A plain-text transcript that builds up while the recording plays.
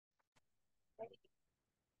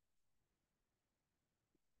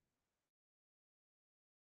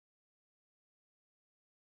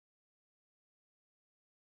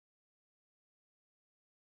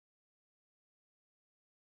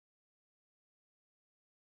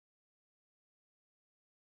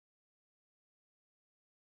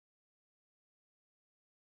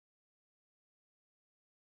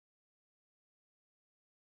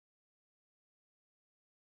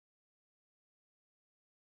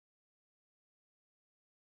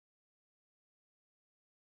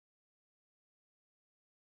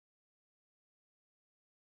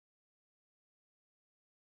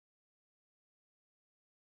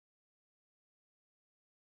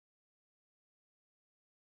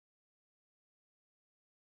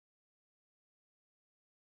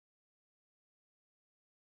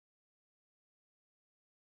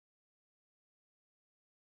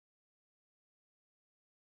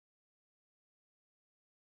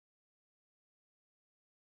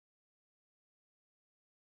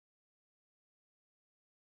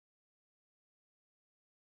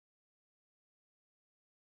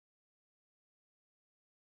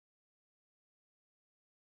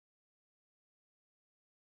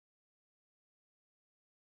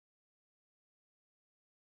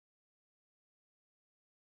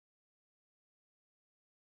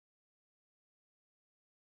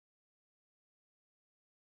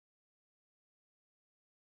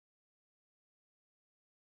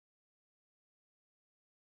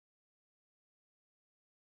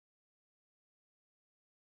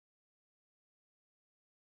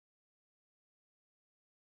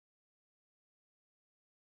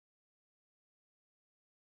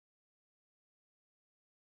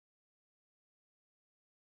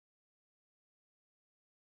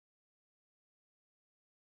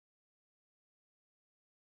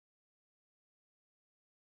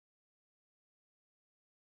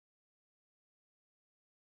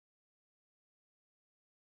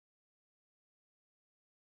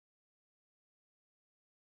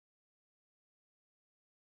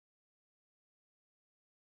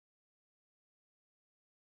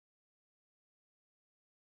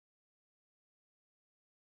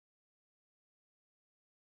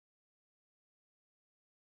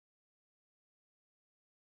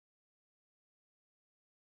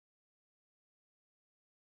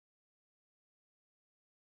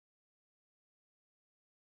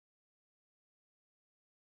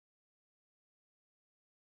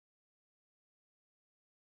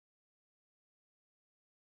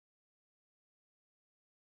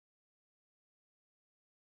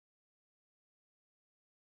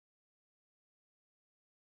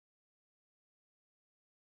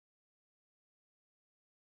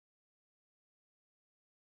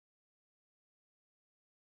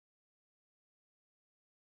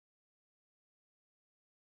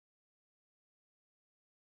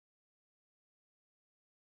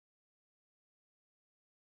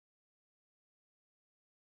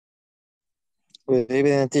Good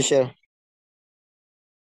evening, teacher.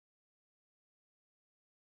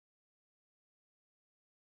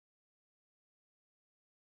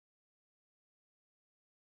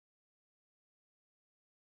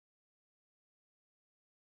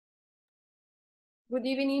 Good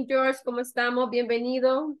evening, George. ¿Cómo estamos?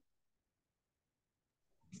 Bienvenido.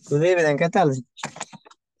 Good evening, ¿qué tal?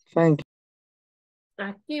 Thank you.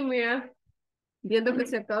 Aquí, mira, viendo que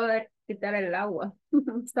se acaba de quitar el agua.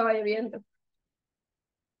 Estaba lloviendo.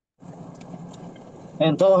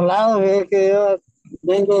 En todos lados, es que yo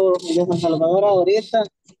vengo de San Salvador ahorita,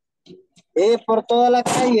 es por toda la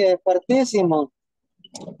calle, es fuertísimo.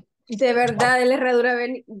 De verdad, de la herradura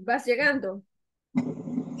vas llegando.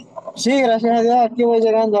 Sí, gracias a Dios, aquí voy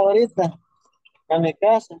llegando ahorita a mi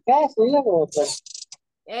casa. Casi llego, pues.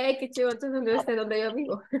 ¡Ey, qué chivo! Entonces, ¿dónde viste donde yo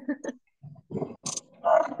vivo?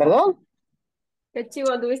 ¿Perdón? ¡Qué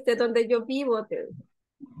chivo! ¿Anduviste donde yo vivo?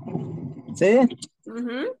 Sí,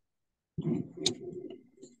 Ujú.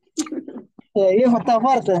 el hijo está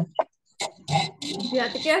fuerte.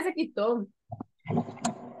 Fíjate que ya se quitó.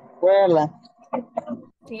 Vuela.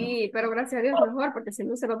 Sí, pero gracias a Dios mejor, porque si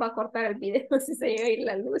no se nos va a cortar el video si se llega a ir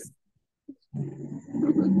la luz.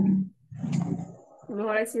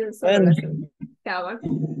 Mejor ha sido solo Bueno, la cabal.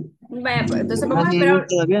 Vaya, pues entonces vamos a gracias a Dios, esperar.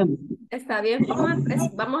 todo bien. Está bien,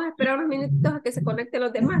 vamos a esperar unos minutitos a que se conecten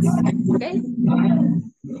los demás. ¿Ok?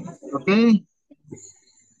 Ok.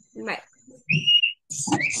 Vaya.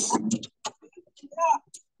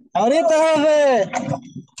 Ahorita, jefe.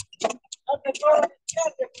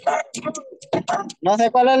 No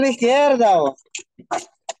sé cuál es la izquierda.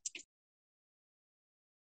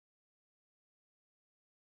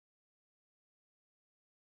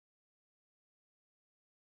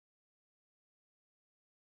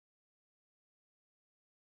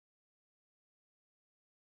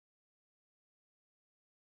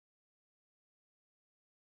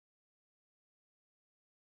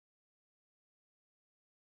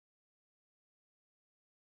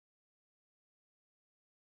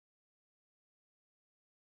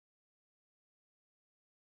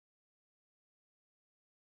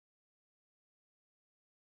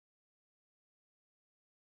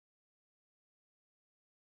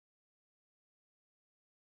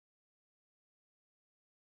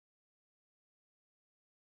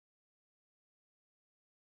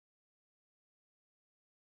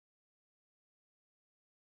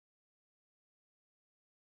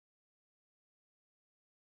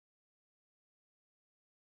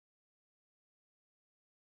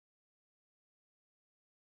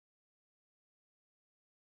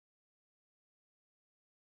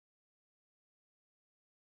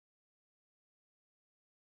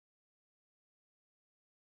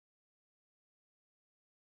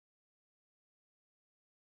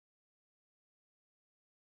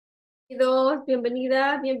 Bienvenidos,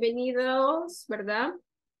 bienvenida, bienvenidos, ¿verdad?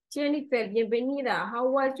 Jennifer, bienvenida. How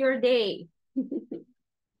was your day?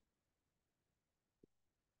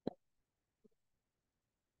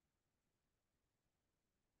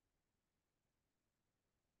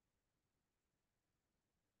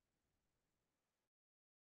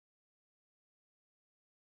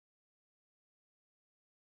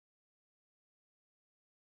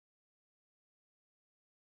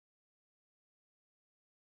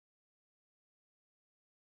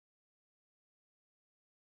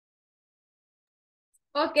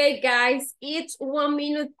 Okay, guys, it's 1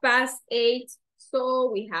 minute past 8,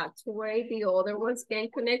 so we have to wait. The other ones can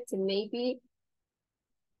connect. Maybe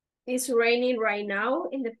it's raining right now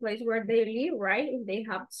in the place where they live, right? And they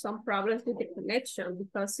have some problems with the connection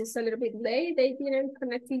because it's a little bit late. They didn't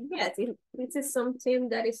connect it yet. This is something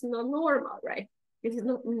that is not normal, right? It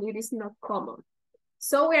is not common.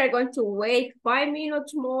 So we are going to wait 5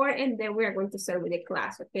 minutes more and then we are going to start with the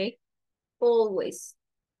class, okay? Always.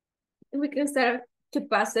 We can start to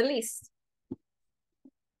pass the list.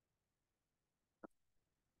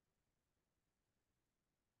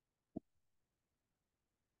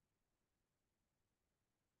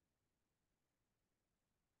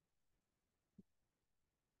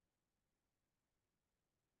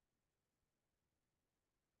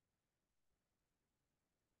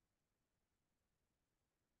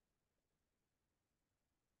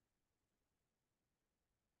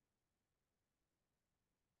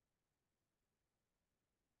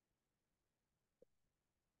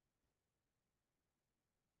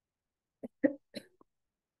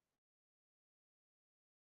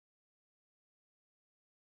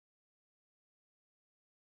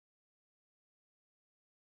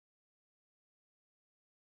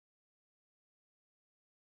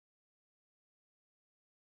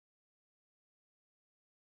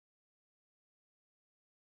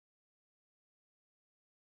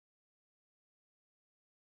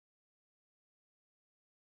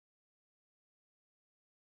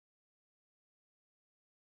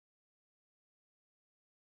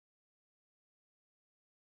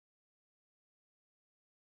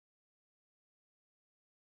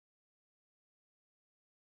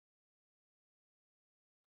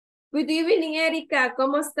 Good evening, Erika.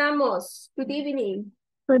 ¿Cómo estamos? Good evening.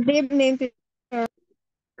 Good evening, teacher.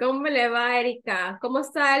 ¿Cómo le va, Erika? ¿Cómo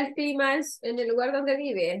está el clima en el lugar donde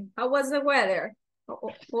vive? How was the weather?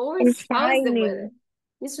 It's How is the weather? raining.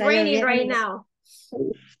 It's Está raining right lloviendo. now.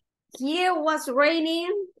 Here was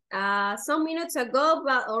raining some minutes ago,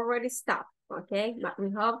 but already stopped, okay? But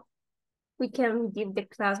we hope we can give the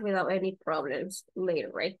class without any problems later,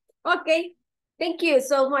 right? Okay, thank you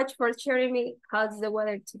so much for sharing me how's the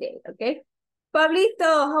weather today, okay? Pablito,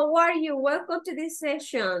 how are you? Welcome to these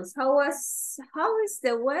sessions. How is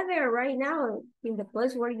the weather right now in the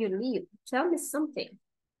place where you live? Tell me something.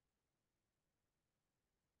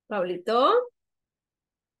 Pablito?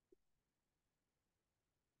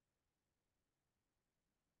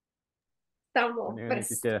 Estamos.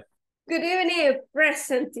 Good evening,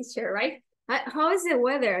 present teacher, right? How is the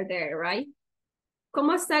weather there, right?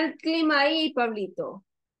 ¿Cómo está el clima ahí, Pablito?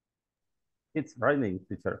 It's raining,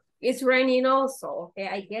 teacher. It's raining also. Okay,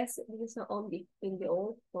 I guess it's only in the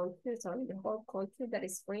old country, so in the whole country that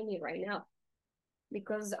is raining right now.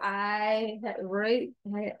 Because I had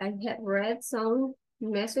read some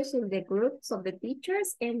messages in the groups of the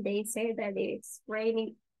teachers and they say that it's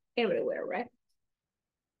raining everywhere, right?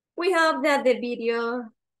 We hope that the video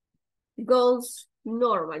goes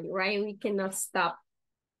normally, right? We cannot stop,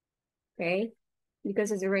 okay?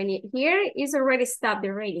 Because it's raining. Here it's already stopped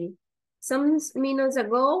the raining. Some minutes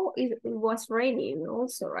ago, it was raining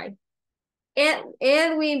also, right?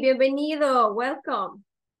 Edwin, bienvenido, welcome.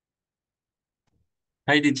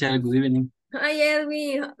 Hi, teacher. Good evening. Hi,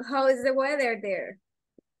 Edwin. How is the weather there?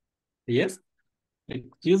 Yes.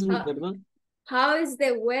 Excuse me, Ah. perdón. How is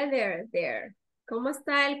the weather there? ¿Cómo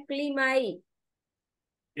está el clima ahí?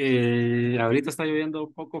 Ahorita está lloviendo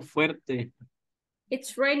un poco fuerte.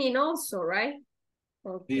 It's raining also, right?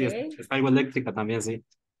 Sí, Okay. está algo eléctrica también, sí.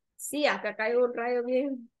 Sí, acá cae un rayo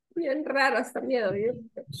bien raro, hasta miedo.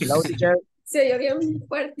 Hello, teacher. Se oyó bien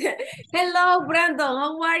fuerte. Hello, Brandon.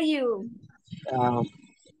 How are you?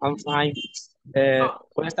 I'm fine. Oh,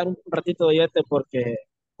 Voy a estar un ratito de porque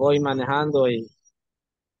voy manejando y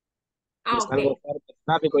está algo okay. fuerte el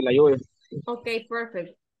tráfico y la lluvia. Okay,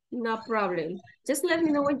 perfect. No problem. Just let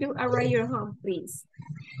me know when you arrive your home, please.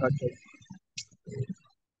 Okay.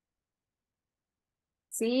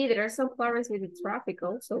 See, there are some problems with the traffic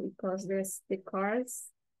also because the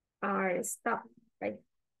cars are stopped, right?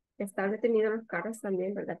 Están detenidos los carros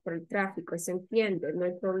también, ¿verdad? Por el tráfico, se entiende, no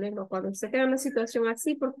hay problema. Cuando usted tenga una situación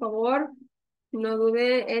así, por favor, no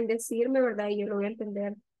dude en decirme, ¿verdad? Y yo lo voy a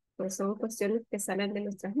entender, pues son cuestiones que salen de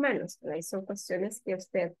nuestras manos, ¿verdad? Y son cuestiones que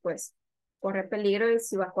usted, pues, corre peligro y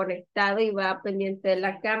si va conectado y va pendiente de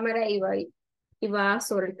la cámara y va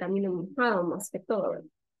sobre el camino mojado más que todo, ¿verdad?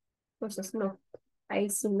 Entonces, no,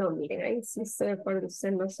 ahí sí no, miren, ahí sí estoy de acuerdo,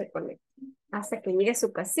 usted no se conecta. Hasta que llegue a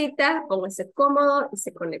su casita, póngase cómodo y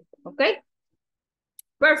se conecte, ¿ok?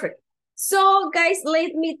 Perfect. So, guys,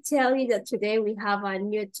 let me tell you that today we have a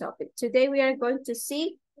new topic. Today we are going to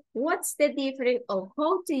see what's the difference of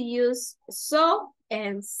how to use so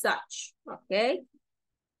and such, okay?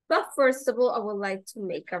 But first of all, I would like to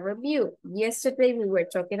make a review. Yesterday we were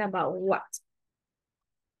talking about what?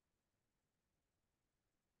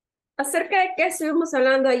 ¿Acerca de qué estuvimos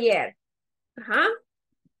hablando ayer? Ajá.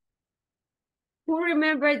 Who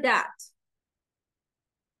remember that?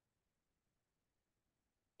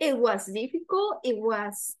 It was difficult. It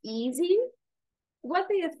was easy. What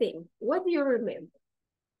do you think? What do you remember?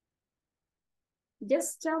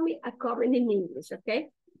 Just tell me a comment in English, okay?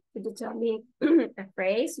 Could you tell me a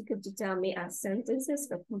phrase? Could you tell me a sentences,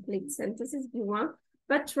 a complete sentences if you want?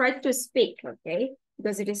 But try to speak, okay?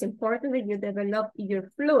 Because it is important that you develop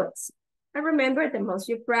your fluency. And remember, the most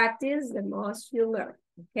you practice, the most you learn,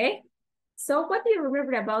 okay? So what do you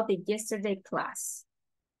remember about the yesterday class?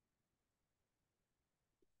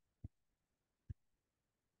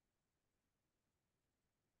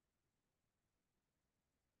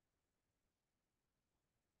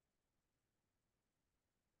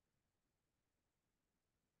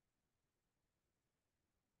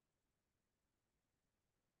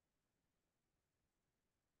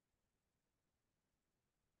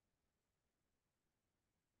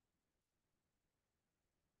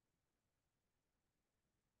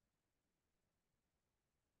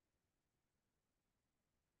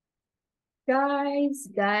 Guys.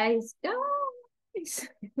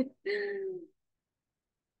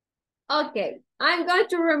 Okay, I'm going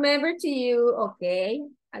to remember to you, okay,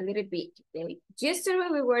 a little bit. Okay? Yesterday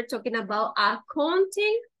we were talking about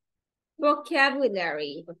accounting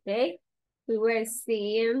vocabulary, okay? We were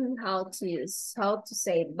seeing how to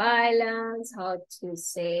say balance, how to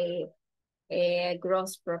say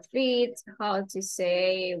gross profit, how to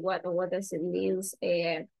say what does it mean?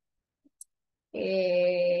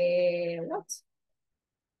 What?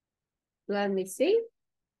 Let me see.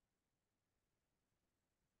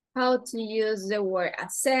 How to use the word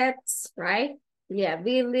assets, right?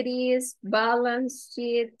 Liabilities, balance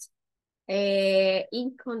sheet,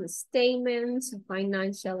 income statements,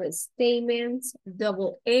 financial statements,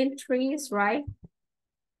 double entries, right?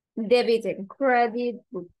 Debit and credit,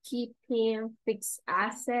 bookkeeping, fixed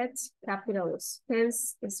assets, capital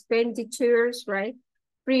expenditures, right?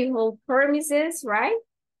 Freehold premises, right?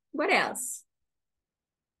 What else?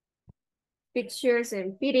 Fixtures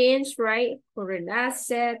and fittings, right? Current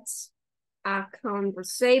assets, account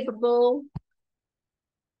receivable,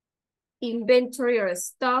 inventory or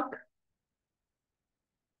stock,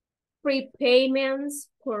 prepayments,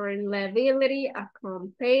 current liability,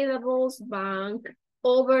 account payables, bank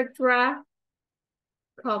overdraft,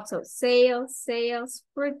 cost of sales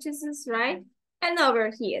purchases, right? And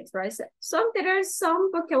overhead, right? So there are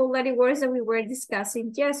some vocabulary words that we were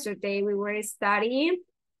discussing yesterday. We were studying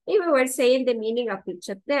and we were saying the meaning of each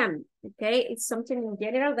of them, okay? It's something in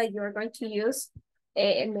general that you're going to use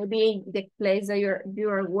maybe in the place that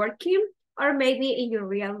you're working or maybe in your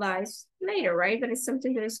real life later, right? But it's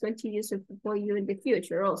something that is going to use for you in the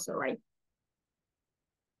future also, right?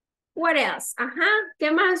 What else? Ajá,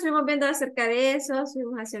 ¿qué más estuvimos viendo acerca de eso?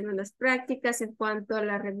 Estuvimos haciendo unas prácticas en cuanto a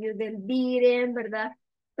la review del didn't, ¿verdad?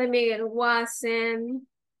 También el wasn't.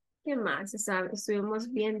 ¿Qué más? Estuvimos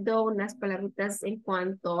viendo unas palabritas en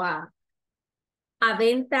cuanto a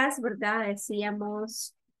ventas, ¿verdad?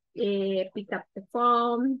 Decíamos pick up the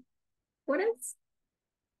phone. What else?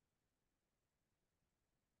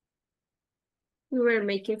 We were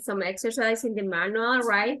making some exercise in the manual,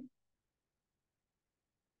 right?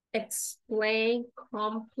 Explain,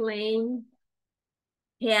 complain,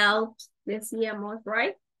 help, decíamos,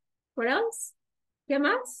 right? What else? ¿Qué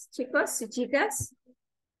más, chicos y chicas?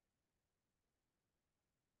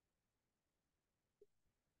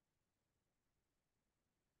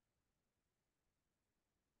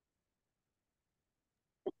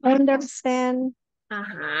 Understand,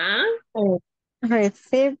 Ajá.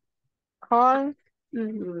 receive, call,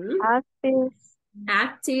 Ujú. active,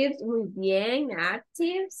 Active, muy bien,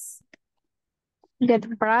 actives. get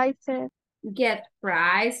prices, Get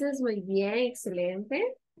prices, muy bien,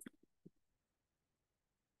 excelente.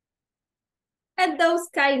 And those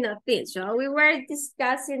kind of things, so we were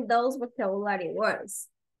discussing those vocabulary words.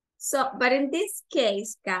 So, but in this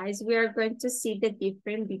case, guys, we are going to see the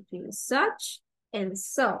difference between such and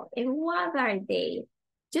so. And what are they?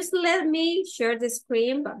 Just let me share the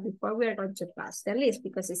screen, but before we are going to pass the list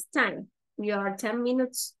because it's time. We are 10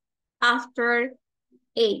 minutes after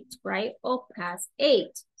 8, right? Or past 8.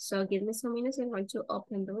 So give me some minutes. I'm going to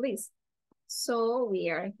open the list. So we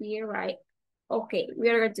are here, right? Okay, we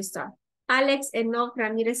are going to start. Alex Enoch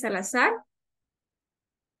Ramírez Salazar.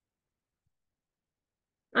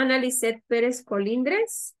 Ana Lisette Pérez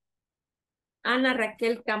Colindres. Ana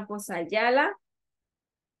Raquel Campos Ayala.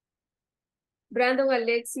 Brandon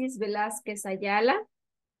Alexis Velázquez Ayala.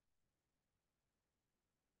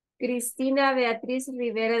 Cristina Beatriz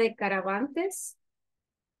Rivera de Caravantes.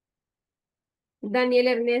 Daniel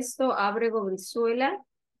Ernesto Ábrego Brizuela.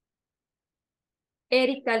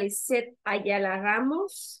 Erika Lisette Ayala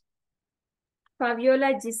Ramos.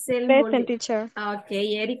 Fabiola Giselle Present, Molina. teacher. Ok,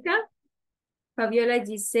 Erika. Fabiola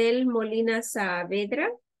Giselle Molina Saavedra.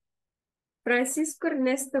 Francisco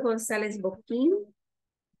Ernesto González Boquín.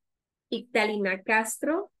 Ictalina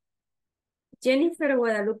Castro. Jennifer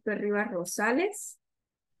Guadalupe Rivas Rosales.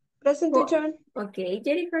 Present, teacher. Ok,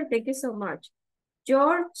 Jennifer, thank you so much.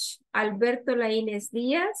 George Alberto Laínez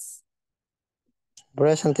Díaz.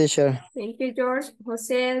 Present, teacher. Thank you, George.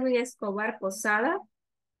 José Edwin Escobar Posada.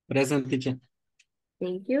 Present teacher.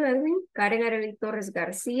 Thank you, Edwin. Karen Arely Torres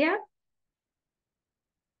García.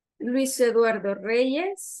 Luis Eduardo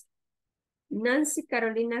Reyes. Nancy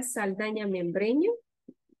Carolina Saldaña Membreño.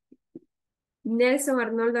 Nelson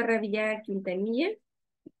Arnoldo Arrevillaga Quintanilla.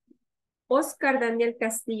 Oscar Daniel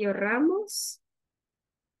Castillo Ramos.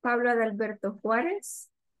 Pablo Adalberto Juárez.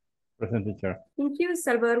 Present teacher. Thank you.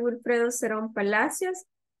 Salvador Wilfredo Cerón Palacios.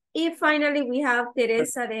 Y finally, we have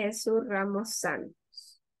Teresa de Jesús Ramos Santos.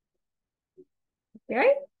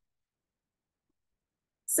 Okay.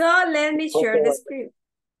 So let me share the screen.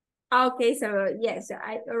 Okay, so yes,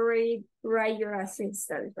 I already write your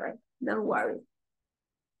assistant, right? Don't worry.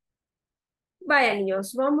 Vaya,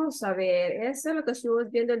 niños, vamos a ver. Eso es lo que estuvimos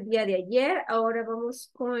viendo el día de ayer. Ahora vamos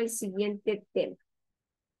con el siguiente tema.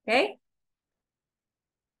 Okay.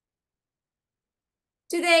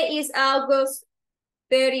 Today is August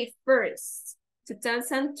 31st,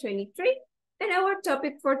 2023. And our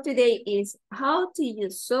topic for today is how to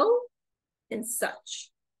use so and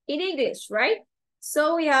such in English, right?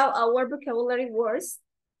 So we have our vocabulary words.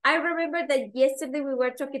 I remember that yesterday we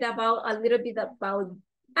were talking about a little bit about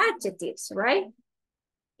adjectives, right?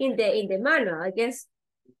 In the manual, I guess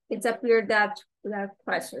it's appeared that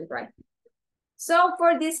question, right? So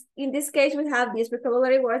for this, in this case, we have this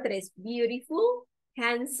vocabulary word that is beautiful,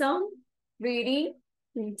 handsome, pretty,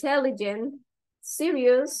 intelligent,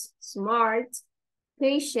 serious, smart,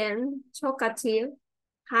 patient, talkative,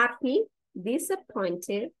 happy,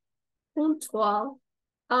 disappointed, punctual,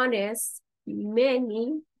 honest,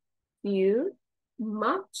 many, few,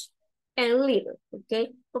 much, and little, okay?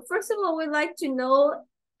 But first of all, I would like to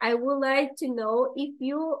know if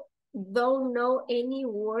you don't know any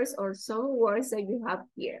words or some words that you have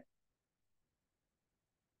here.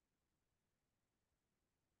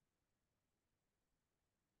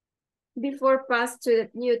 Before pass to the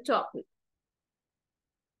new topic.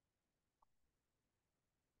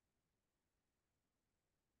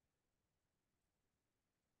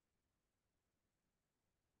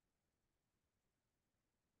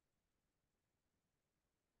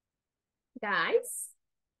 Guys.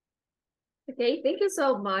 Okay, thank you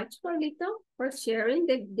so much, Carlito, for sharing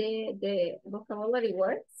the vocabulary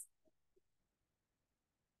words.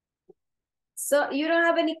 So you don't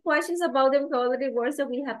have any questions about the vocabulary words that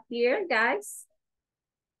we have here, guys?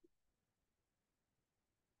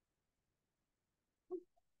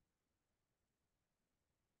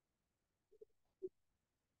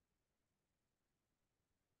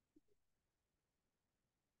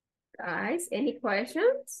 Guys, any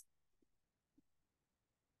questions?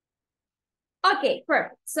 Okay,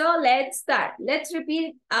 perfect. So let's start. Let's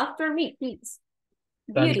repeat after me, please.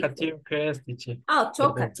 Beautiful. Talkative, ¿qué es, teacher? Oh,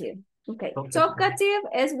 talkative. Okay. Talkative. Talkative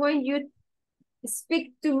is when you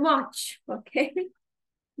speak too much, okay?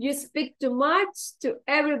 You speak too much to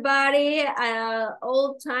everybody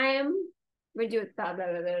all time when you talk.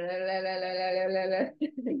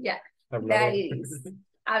 Yeah, that is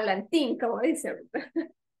hablantín, como dicen.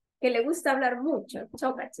 Que le gusta hablar mucho,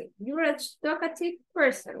 talkative. You're a talkative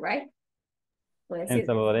person, right? En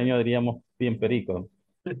salvadoreño diríamos bien perico.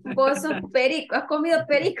 Vos sos perico, has comido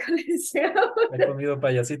perico. He comido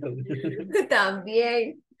payasito.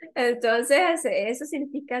 También. Entonces, eso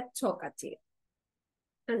significa talkative.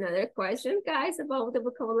 Another question, guys, about the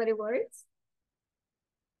vocabulary words.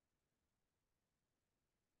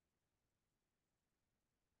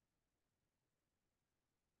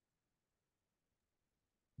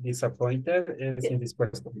 Disappointed es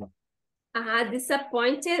indispuesto, ¿no? Ajá,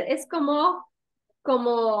 disappointed es como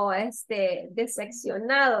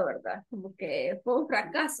decepcionado, ¿verdad? Como que fue un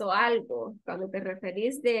fracaso algo. Cuando te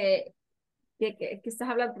referís que estás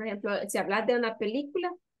hablando, por ejemplo, si hablas de una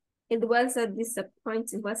película, it was a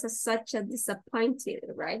disappointing, such a disappointing,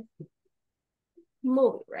 right?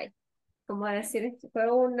 Movie, right? Como decir, fue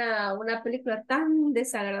una película tan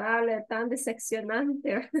desagradable, tan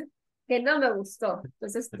decepcionante, ¿verdad? Que no me gustó.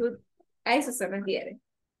 Entonces a eso se refiere.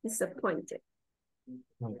 Disappointed.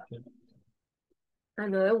 Ok.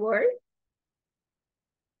 Another word.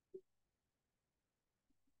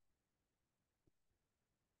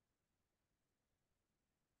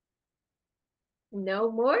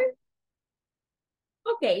 No more?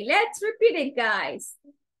 Okay, let's repeat it, guys.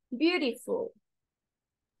 Beautiful.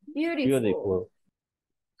 Beautiful. Beautiful.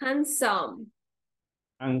 Handsome.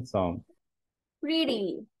 Handsome.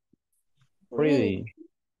 Pretty. Pretty.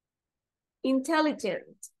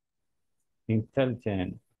 Intelligent.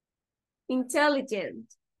 Intelligent.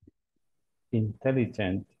 Intelligent.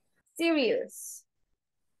 Intelligent. Serious.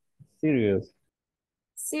 Serious.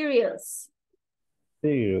 Serious.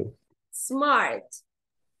 Serious. Smart.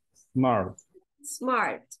 Smart.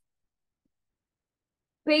 Smart.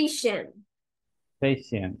 Patient.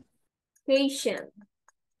 Patient. Patient.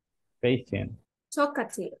 Patient.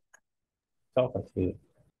 Talkative. Talkative.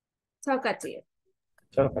 Talkative.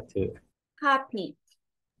 Talkative. Happy.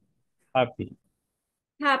 Happy.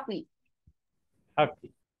 Happy.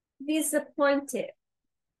 Happy. Disappointed.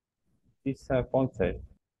 Disappointed.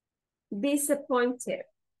 Disappointed.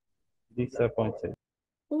 Disappointed.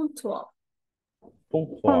 Punctual.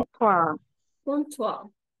 Punctual. Puntual.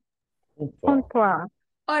 Punctual. Punctual. Puntual.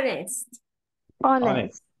 Honest.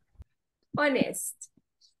 Honest. Honest.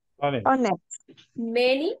 Honest. Honest.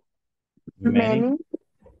 Many. Many.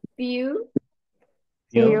 Few.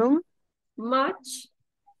 Few. Much.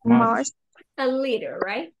 Much. A little,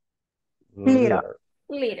 right? Little.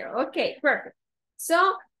 Little. Okay, perfect.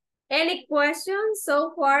 So, any questions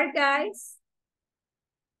so far, guys?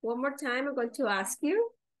 One more time, I'm going to ask you.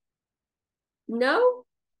 No?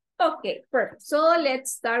 Okay, perfect. So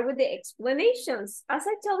let's start with the explanations. As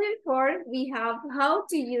I told you before, we have how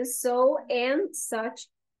to use so and such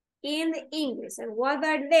in English. And what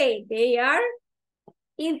are they? They are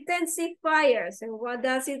intensifiers. And what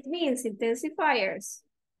does it mean, intensifiers?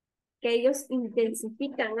 Que ellos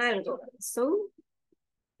intensifican algo. Son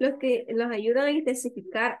los que nos ayudan a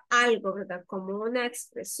intensificar algo, ¿verdad? Como una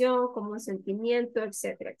expresión, como un sentimiento,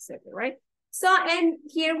 etcétera, etcétera, right? So, and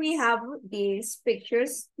here we have these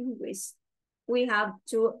pictures in which we have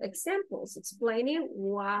two examples explaining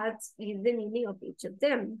what is the meaning of each of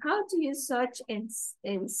them. How to use such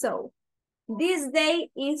and so. This day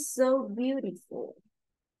is so beautiful.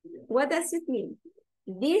 What does it mean?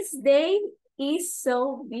 This day is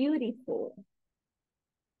so beautiful.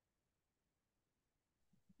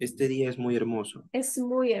 Este día es muy hermoso. Es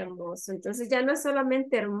muy hermoso. Entonces ya no es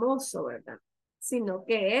solamente hermoso, ¿verdad? Sino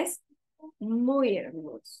que es muy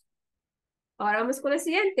hermoso. Ahora vamos con el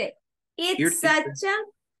siguiente. Here, It's such a...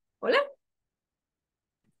 Hola.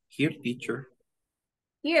 Here, teacher.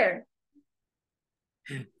 Here.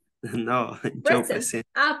 No, yo Present. present.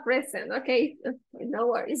 Ah, present. Okay. No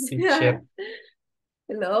worries. Teacher.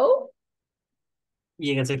 Hello.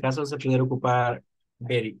 Y en ese caso se puede ocupar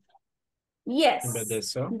very Yes. en vez de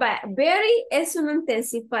so. Very es un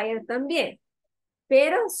intensifier también.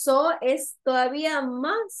 Pero so es todavía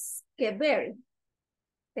más que very.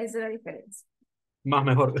 Esa es la diferencia. Más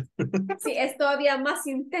mejor. Sí, es todavía más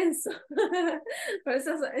intenso. Por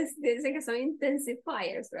eso dicen que son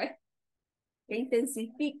intensifiers, right? Que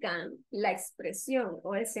intensifican la expresión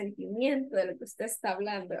o el sentimiento de lo que usted está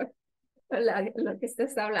hablando. Lo que usted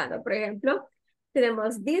está hablando. Por ejemplo,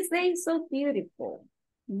 tenemos this day is so beautiful.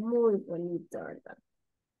 Muy bonito, ¿verdad?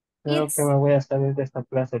 Creo que me voy a salir de esta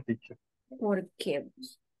clase, teacher. ¿Por qué?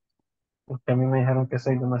 Porque a mí me dijeron que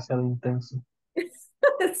soy demasiado intenso.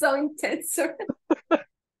 So intenso.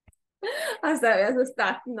 Hasta me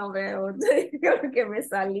asustaste, no veo. Creo que me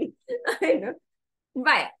salí. Ay, no.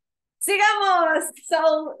 Vaya. Sigamos.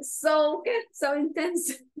 ¿Qué? So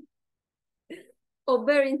intense. Or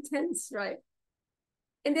very intense, right?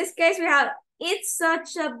 In this case, we have, it's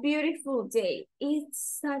such a beautiful day.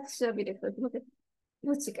 It's such a beautiful day.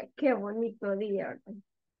 Chica, qué bonito día.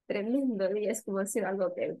 Tremendo día. Es como decir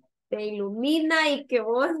algo que te ilumina y que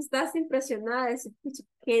vos estás impresionada de decir, pucha,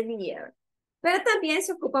 qué día. Pero también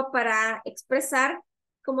se ocupa para expresar,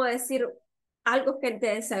 como decir, algo que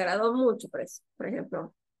te desagradó mucho. Por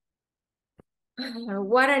ejemplo,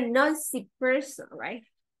 what a noisy person, right?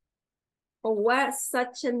 Or what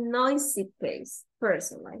such a noisy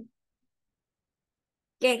person, right?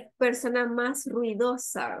 Qué persona más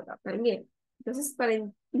ruidosa, ¿verdad? También. Entonces, para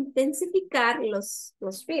intensificar los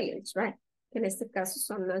feelings, right? Que en este caso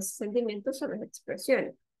son los sentimientos o las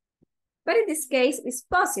expresiones. But in this case, it's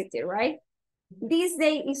positive, right? This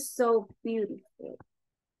day is so beautiful.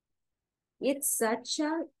 It's such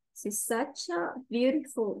a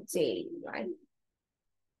beautiful day, right?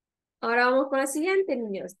 Ahora vamos con la siguiente,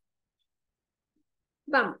 niños.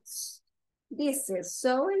 Vamos. This is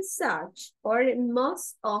so and such, or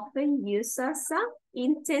most often used as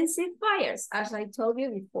intensifiers, as I told you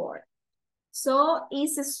before. So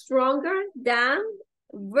is stronger than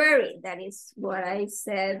very. That is what I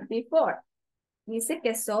said before. Dice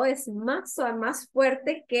que so es más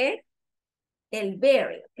fuerte que el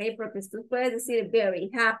very, ¿ok? Porque tú puedes decir very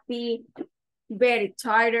happy, very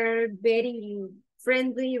tired, very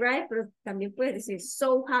friendly, right? Pero también puedes decir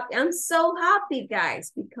so happy. I'm so happy,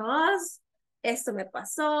 guys, because esto me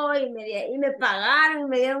pasó y me pagaron,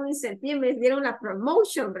 me dieron un incentivo, me dieron la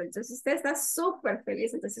promotion, pero entonces usted está súper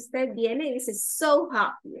feliz. Entonces usted viene y dice so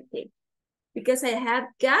happy, ¿ok? Because I have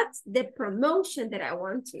got the promotion that I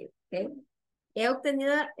wanted, ¿ok? He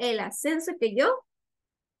obtenido el ascenso que yo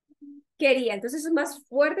quería. Entonces es más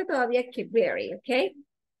fuerte todavía que very, ¿ok?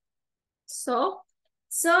 So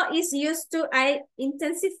is used to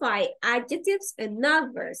intensify adjectives and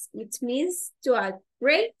adverbs, which means to a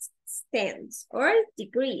great extent or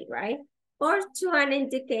degree, right? Or to an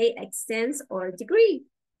indicate extent or degree.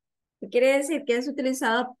 ¿Qué quiere decir? Que es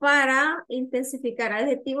utilizado para intensificar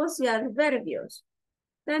adjetivos y adverbios.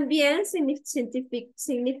 También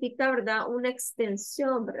significa, ¿verdad? Una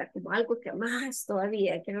extensión, ¿verdad? Como algo que más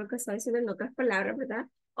todavía, que es lo que está diciendo en otras palabras, ¿verdad?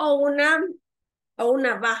 O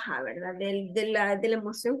una baja, ¿verdad? De la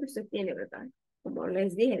emoción que usted tiene, ¿verdad? Como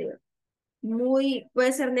les dije,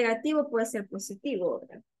 puede ser negativo, puede ser positivo,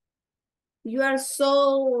 ¿verdad? You are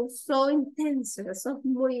so intenso, sos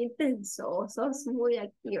muy intenso, sos muy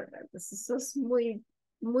activo, ¿verdad? Entonces sos muy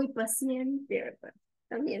paciente, ¿verdad?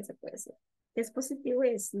 También se puede decir. Es positivo y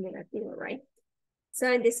es negativo, right?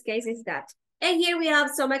 So in this case, it's that. And here we have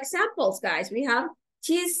some examples, guys. We have,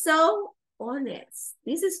 she's so honest.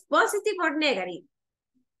 This is positive or negative?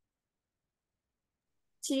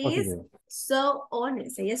 She is so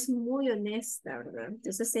honest. Ella es muy honesta, ¿verdad?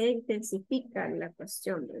 Entonces se intensifica la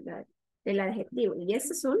cuestión, ¿verdad? Del adjetivo. Y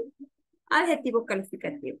ese es un adjetivo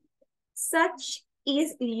calificativo. Such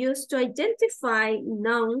is used to identify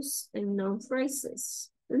nouns and noun phrases.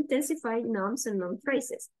 Intensify nouns and noun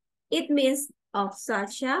phrases. It means of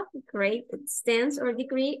such a great extent or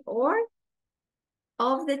degree, or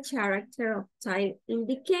of the character of type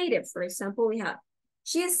indicated. For example, we have,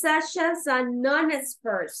 she is such as an honest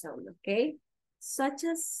person, okay? Such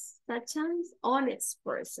as honest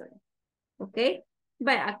person, okay?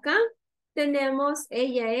 Vaya, acá tenemos,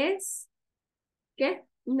 ella es, ¿qué?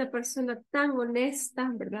 Una persona tan honesta,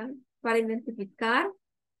 ¿verdad? Para identificar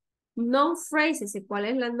noun phrases. ¿Y cuál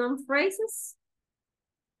es la noun phrases?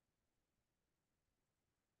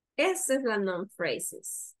 Esa es la noun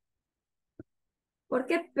phrases.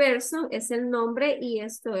 Porque person es el nombre y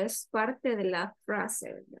esto es parte de la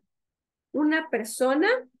frase, ¿verdad? Una persona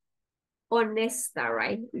honesta,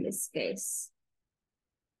 right? In this case.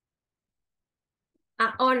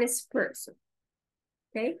 An honest person.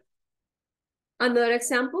 Okay? Another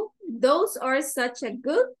example. Those are such a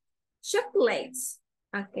good chocolates.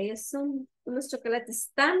 Aquellos son unos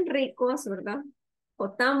chocolates tan ricos, ¿verdad? O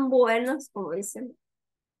tan buenos, como dicen.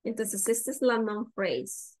 Entonces, esta es la noun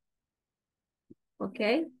phrase. ¿Ok?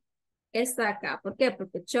 Esta acá. ¿Por qué?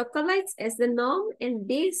 Porque chocolates es the noun and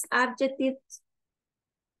this adjective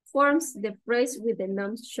forms the phrase with the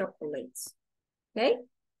noun chocolates. ¿Ok?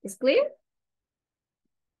 ¿Es clear?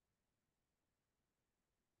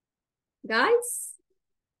 Guys?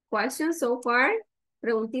 Questions so far?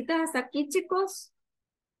 ¿Preguntitas hasta aquí, chicos?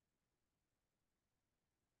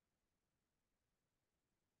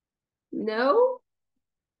 No?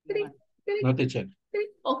 No, teacher.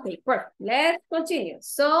 Okay, perfect. Let's continue.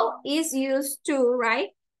 So is used to, right?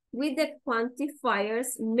 With the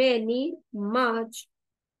quantifiers many, much,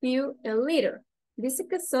 few, and little. Dice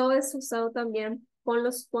que so es usado también con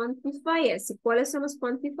los quantifiers. ¿Y cuáles son los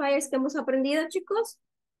quantifiers que hemos aprendido, chicos?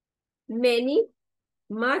 Many,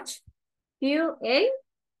 much, few, and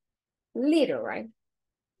little, right?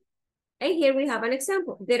 And here we have an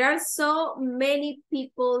example. There are so many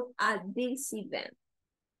people at this event.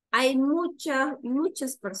 Hay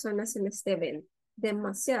muchas personas en este evento.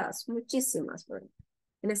 Demasiadas, muchísimas, ¿verdad?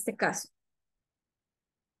 En este caso.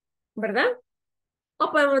 ¿Verdad?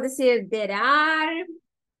 O podemos decir, there are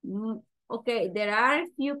Okay, there are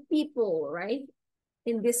few people, right?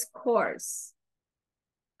 In this course.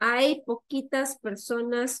 Hay poquitas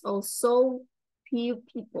personas o so few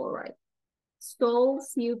people, right? So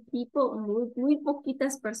few people, muy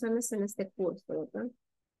poquitas personas en este curso, ¿verdad?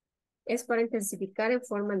 Es para intensificar en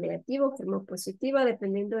forma negativa o forma positiva,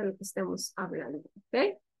 dependiendo de lo que estemos hablando,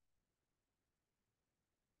 ¿ok?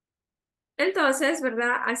 Entonces,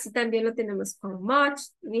 ¿verdad? Así también lo tenemos con much.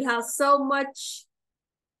 We have so much,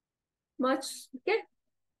 ¿qué?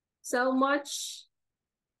 So much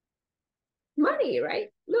money,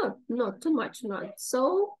 right? No, too much, not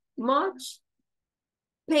so much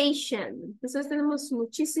patient. Entonces tenemos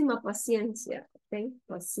muchísima paciencia, ¿ok?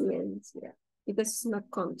 Paciencia, because it's not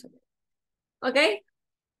comfortable. ¿Ok?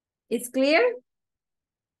 It's clear?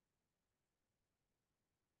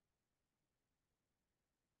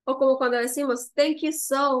 O como cuando decimos, thank you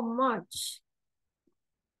so much.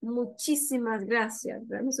 Muchísimas gracias,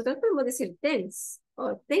 ¿verdad? Nosotros podemos decir thanks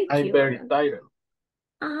o thank I'm you, very ¿verdad? tired.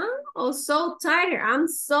 Oh, so tired. I'm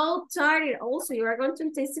so tired. Also, you are going to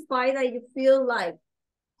intensify that you feel like.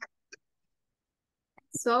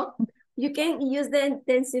 So, you can use the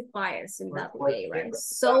intensifiers in that way, right?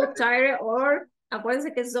 So tired, or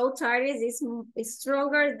acuérdense que so tired is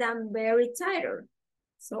stronger than very tired.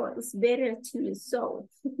 So, it's better to use so.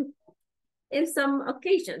 In some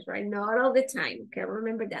occasions, right? Not all the time. Okay,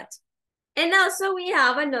 remember that. And also, we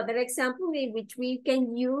have another example in which we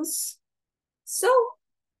can use so.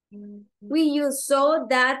 We use so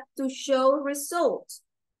that to show result.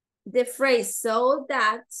 The phrase so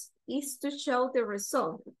that is to show the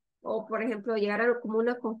result. O, por ejemplo, llegar a como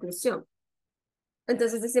una conclusión.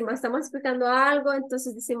 Entonces decimos, estamos explicando algo,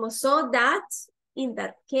 entonces decimos so that, in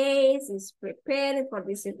that case, is prepared for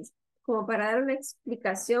this, como para dar una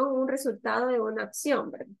explicación, un resultado de una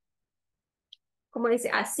acción, ¿verdad? Como dice,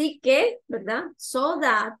 así que, ¿verdad? So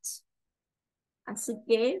that, así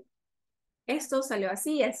que, esto salió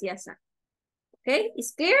así, así, así. Okay,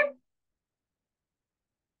 is clear?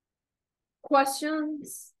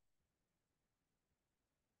 Questions?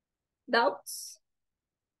 Doubts?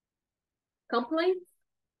 Complaints?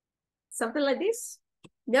 Something like this?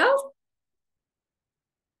 No?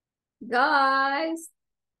 Guys?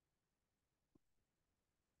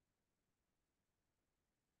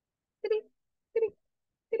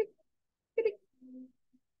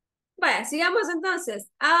 Vaya, sigamos entonces.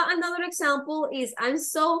 Another example is, I'm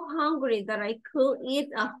so hungry that I could eat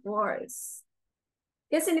a horse.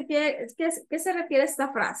 ¿Qué significa, qué se refiere a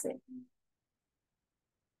esta frase?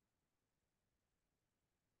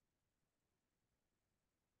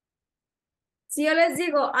 Si yo les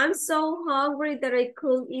digo, I'm so hungry that I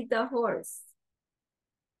could eat a horse.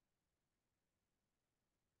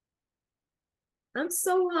 I'm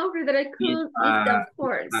so hungry that I could eat a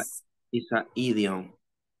horse. It's an idiom.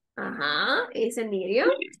 Ajá, es an idiom.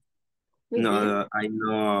 No, I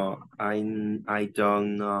know. I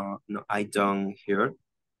don't know. No, I don't hear.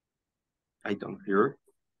 I don't hear.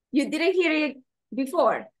 You didn't hear it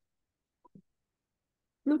before.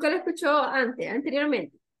 Nunca lo escuchó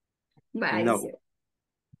anteriormente. Vaya, No. dice,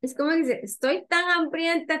 es como dice, estoy tan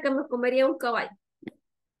hambrienta que me comería un caballo.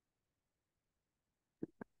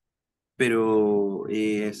 Pero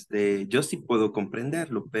yo sí puedo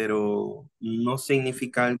comprenderlo, pero no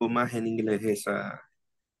significa algo más en inglés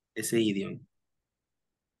ese idioma.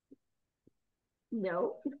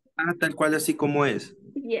 No. Tal cual así como es.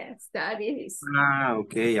 Yes, that is.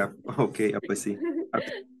 Ok, pues sí.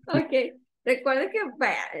 Ok, recuerda que,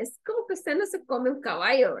 vaya, es como que usted no se come un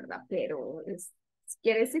caballo, ¿verdad? Pero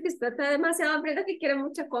quiere decir que usted está demasiado hambriento que quiere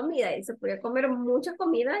mucha comida y se puede comer mucha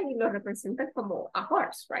comida y lo representa como a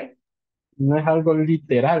horse, right? No es algo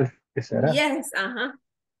literal que será. Yes, ajá.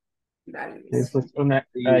 That is. Eso es una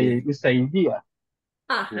idea.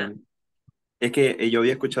 Ajá, Es que yo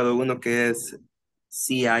había escuchado uno que es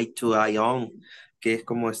see eye to eye on, que es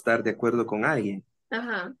como estar de acuerdo con alguien,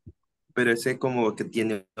 ajá. pero ese es como que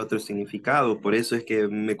tiene otro significado, por eso es que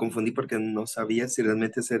me confundí porque no sabía si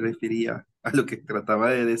realmente se refería a lo que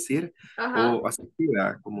trataba de decir Ajá, o así,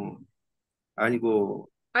 ¿verdad? Como algo,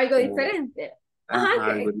 algo como, diferente. Ajá,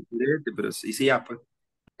 ajá, algo diferente, pero sí, sí, ya, pues.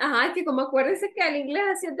 ajá, que como acuérdense que el inglés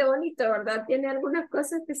es siente bonito, ¿verdad? Tiene algunas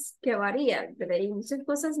cosas que varían, ¿verdad? Y muchas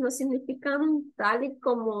cosas no significan tal y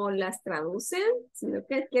como las traducen, sino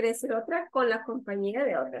que quiere decir otra con la compañía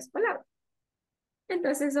de otras palabras.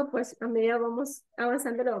 Entonces eso pues a medida vamos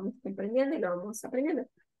avanzando lo vamos comprendiendo y lo vamos aprendiendo,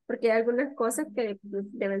 porque hay algunas cosas que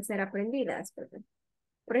deben ser aprendidas, ¿verdad?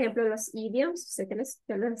 Por ejemplo, los idioms, usted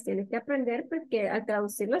los tiene que aprender porque al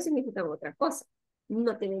traducirlos significan otra cosa.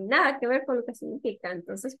 No tienen nada que ver con lo que significa.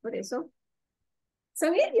 Entonces, por eso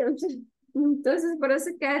son idioms. Entonces, por eso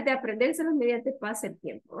que hay de aprendérselos mediante pasa el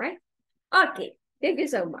tiempo, right? Ok, thank you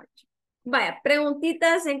so much. Vaya,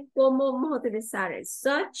 preguntitas en cómo vamos a utilizar el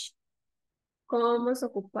such, cómo vamos a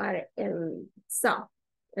ocupar el so.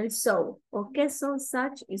 ¿O qué son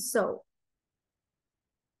such y so?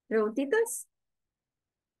 ¿Preguntitas?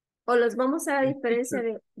 ¿O los vamos a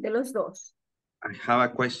diferencia de los dos? I have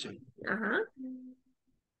a question. Ajá.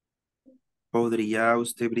 ¿Podría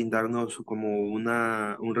usted brindarnos como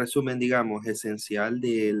un resumen, digamos, esencial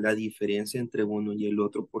de la diferencia entre uno y el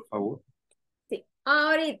otro, por favor? Sí,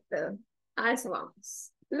 ahorita, a eso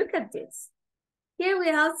vamos. Look at this. Here we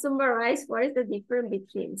have summarized what is the difference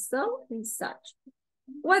between so and such.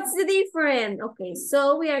 What's the difference? Okay,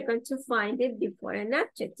 so we are going to find it before an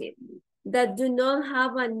adjective that do not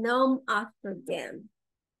have a noun after them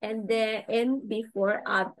and then and before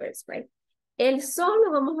adverbs, right? El so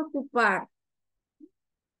lo vamos a ocupar.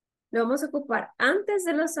 Lo vamos a ocupar antes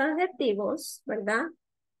de los adjetivos, ¿verdad?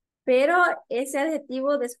 Pero ese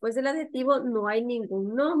adjetivo, después del adjetivo, no hay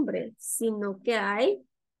ningún nombre, sino que hay,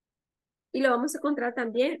 y lo vamos a encontrar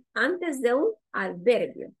también antes de un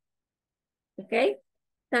adverbio. ¿Ok?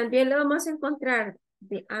 También lo vamos a encontrar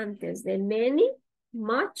antes de many,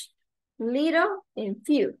 much, little, and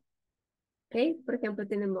few. ¿Ok? Por ejemplo,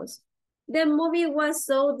 tenemos, the movie was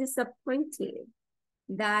so disappointing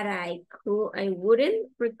that I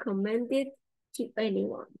wouldn't recommend it to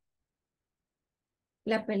anyone.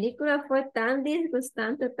 La película fue tan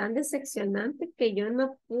disgustante, tan decepcionante que yo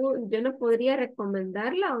no podría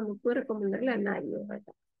recomendarla o no pude recomendarla a nadie, ¿verdad?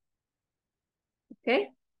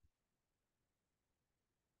 ¿Ok?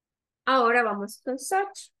 Ahora vamos con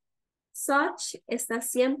such. Such está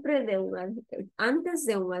siempre antes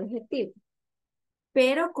de un adjetivo,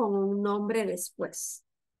 pero con un nombre después.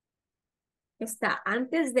 Está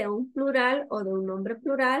antes de un plural o de un nombre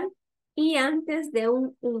plural y antes de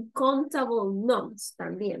un uncountable nouns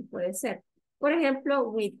también puede ser. Por ejemplo,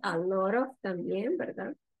 with a lot of también,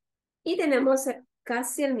 ¿verdad? Y tenemos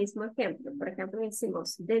casi el mismo ejemplo. Por ejemplo,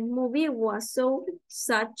 decimos, the movie was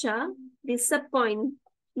such a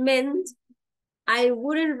disappointment, I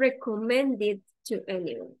wouldn't recommend it to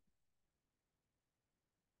anyone.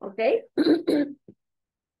 ¿Ok?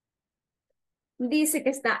 Dice que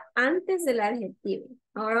está antes del adjetivo.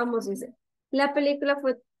 Ahora vamos a decir, la película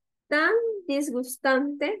fue tan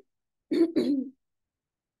disgustante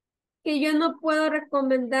que yo no puedo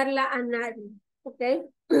recomendarla a nadie. ¿Ok?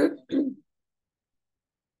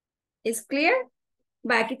 ¿Es clear?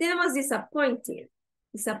 Va, aquí tenemos disappointing.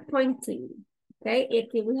 Disappointing. ¿Ok? Y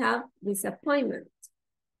aquí we have disappointment.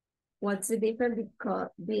 What's the difference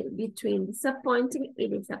between disappointing y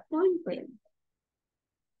disappointment?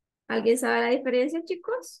 ¿Alguien sabe la diferencia,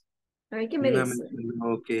 chicos? A ver qué me Una dice.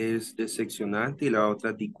 mencionó que es decepcionante y la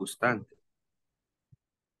otra disgustante.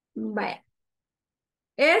 Vaya.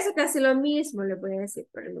 Es casi lo mismo, le voy a decir,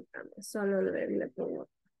 permítame. Solo le pongo.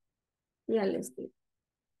 Ya les digo.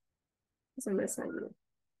 Eso me salió.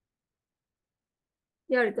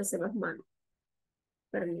 Y ahorita se los mando.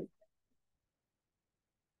 Permítame.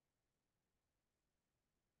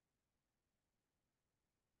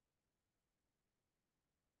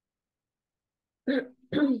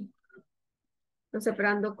 No sé, pero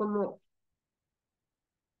ando como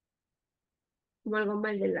algo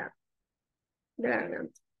mal de la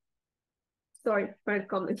garganta. Sorry for the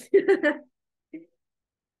comment.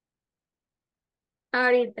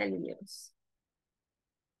 Ahorita, niños.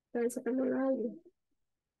 Estoy sacando el audio.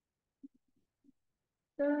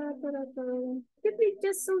 Give me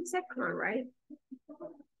just some second, right?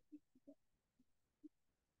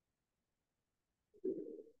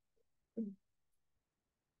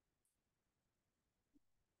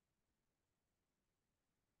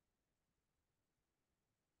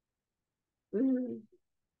 Mm.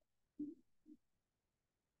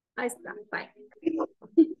 Ahí está, bye.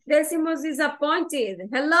 Decimos disappointed.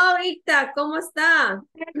 Hello, Ita, ¿cómo está?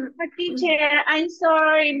 Teacher, I'm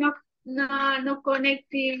sorry, no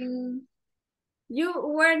connecting. You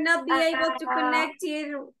were not be able to connect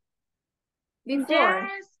it before.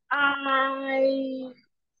 Yes, I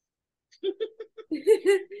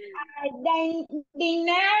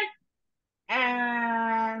dinner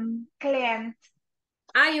client.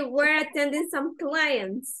 You were attending some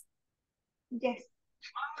clients. Yes.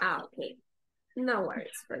 Okay. No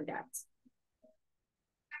worries for that.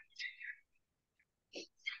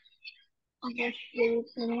 Yes,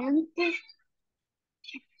 client.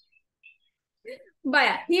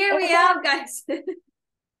 Vaya, here we are, guys. Esa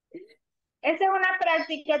es una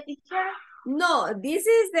práctica, teacher. No, this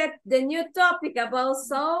is the new topic about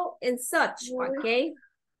so and such, okay?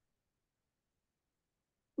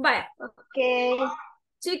 Vaya. Okay.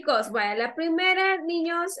 Chicos, bueno, la primera,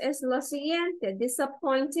 niños, es lo siguiente.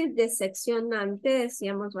 Disappointed, decepcionante,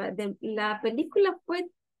 decíamos, bueno, la película fue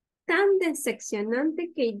tan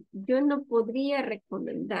decepcionante que yo no podría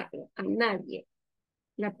recomendarla a nadie.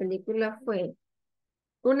 La película fue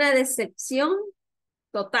una decepción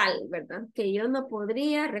total, ¿verdad? Que yo no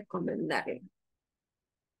podría recomendarla.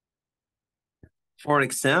 For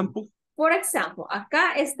example. Por ejemplo,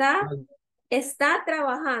 acá está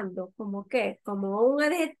trabajando como qué, como un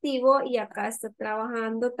adjetivo y acá está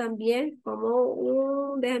trabajando también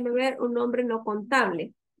como déjame ver, un nombre no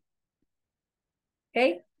contable.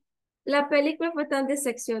 ¿Ok? La película fue tan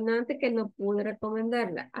decepcionante que no pude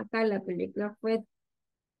recomendarla. Acá la película fue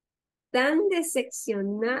tan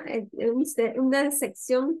decepcionante, una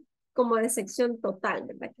decepción como decepción total,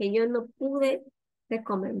 ¿verdad? Que yo no pude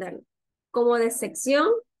recomendarla. Como decepción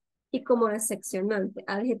y como decepcionante.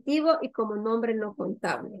 Adjetivo y como nombre no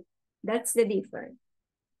contable. That's the difference.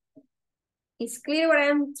 Is clear what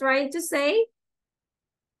I'm trying to say?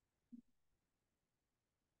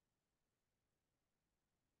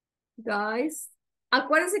 Guys.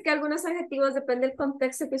 Acuérdense que algunos adjetivos depende del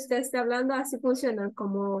contexto que usted esté hablando, así funcionan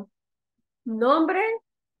como nombre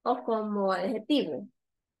o como adjetivo.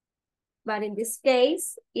 But in this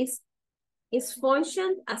case, is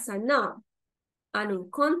functioned as a noun, an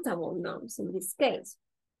uncountable noun in this case.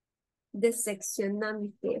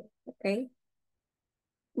 Decepcionante, ¿ok?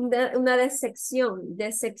 Una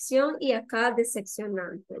decepción y acá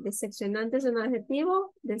decepcionante. Decepcionante es un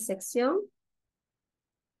adjetivo, decepción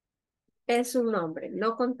es un nombre,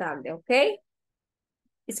 no contable, ¿ok?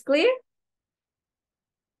 ¿Es clear?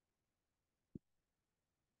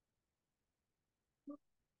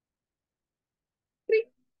 Cric,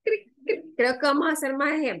 cric, cric. Creo que vamos a hacer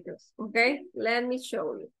más ejemplos, ¿ok? Let me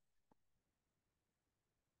show you.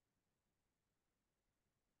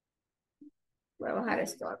 Voy a bajar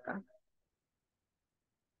esto acá.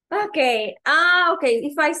 Okay. Okay.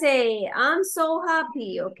 If I say, I'm so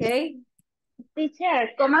happy, okay?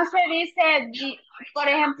 Teacher, ¿cómo se dice, por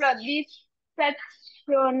ejemplo,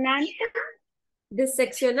 decepcionante?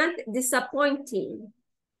 Decepcionante, disappointing.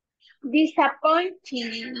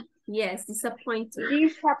 Disappointing. Yes, disappointing.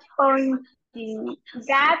 Disappointing.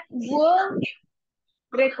 That would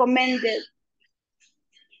recommended.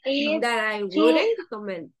 Is That I to- wouldn't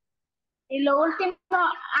recommend. Y lo último,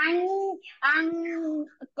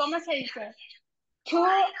 ¿cómo se dice? To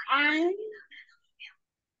and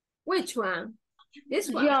Which one? This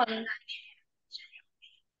one? John.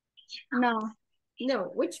 No. No,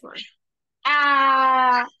 which one?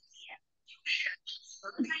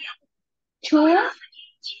 To,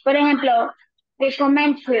 por ejemplo,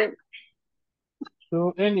 recommended.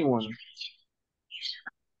 To anyone.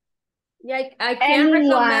 Yeah, I can Anyone.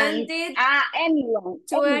 recommend it Anyone.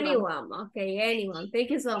 to anyone. Okay, anyone.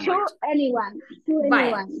 Thank you so To much. anyone. To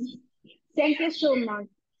Vaya. anyone. Thank you so much.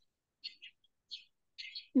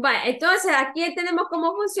 Vaya, entonces aquí tenemos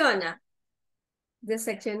cómo funciona.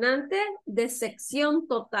 Decepcionante, decepción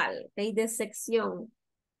total. Okay, decepción.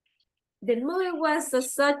 The movie was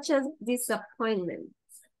such a disappointment.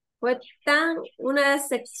 Fue tan una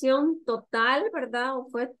decepción total, ¿verdad? O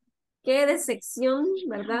fue qué decepción,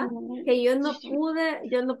 ¿verdad? Que yo no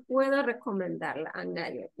puedo recomendarla a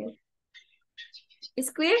nadie. ¿Okay?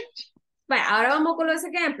 ¿Es clear? Bueno, ahora vamos con los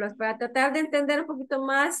ejemplos para tratar de entender un poquito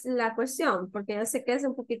más la cuestión, porque yo sé que es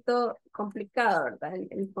un poquito complicado, ¿verdad?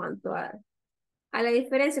 En cuanto a la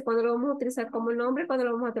diferencia cuando lo vamos a utilizar como nombre y cuando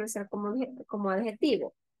lo vamos a utilizar como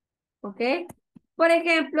adjetivo. ¿Ok? Por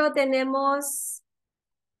ejemplo, tenemos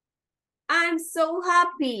I'm so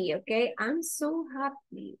happy, ¿ok? I'm so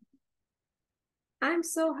happy. I'm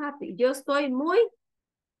so happy. Yo estoy muy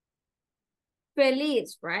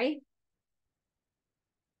feliz, right?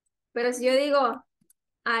 Pero si yo digo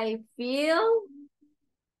I feel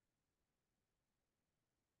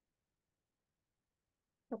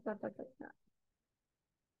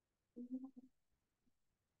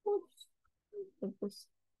Oops.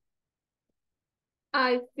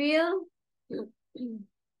 I feel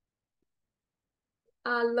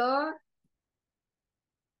a lot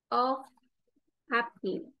of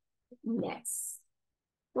happiness.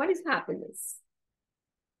 What is happiness?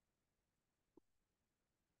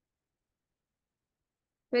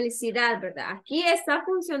 Felicidad, ¿verdad? Aquí está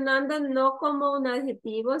funcionando no como un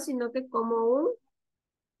adjetivo, sino que como un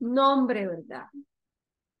nombre, ¿verdad?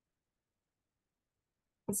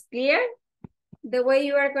 Is clear the way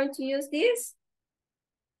you are going to use this?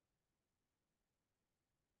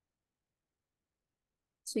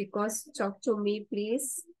 Chicos, talk to me,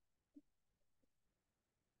 please.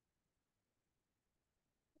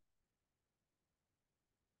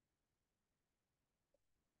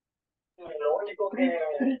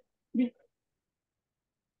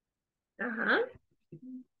 Ajá.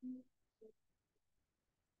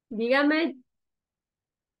 Dígame,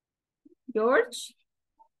 George.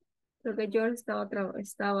 Creo que George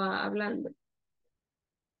estaba hablando.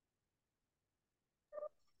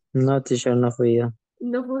 No, teacher, no fui yo.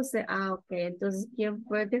 No puse. Ah, ok. Entonces, ¿quién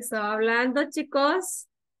fue el que estaba hablando, chicos?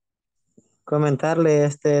 Comentarle,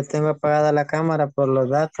 tengo apagada la cámara por los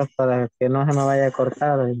datos para que no se me vaya a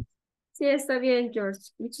cortar. Sí, está bien, George.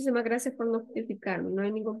 Muchísimas gracias por notificarme. No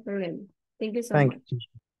hay ningún problema. Thank you so Thank much. you.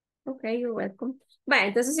 Okay, you're welcome. Bueno,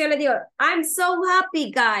 entonces yo le digo, I'm so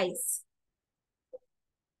happy, guys.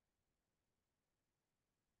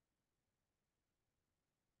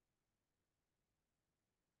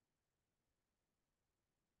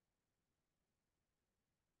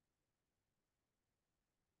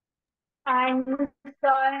 I'm so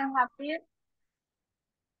happy.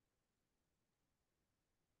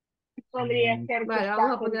 Podría ser que Vale, vamos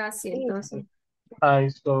está a poner así, feliz. entonces. I'm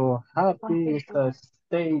so happy it's a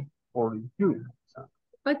state for you.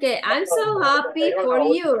 Okay, I'm so happy for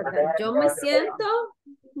you, ¿verdad? Yo me siento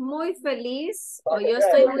muy feliz, o yo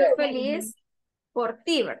estoy muy feliz por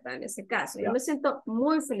ti, ¿verdad? En ese caso, yo me siento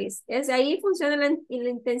muy feliz. Ahí funciona el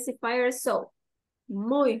intensifier so.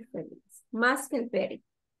 Muy feliz, más que el very.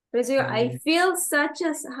 Pero digo, I feel such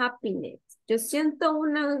as happiness. Yo siento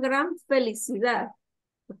una gran felicidad,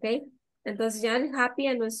 ¿ok? Entonces ya el happy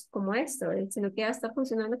ya no es como esto, sino que ya está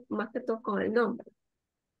funcionando más que todo con el nombre.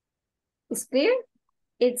 ¿Es clear?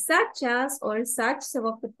 It's such as or such se va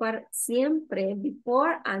a ocupar siempre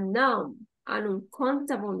before a noun, an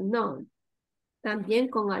uncountable noun. También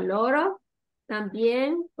con a lot,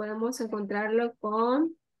 también podemos encontrarlo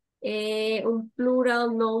con un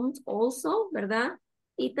plural noun also, ¿verdad?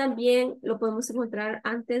 Y también lo podemos encontrar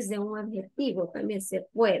antes de un adjetivo, también se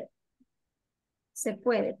puede. Se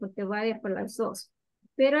puede, porque vale por las dos.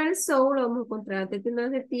 Pero el so lo vamos a encontrar antes de un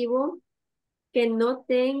adjetivo que no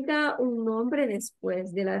tenga un nombre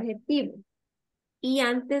después del adjetivo y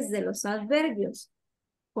antes de los adverbios,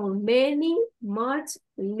 con many, much,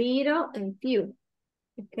 little, and few.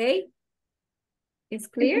 ¿Ok? ¿Es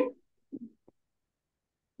clear?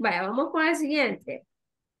 Vaya, vamos con el siguiente.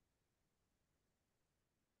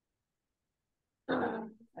 Ah,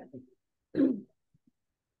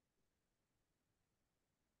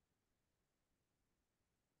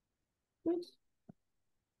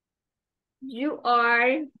 You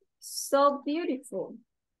are so beautiful.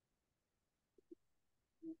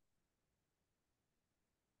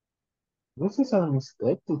 This is a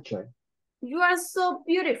mistake, teacher. You are so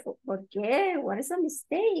beautiful. ¿Por qué? What is a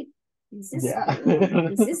mistake? This is Yeah.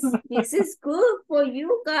 good. This is good for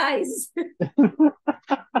you guys.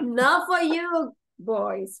 Not for you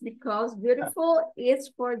boys, because beautiful is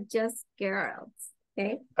for just girls.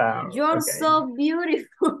 Okay? You're Okay. so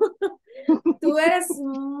beautiful. Tú eres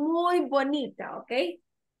muy bonita, ¿ok?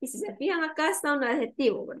 Y si se fijan acá está un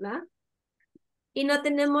adjetivo, ¿verdad? Y no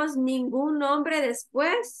tenemos ningún nombre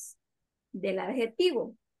después del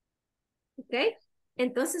adjetivo. ¿Ok?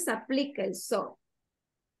 Entonces aplica el so.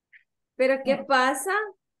 Pero ¿qué pasa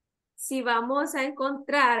si vamos a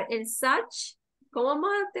encontrar el such? ¿Cómo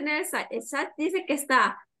vamos a tener el such? El such dice que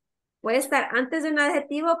puede estar antes de un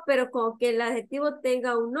adjetivo, pero con que el adjetivo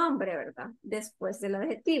tenga un nombre, ¿verdad? Después del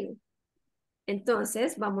adjetivo.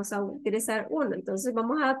 Entonces vamos a utilizar uno. Entonces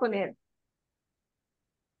vamos a poner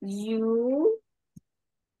You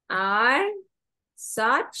are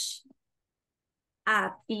such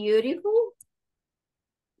a beautiful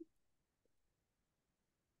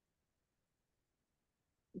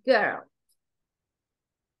girl.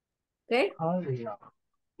 Okay? Oh, yeah.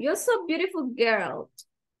 You're so beautiful girl.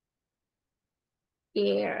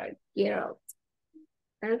 Girl.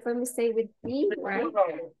 And let me say with me, right?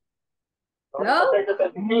 Hello?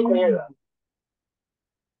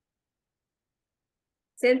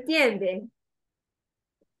 ¿Se entiende?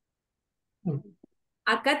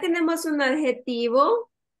 Acá tenemos un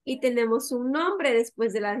adjetivo y tenemos un nombre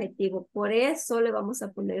después del adjetivo. Por eso le vamos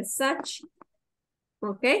a poner such.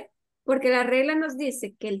 ¿Ok? Porque la regla nos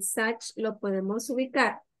dice que el such lo podemos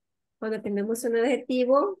ubicar cuando tenemos un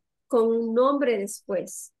adjetivo con un nombre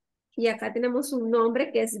después. Y acá tenemos un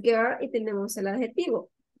nombre que es girl y tenemos el adjetivo.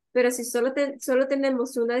 Pero si solo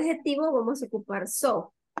tenemos un adjetivo, vamos a ocupar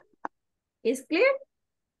so. ¿Es clear?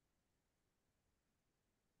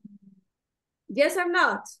 Yes or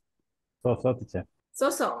not? So, teacher. So.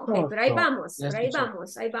 Ok, pero ahí vamos, Yes, pero ahí teacher.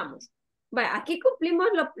 vamos, ahí vamos. Bueno, aquí cumplimos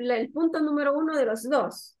el punto número 1 de los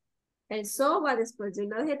dos. El so va después de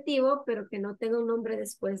un adjetivo, pero que no tenga un nombre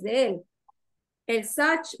después de él. El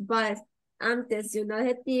such va antes de un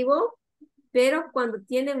adjetivo pero cuando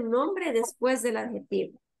tiene un nombre después del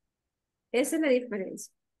adjetivo. Esa es la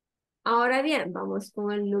diferencia. Ahora bien, vamos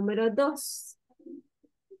con el número 2.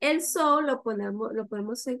 El so lo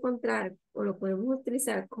podemos encontrar o lo podemos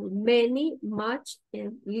utilizar con many, much,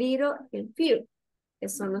 and little, and few, que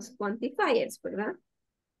son los quantifiers, ¿verdad?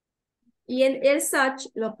 Y en el such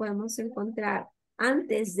lo podemos encontrar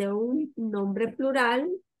antes de un nombre plural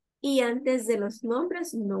y antes de los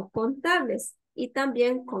nombres no contables y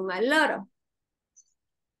también con a lot of.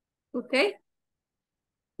 ¿Ok?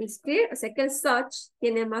 ¿Es clear? O sea que el such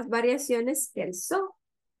tiene más variaciones que el so.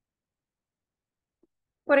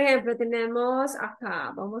 Por ejemplo, tenemos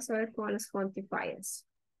acá, vamos a ver con los quantifiers.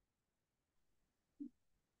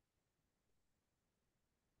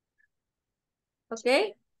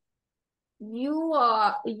 ¿Ok? You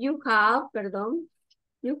have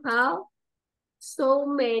so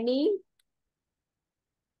many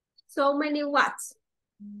what?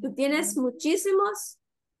 Tú tienes muchísimos,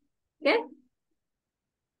 ¿qué?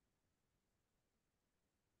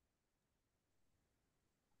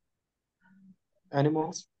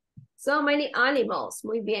 Animals. So many animals,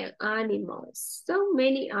 muy bien, animals, so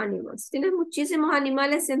many animals. Tienes muchísimos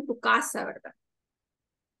animales en tu casa, ¿verdad?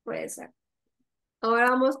 Puede ser. Ahora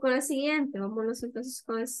vamos con el siguiente, vámonos entonces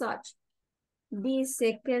con el such.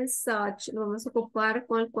 Dice que el such lo vamos a ocupar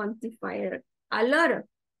con el quantifier a lot of,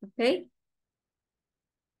 ¿ok?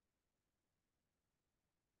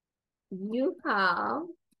 You have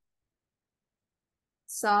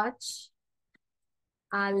such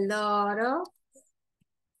a lot of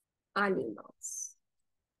animals.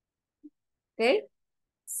 ¿Ok?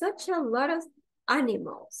 Such a lot of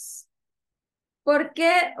animals. ¿Por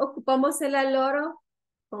qué ocupamos el a lot of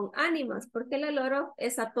con animals? Porque el a lot of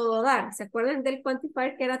es a todo dar. ¿Se acuerdan del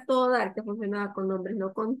quantifier que era a todo dar? Que funcionaba con nombres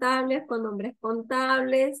no contables, con nombres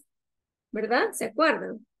contables, ¿verdad? ¿Se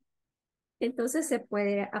acuerdan? Entonces se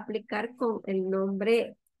puede aplicar con el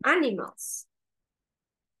nombre animals,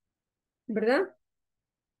 ¿verdad?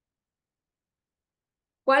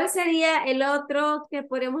 ¿Cuál sería el otro que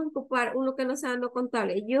podemos ocupar? Uno que no sea no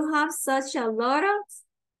contable. You have such a lot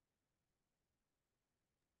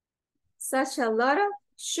of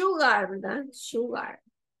sugar, ¿verdad? Sugar.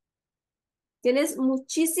 Tienes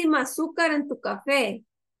muchísima azúcar en tu café.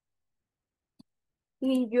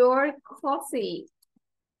 In your coffee.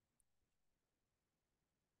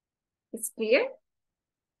 It's clear?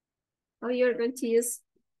 How you're going to use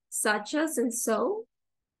such as and so?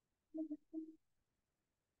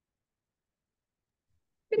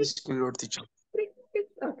 It's clear, teacher.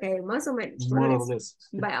 Ok, más o menos. More or less.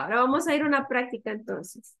 Vale, ahora vamos a ir a una práctica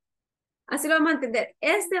entonces. Así lo vamos a entender.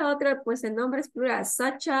 Este otro, pues el nombre es plural,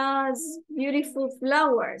 such as beautiful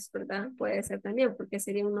flowers, ¿verdad? Puede ser también, porque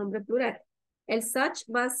sería un nombre plural. El such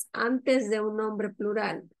va antes de un nombre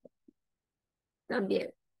plural.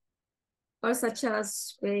 También. O such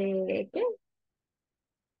as, ¿qué?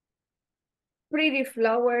 Pretty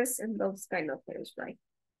flowers and those kind of things, right?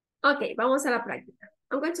 Ok, vamos a la práctica.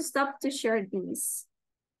 I'm going to stop to share these.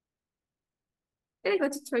 And I'm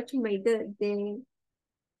going to try to make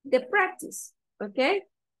the practice, okay?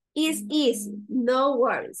 Is easy, no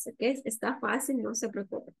worries, okay? Está fácil, no se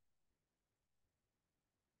preocupe.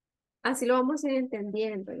 Así lo vamos a ir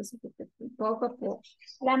entendiendo, no se preocupe, poco a poco.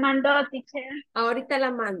 La mandó, teacher. Ahorita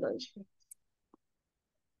la mando.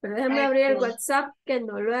 Pero déjame abrir el WhatsApp que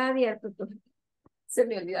no lo he abierto. Se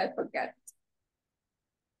me olvidó de tocar.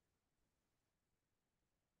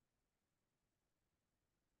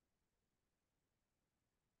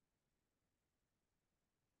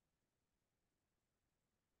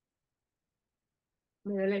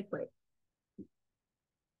 Me duele el cuello.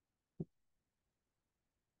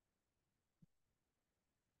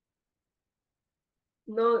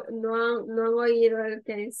 No han oído el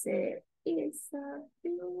que dice it's a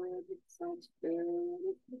feeling, it's such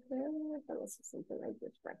feeling, something like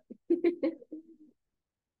this, right?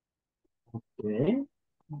 Okay.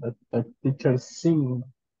 But teacher sing.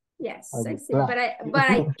 Yes, Are I you see, but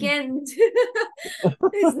I can't.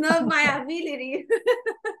 It's not my ability.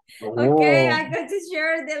 Okay, Oh. I'm going to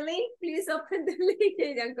share the link. Please open the link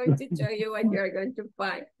and I'm going to show you what you're going to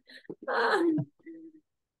find.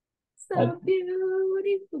 So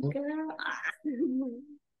beautiful girl.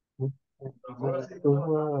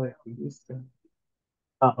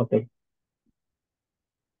 Okay.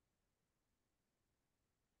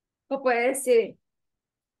 O puede decir,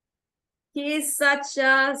 he is such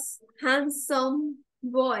a handsome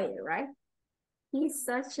boy, right? He's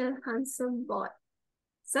such a handsome boy.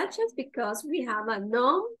 Such as because we have a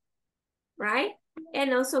noun, right?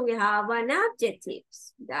 And also we have an adjective.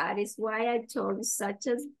 That is why I told you such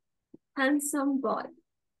as handsome boy.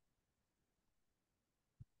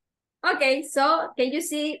 Okay, so can you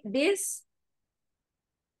see this?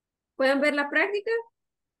 ¿Pueden ver la práctica?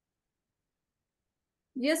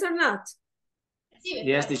 Yes or not?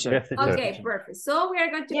 Yes, teacher. Yes, teacher. Okay, perfect. So we are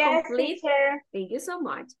going to Yes, complete. teacher. Thank you so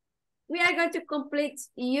much. We are going to complete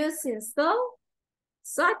using so,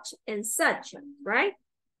 such, and such, right?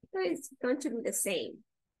 So it's going to be the same.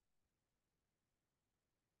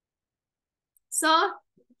 So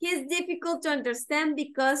he's difficult to understand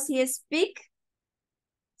because he speak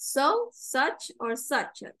so, such, or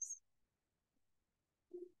such as.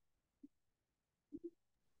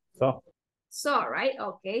 So, So, right?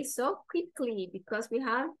 Okay, so quickly because we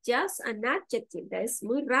have just an adjective that is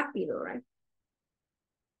muy rápido, right?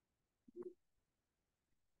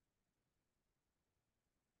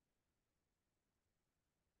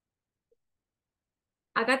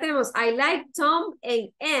 Acá tenemos I like Tom and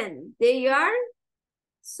Anne. They are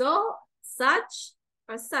so, such,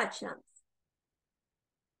 or such as.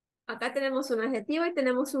 Acá tenemos un adjetivo y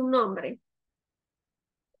tenemos un nombre.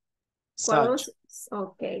 Such.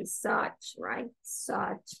 Okay, such, right?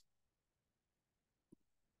 Such.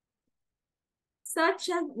 Such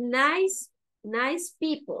a nice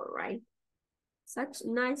people, right? Such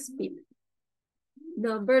nice people.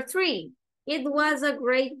 Number 3, it was a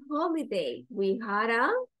great holiday. We had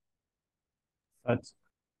a such.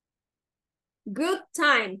 good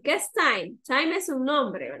time. ¿Qué es time? Time es un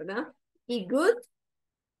nombre, ¿verdad? Y good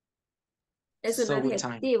es un So good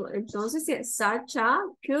time. adjetivo. Entonces, es such a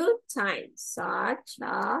good time. Such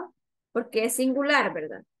a, porque es singular,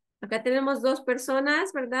 ¿verdad? Acá tenemos 2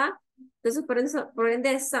 personas, ¿verdad? Entonces, por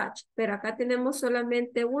ende es such. Pero acá tenemos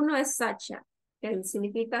solamente uno, es such a, que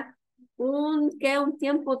significa un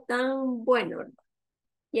tiempo tan bueno, ¿verdad?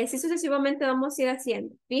 Y así sucesivamente vamos a ir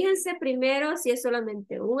haciendo. Fíjense primero si es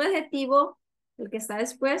solamente un adjetivo, el que está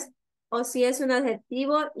después, o si es un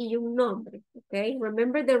adjetivo y un nombre. Okay,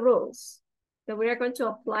 remember the rules that we are going to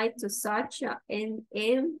apply to such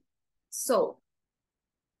and so.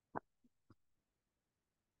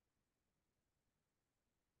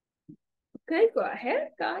 Okay, go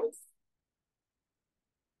ahead, guys.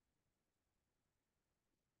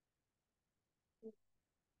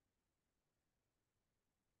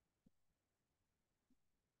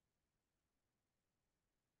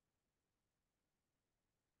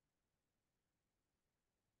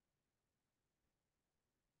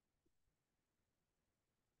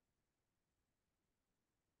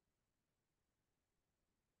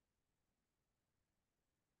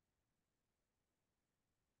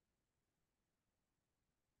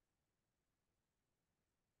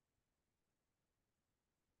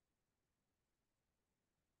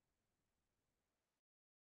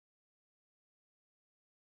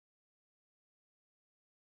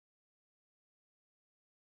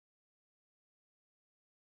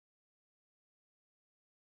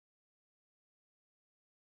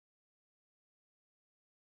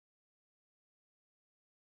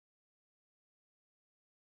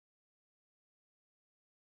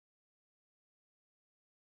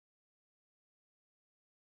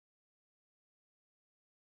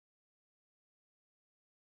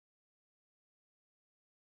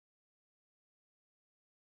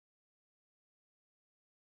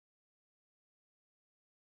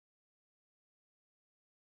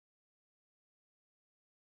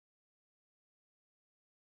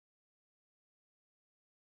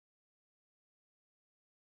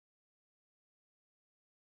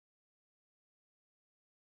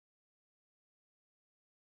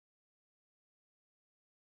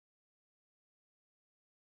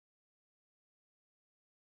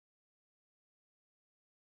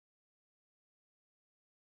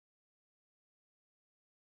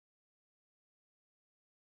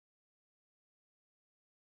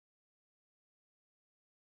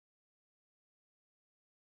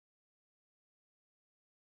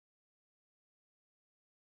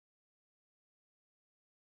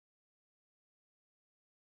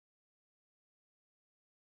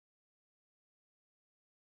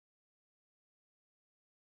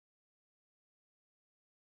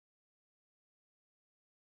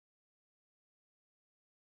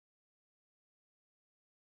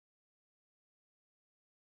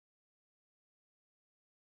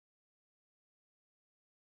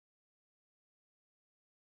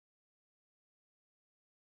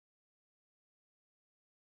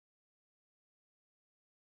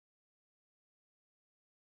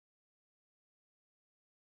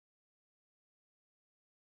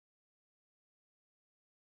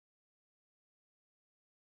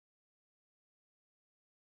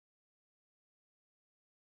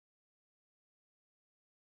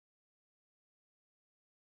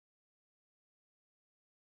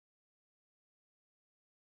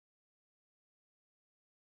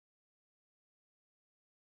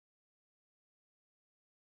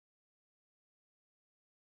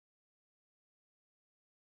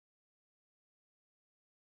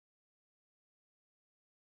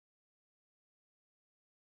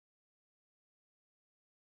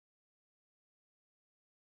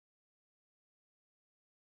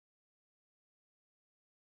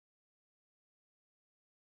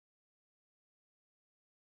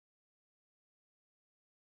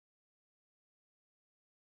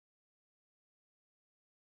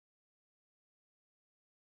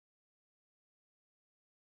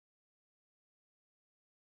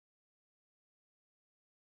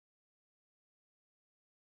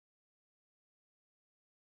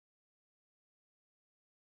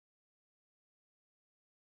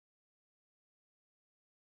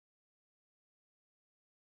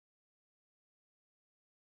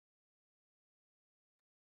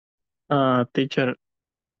 Teacher,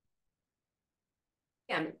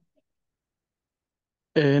 Dígame.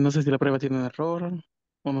 no sé si la prueba tiene un error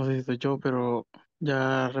o no sé si soy yo, pero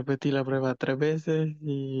ya repetí la prueba 3 veces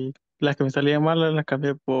y las que me salían malas las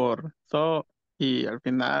cambié por so y al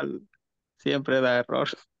final siempre da error.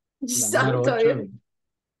 La número Santo 8. Dios.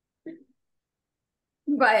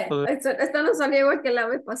 Vaya, Entonces, esta no salió igual que la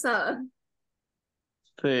vez pasada.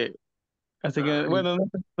 sí. Así que, Ay, bueno, no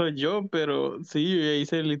sé si soy yo, pero sí, yo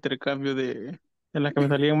hice el intercambio de en las que me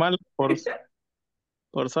salían mal por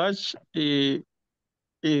Search y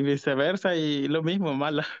viceversa y lo mismo,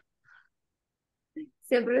 mala.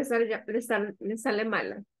 siempre le sale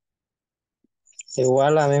mala.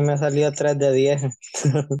 Igual a mí me salió 3 de 10.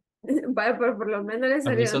 Vaya, pero por lo menos le A mí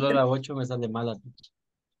salieron solo tres. la 8 me sale mala.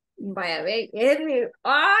 Vaya, ve, Edwin.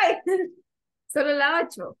 ¡Ay! Solo la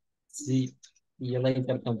 8. Sí, y yo la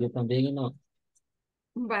intercambié también y no.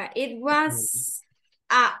 But it was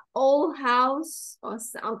a old house,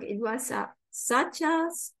 okay, it was a such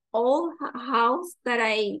as old house that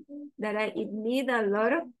I it need a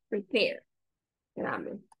lot of repair.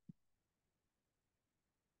 Espérame.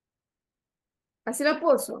 Así lo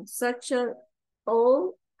puso, such a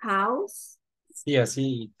old house. Sí,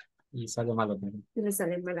 así y sale malo también. Y le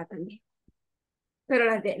sale mala también. Pero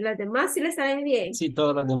las demás sí le salen bien. Sí,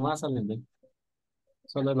 todas las demás salen bien.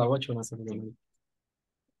 Solo la 8 no sale bien.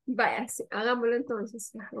 Vaya, sí, hagámoslo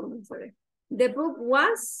entonces. Vamos a ver. The book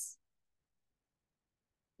was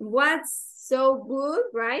so good,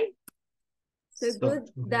 right? So So,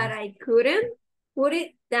 good that I couldn't put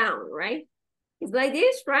it down, right? It's like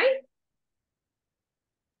this, right?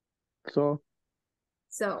 So,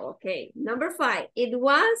 So, okay. Number 5.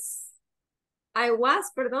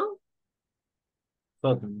 Perdón,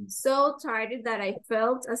 también. so tired that I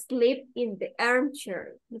felt asleep in the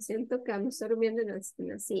armchair. Me siento que me estoy durmiendo en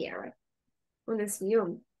la silla, right? En el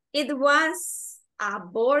sillón. It was a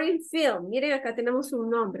boring film. Miren, acá tenemos un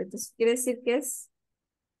nombre. Entonces, quiere decir que es,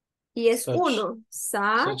 y es Such. uno.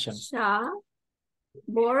 Such a. Such a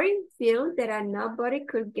boring film that nobody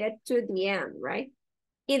could get to the end, right?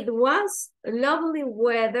 It was lovely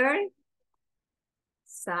weather,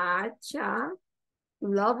 such a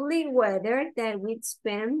lovely weather that we'd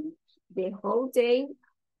spend the whole day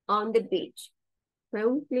on the beach. Fue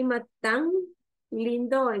un clima tan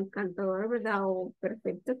lindo, encantador, ¿verdad? O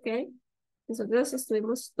perfecto que nosotros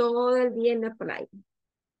estuvimos todo el día en la playa.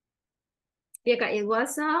 Y acá, it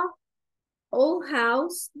was a old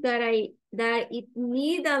house that it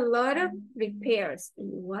need a lot of repairs. It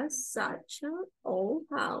was such an old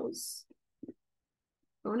house.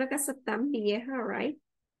 Una casa tan vieja, right?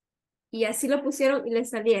 Y así lo pusieron y le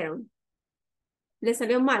salieron. Le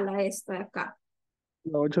salió mala esto de acá.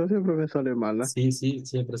 la 8 siempre me sale mala. Sí, sí,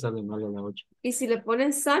 siempre sale malo la 8. Y si le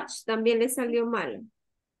ponen such, también le salió mala.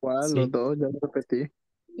 ¿Cuál? Los Sí, dos, ya lo repetí.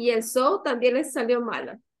 Y el so también le salió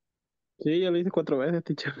mala. Sí, ya lo hice 4 veces,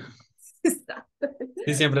 teacher. Está.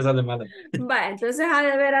 sí, siempre sale malo. Vale, entonces ha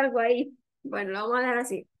de haber algo ahí. Bueno, lo vamos a dejar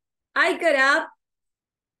así. I got up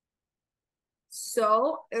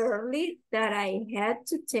so early that I had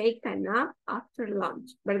to take a nap after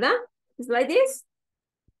lunch. ¿Verdad? It's like this?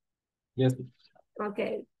 Yes.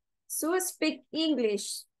 Okay. So speak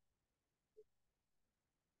English.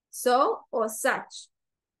 So or such.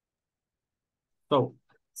 So,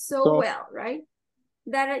 So So, well, right?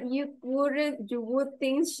 That you would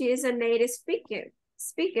think she is a native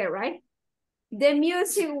speaker, right? The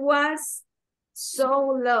music was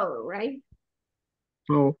so low, right?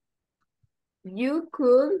 so, You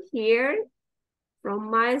could hear from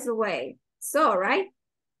miles away. So, right?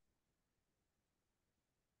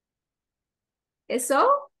 Is so?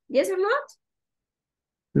 Yes or not?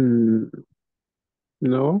 mm,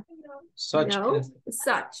 no. such No, as.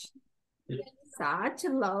 such. Such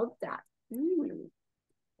low that.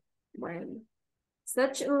 Bueno.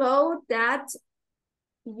 Such low that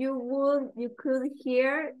you could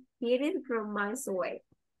hear it from miles away.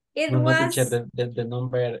 It No, no, teacher, was, the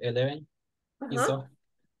number 11. Y ajá, so.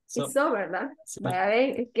 So, hizo, ¿verdad? sí, Vaya a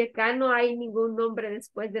ver, es que acá no hay ningún nombre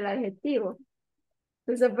después del adjetivo.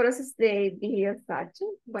 Entonces, por eso dije such. sí,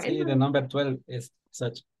 the Bueno, number 12 es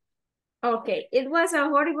such. ok. It was a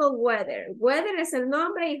horrible weather. Weather es el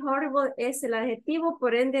nombre y horrible es el adjetivo,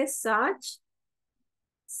 por ende such.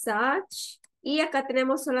 Such. Y acá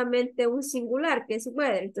tenemos solamente un singular, que es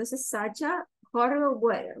weather. Entonces, such a horrible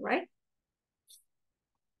weather, right?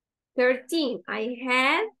 13. I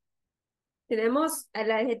had. Tenemos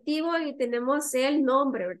el adjetivo y tenemos el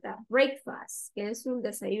nombre, ¿verdad? Breakfast, que es un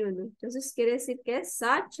desayuno. Entonces, quiere decir que es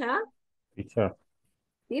such a. Teacher,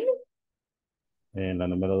 Dime. la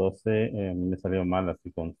número 12 me salió mal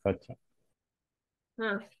así con Sacha.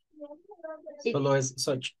 Ah, Solo es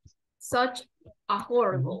such. Such a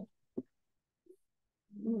horrible.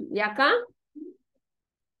 ¿Y acá?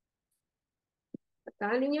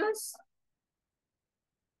 Acá, niños.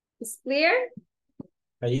 ¿Es clear?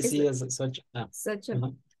 Ahí sí Es es such. such a...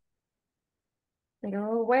 Ajá.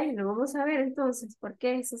 Pero bueno, vamos a ver entonces, ¿por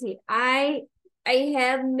qué es así? I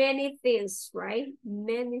have many things, right?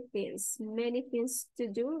 Many things to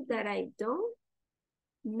do that I don't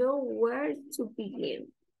know where to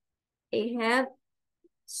begin. I have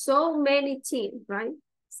so many things, right?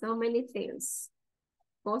 So many things.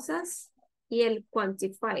 Cosas y el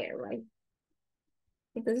quantifier, right?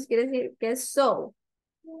 Entonces quiere decir que es so,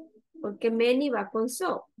 porque many va con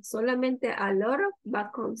so. Solamente a lot of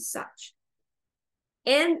va con such.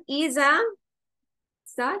 And is a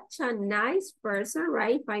such a nice person,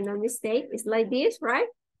 right? Final mistake. It's like this, right?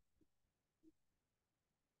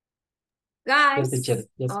 Yes, Guys. teacher.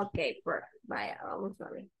 Yes. Okay, perfect. Vaya, vamos a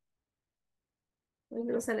ver. Hoy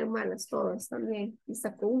no salen malas todas también. Y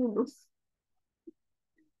sacó uno.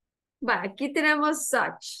 Va, aquí tenemos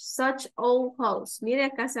such old house. Mire,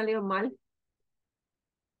 acá salió mal.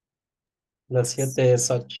 La 7 es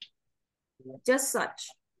such. Just such.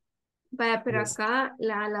 Vaya, pero Yes. acá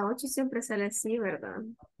la 8 siempre sale así, ¿verdad?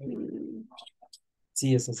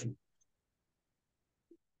 Sí, es así.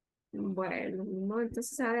 Bueno, no,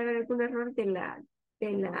 entonces ha de haber algún error de la,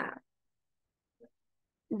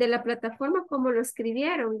 de la plataforma como lo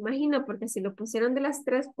escribieron, imagino, porque si lo pusieron de las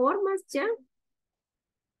 3 formas ya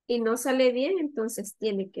y no sale bien, entonces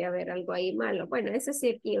tiene que haber algo ahí malo. Bueno, eso sí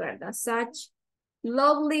aquí, ¿verdad? Such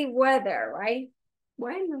lovely weather, right?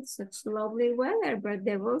 Bueno, such lovely weather, but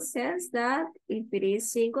the rule says that if it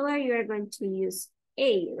is singular, you are going to use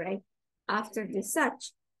a, right? After the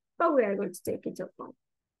such, but we are going to take it off.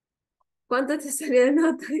 ¿Cuánto te salió de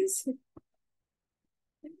nota? Dice.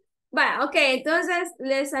 Bueno, ok, entonces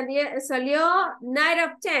le salió 9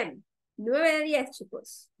 of 10, 9 de 10,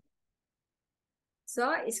 chicos. So,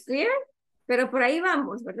 it's clear? Pero por ahí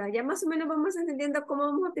vamos, ¿verdad? Ya más o menos vamos entendiendo cómo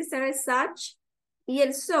vamos a utilizar el such y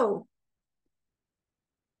el so.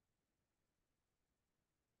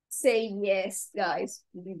 Say yes, guys,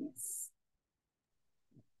 please.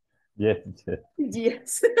 Yes, teacher.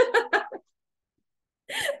 Yes.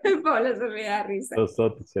 Paula se me da risa.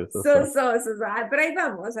 Teacher, so. Ay, pero ahí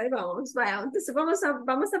vamos, ahí vamos. Vaya, entonces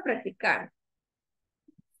vamos a practicar.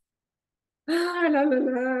 Ah, la.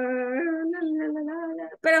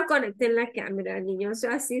 Pero conecten la cámara, niños. Yo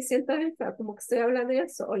así siento como que estoy hablando yo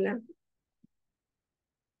sola.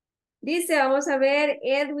 Dice, vamos a ver,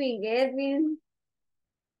 Edwin.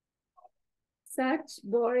 Such,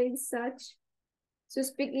 boring, such. To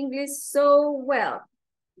speak English so well.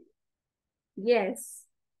 Yes.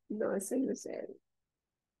 No, eso no sé.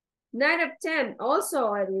 9 of 10.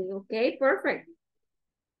 Also, Edwin. Okay, perfect.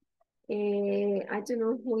 I don't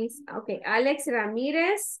know who is. Okay, Alex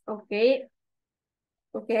Ramirez. Okay.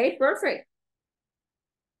 Okay, perfect.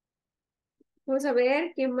 Vamos a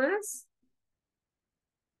ver, ¿quién más?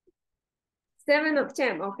 7 of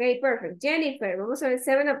 10. Okay, perfect. Jennifer, vamos a ver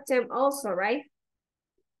 7 of 10 also, right?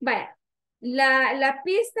 Vaya, la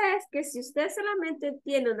pista es que si usted solamente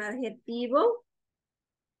tiene un adjetivo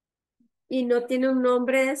y no tiene un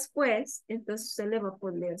nombre después, entonces usted le va a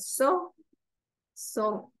poner so.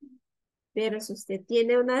 Pero si usted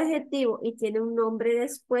tiene un adjetivo y tiene un nombre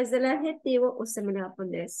después del adjetivo, usted me le va a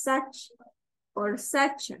poner such or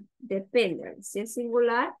sucha, depende. Si es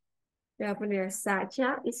singular, le va a poner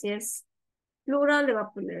sucha, y si es plural, le va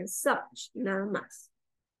a poner such, nada más.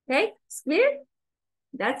 Okay, it's clear?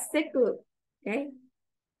 That's the clue. Okay,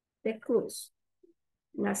 the clues.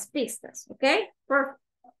 Las pistas. Okay, perfect.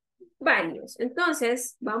 Varios.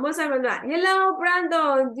 Entonces, vamos a hablar. Hello,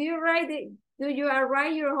 Brandon. Do you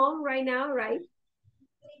arrive your home right now, right?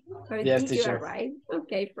 Or Yes, did you teacher. arrive?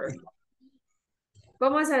 Okay, perfect.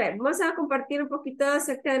 Vamos a ver, vamos a compartir un poquito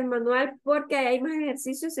acerca del manual porque hay más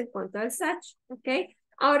ejercicios en cuanto al SAT, ¿ok?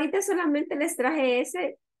 Ahorita solamente les traje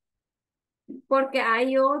ese porque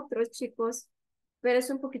hay otros, chicos, pero es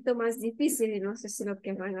un poquito más difícil y no sé si lo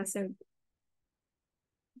que van a hacer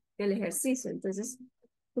el ejercicio. Entonces,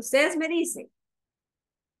 ustedes me dicen.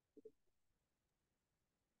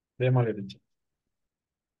 Démosle, teacher.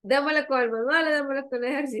 Démosle con el manual o démosle con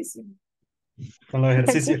el ejercicio. Con los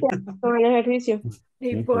ejercicios. Con el ejercicio.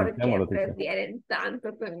 ¿Y Sí, por qué intentémoslo, teacher. prefieren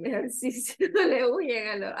tanto con el ejercicio? No le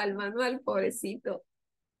huyen al manual, pobrecito.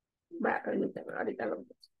 Va, permítame, ahorita lo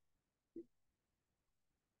busco.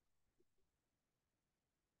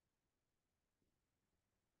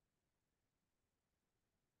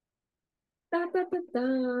 Ta.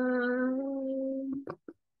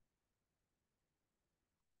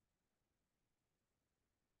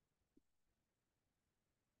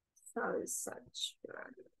 such.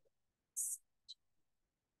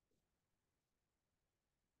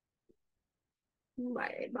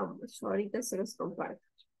 Vale, vamos, ahorita se los comparto.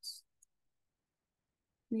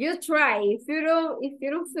 You try. If you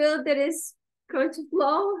don't feel that it's going to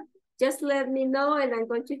flow, just let me know and I'm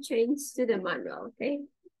going to change to the manual, okay?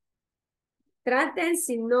 Traten,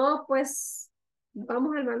 si no, pues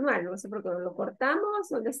vamos al manual, no sé por qué lo cortamos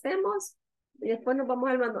donde estemos y después nos vamos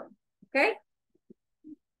al manual, okay?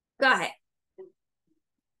 Go ahead.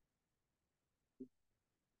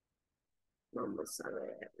 Vamos a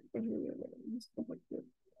ver. Déjenme ver,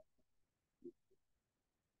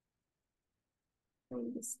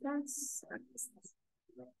 ¿dónde estás? Aquí estás.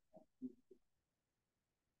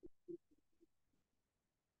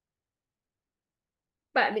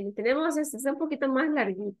 Vale, miren, tenemos este, es un poquito más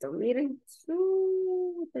larguito, miren.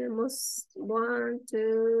 Tenemos 1,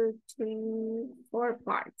 2, 3, 4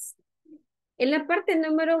 parts. En la parte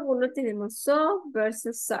número 1 tenemos so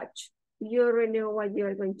versus such. You already know what you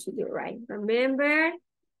are going to do, right? Remember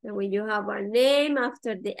that when you have a name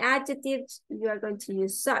after the adjective, you are going to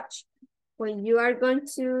use such. When you are going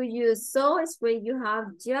to use so, is when you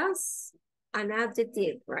have just an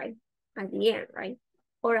adjective, right? At the end, right?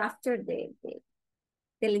 Or after the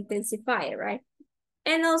intensifier, right?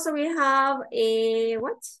 And also we have a,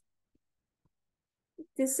 what?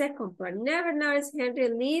 The second part. Never notice Henry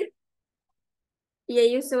leave. Y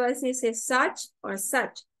ellos se va a decir such or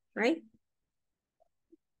such, right?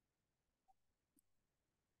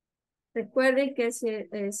 Recuerden que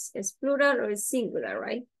es plural o es singular,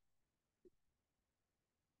 right?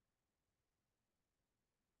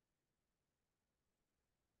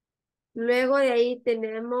 Luego de ahí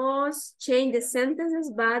tenemos change the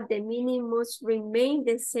sentences, but the meaning must remain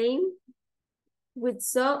the same with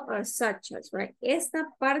so or such as, right? Esta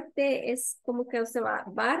parte es como que usted va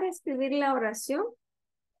a reescribir la oración,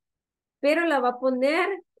 pero la va a poner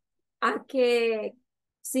a que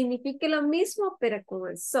signifique lo mismo, pero con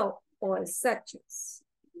el so o el such as.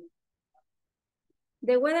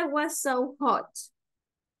 The weather was so hot.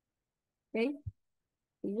 Okay?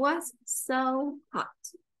 It was so hot.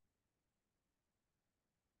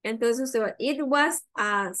 Entonces usted va, it was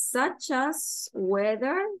a such as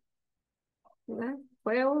weather. ¿Verdad?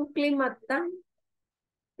 Fue un clima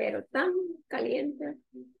pero tan caliente.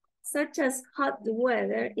 Such as hot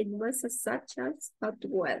weather. It was a such as hot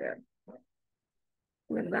weather.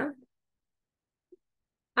 ¿Verdad?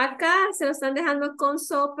 Acá se lo están dejando con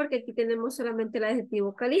so porque aquí tenemos solamente el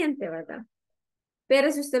adjetivo caliente, ¿verdad?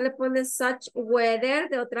 Pero si usted le pone such weather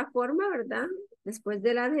de otra forma, ¿verdad? Después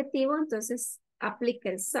del adjetivo, entonces aplica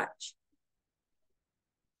el such.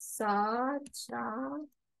 Such a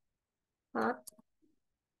hot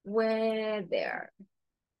weather.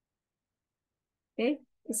 Okay,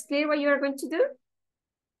 is clear what you are going to do?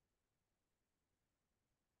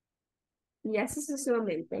 Y así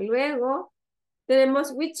sucesivamente. Luego,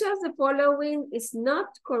 tenemos which of the following is not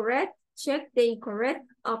correct. Check the incorrect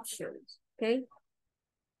options. Okay.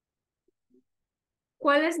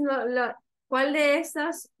 ¿Cuál de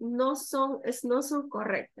estas no son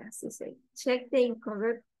correctas? Dice, check the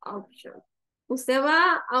incorrect option. Usted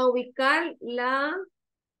va a ubicar la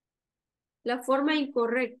forma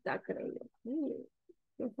incorrecta, creo.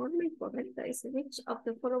 La forma incorrecta dice, which of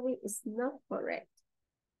the following is not correct?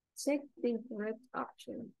 Check the incorrect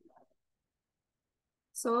option.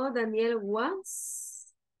 So, Daniel was.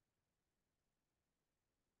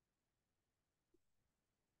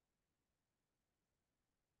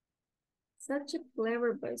 Such a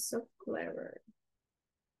clever boy, so clever.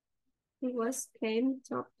 He was came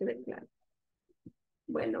top to the class.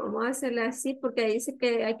 Bueno, vamos a hacerle así porque dice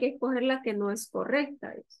que hay que escoger la que no es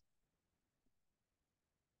correcta.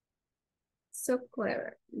 So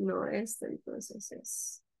clever. No, esta entonces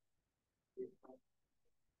es.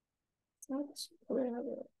 Such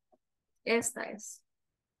clever. Esta es.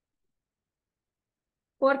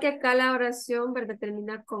 Porque acá la oración, ¿verdad?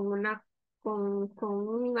 Termina con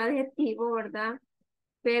un adjetivo, ¿verdad?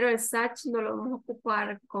 Pero el such no lo vamos a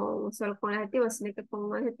ocupar solo con el adjetivo, sino que con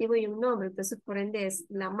un adjetivo y un nombre. Entonces, por ende, es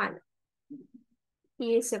la mala.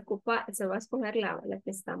 Y se va a escoger la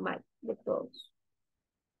que está mal de todos.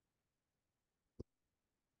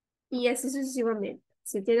 Y así sucesivamente.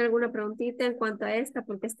 Si tiene alguna preguntita en cuanto a esta,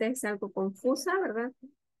 porque esta es algo confusa, ¿verdad?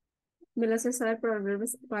 Me lo hace saber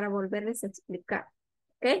para volverles a explicar.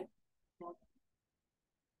 ¿Ok?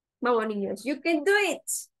 Vamos, niños. You can do it.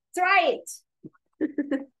 Try it.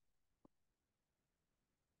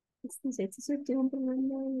 Este es el tiempo.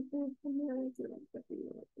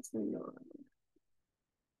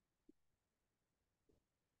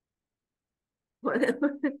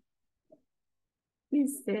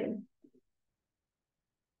 Dice,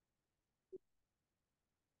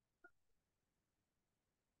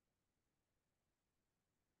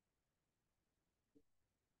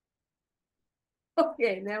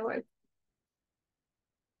 okay, that works.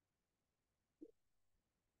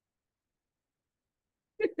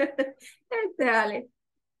 Alex.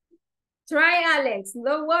 Try Alex.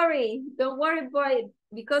 Don't worry. Don't worry, boy,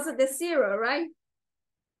 because of the zero, right?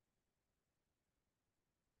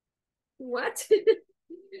 What?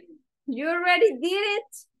 You already did it?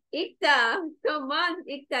 Ikta, come on,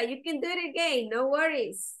 Ikta, you can do it again. No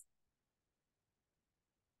worries.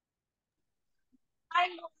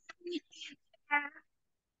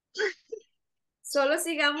 Solo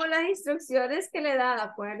sigamos las instrucciones que le da.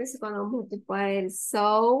 Acuérdense cuando multiply el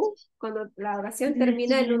so, cuando la oración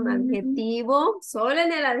termina en un adjetivo, solo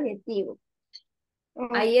en el adjetivo.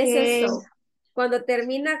 Ahí es el Okay. so. Cuando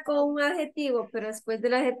termina con un adjetivo, pero después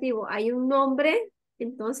del adjetivo hay un nombre,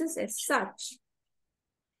 entonces es such.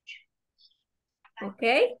 ¿Ok?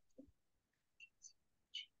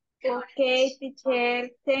 Okay,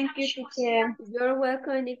 teacher. Thank you, teacher. You're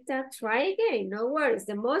welcome, Nikta. Try again. No worries.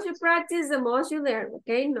 The most you practice, the most you learn.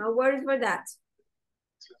 Okay? No worries for that.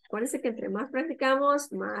 Acuérdense que entre más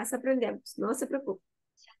practicamos, más aprendemos. No se preocupe.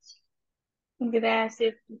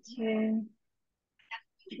 Gracias, teacher.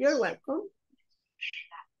 You're welcome.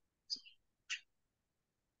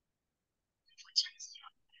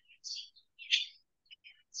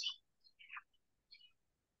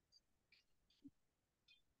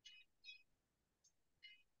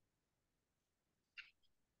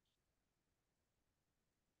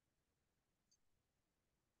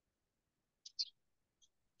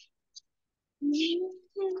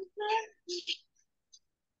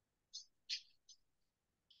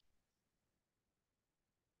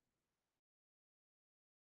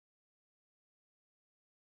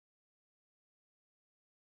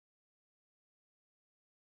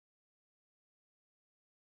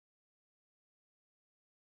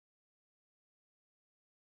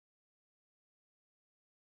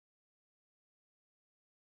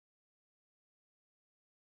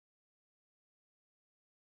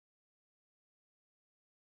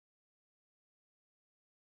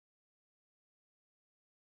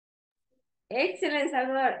 Excellent,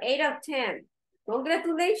 Salvador. 8 of 10.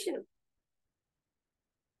 Congratulations.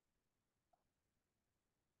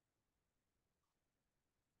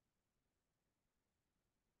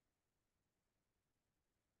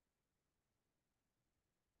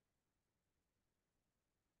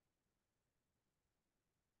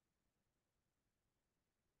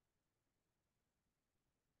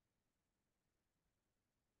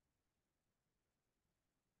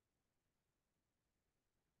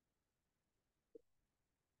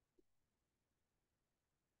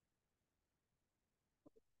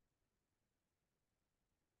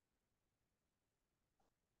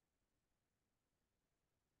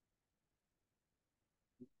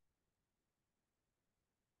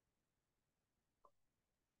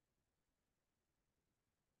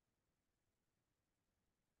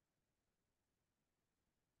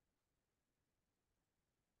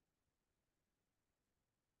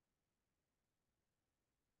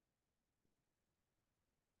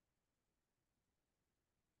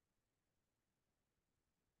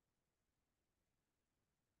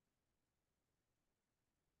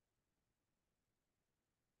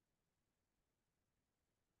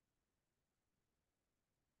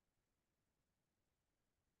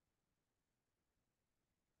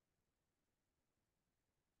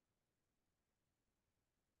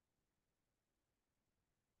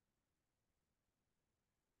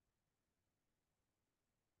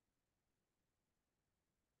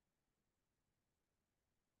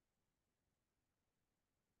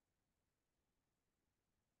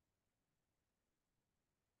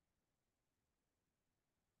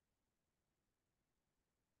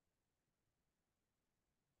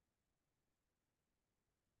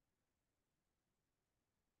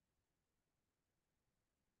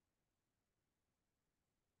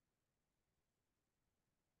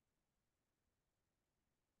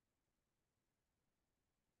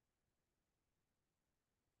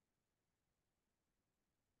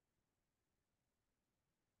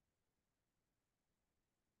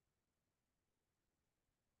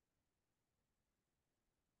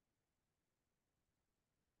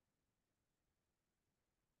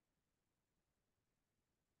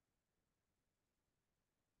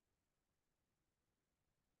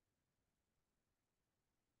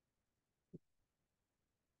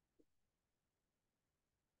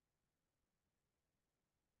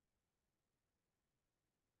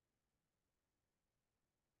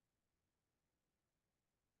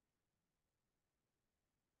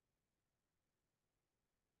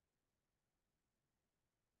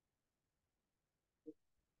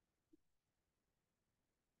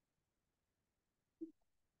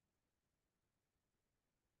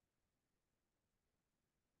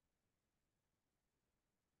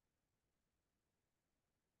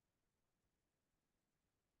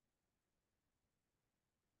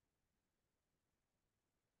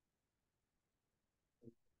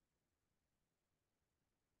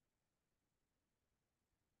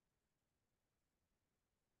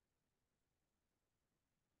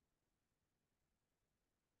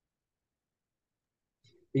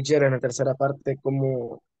 Teacher, en la tercera parte,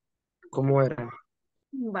 ¿cómo era?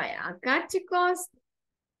 Vaya, acá chicos,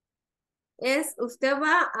 usted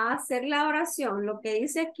va a hacer la oración, lo que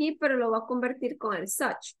dice aquí, pero lo va a convertir con el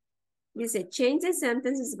such. Dice, change the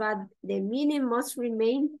sentences, but the meaning must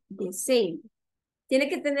remain the same. Tiene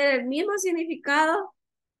que tener el mismo significado,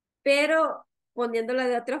 pero poniéndola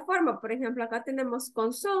de otra forma. Por ejemplo, acá tenemos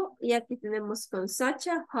con so y aquí tenemos con such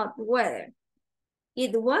a hot weather.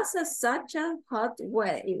 It was such a hot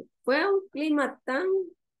weather. Y fue un clima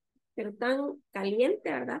pero tan caliente,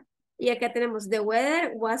 ¿verdad? Y acá tenemos the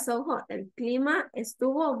weather was so hot. El clima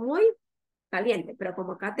estuvo muy caliente, pero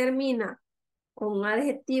como acá termina con un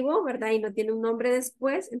adjetivo, ¿verdad? Y no tiene un nombre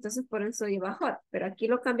después, entonces por eso lleva hot. Pero aquí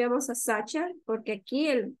lo cambiamos a such a, porque aquí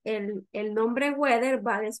el nombre weather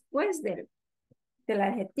va después del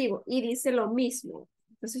adjetivo y dice lo mismo.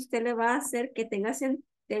 Entonces usted le va a hacer que tenga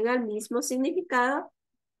el mismo significado,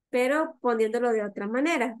 pero poniéndolo de otra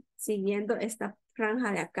manera, siguiendo esta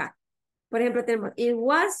franja de acá. Por ejemplo, tenemos, it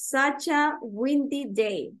was such a windy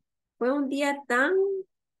day. Fue un día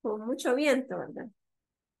con mucho viento, ¿verdad?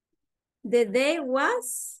 The day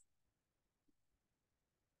was,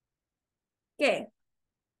 ¿qué?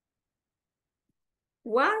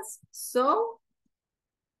 Was so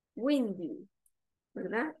windy,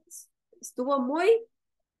 ¿verdad? Estuvo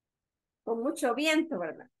con mucho viento,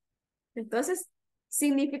 ¿verdad? Entonces,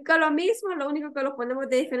 significa lo mismo, lo único que lo ponemos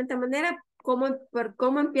de diferente manera, por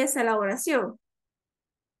cómo empieza la oración.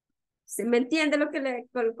 ¿Se me entiende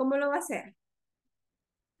cómo lo va a hacer?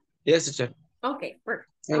 Yes, teacher. Ok,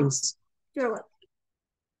 perfect. Thanks. You're welcome.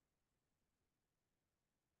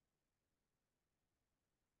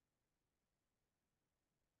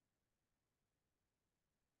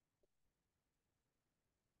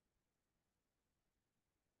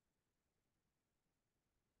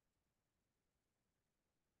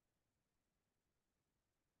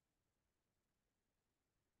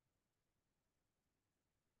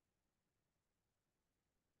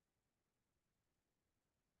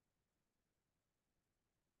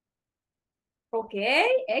 Okay,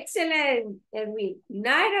 excellent, Edwin.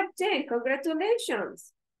 9 of 10,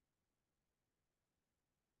 congratulations.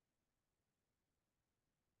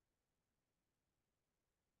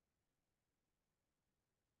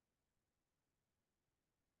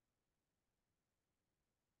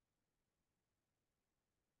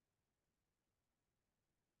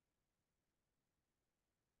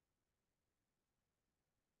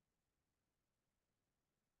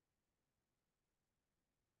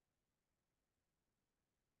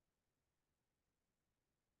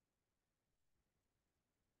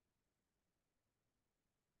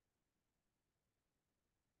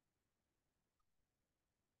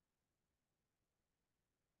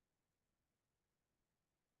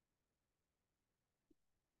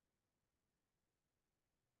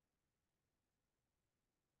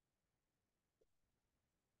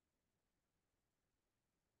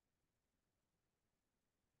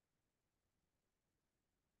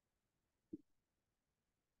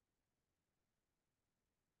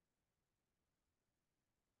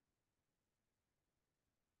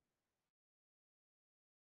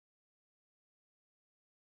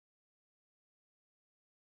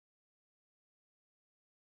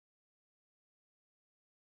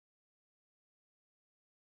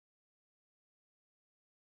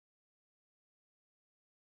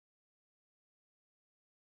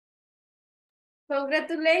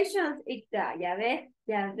 Congratulations, Ita. Ya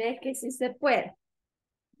ves que sí se puede.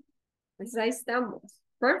 Pues ahí estamos.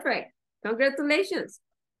 Perfect. Congratulations.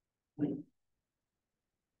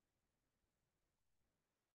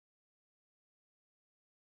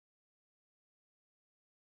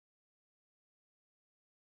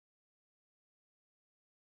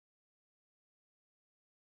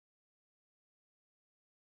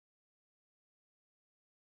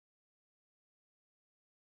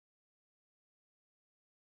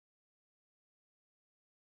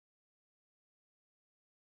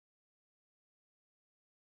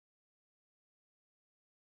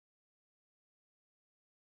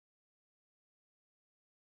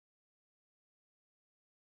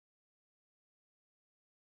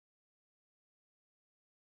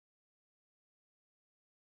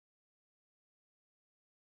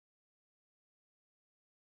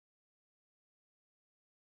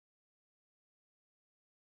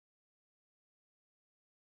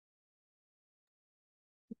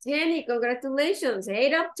 Jenny, congratulations.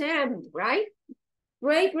 8 of 10, right?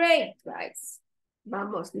 Great, great, guys.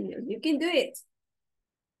 Vamos, niños. You can do it.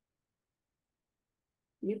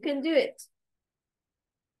 You can do it.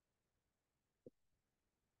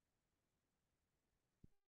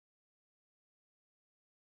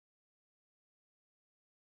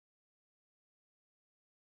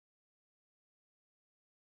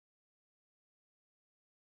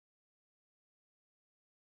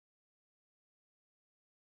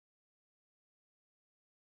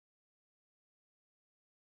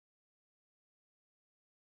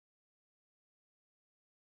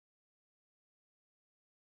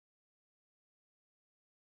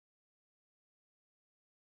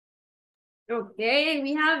 Okay,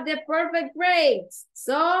 we have the perfect grades.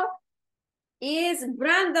 So, is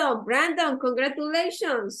Brandon. Brandon,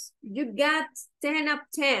 congratulations. You got 10 of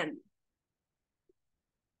 10.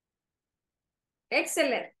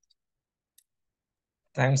 Excellent.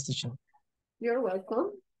 Thanks, teacher. You're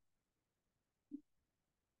welcome.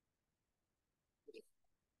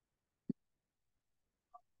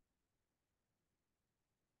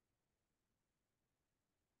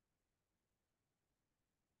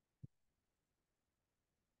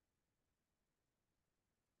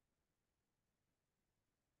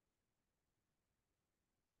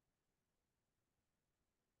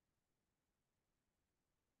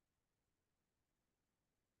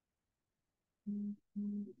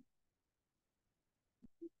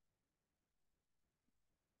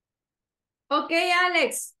 Okay,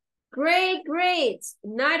 Alex. Great grades.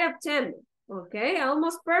 9 of 10. Okay,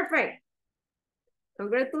 almost perfect.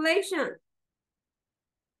 Congratulations.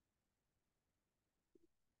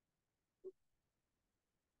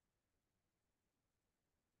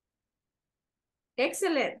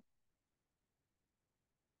 Excellent.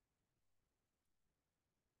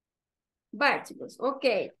 Vale, chicos.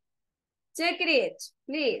 Ok. Check it,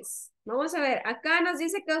 please. Vamos a ver. Acá nos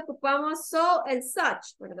dice que ocupamos so and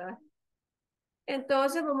such, ¿verdad?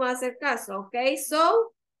 Entonces vamos a hacer caso, ¿ok?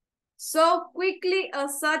 So quickly or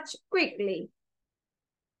such quickly.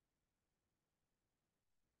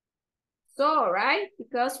 So, right?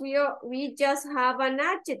 Because we just have an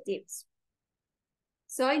adjective.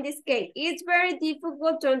 So in this case, it's very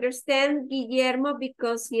difficult to understand Guillermo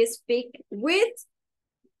because he speaks with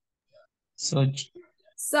Such.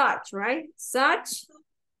 such, right? Such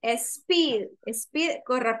speed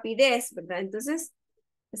con rapidez, ¿verdad? Entonces,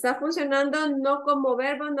 está funcionando no como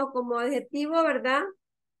verbo, no como adjetivo, ¿verdad?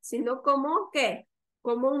 Sino como, ¿qué?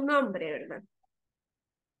 Como un nombre, ¿verdad?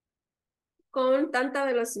 Con tanta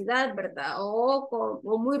velocidad, ¿verdad?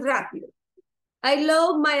 O muy rápido. I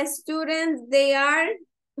love my students. They are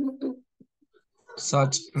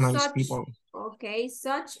Such nice people. Okay,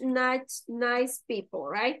 such nice people,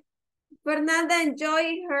 right? Fernanda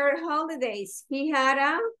enjoyed her holidays. He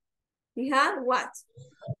had what?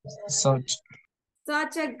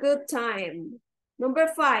 Such a good time. Number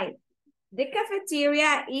 5. The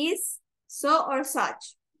cafeteria is so or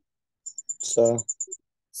such. So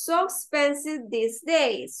expensive these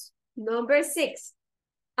days. Number 6.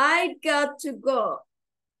 I got to go.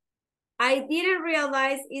 I didn't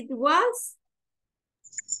realize it was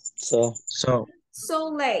so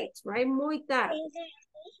late, right? Muy tarde.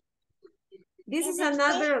 This is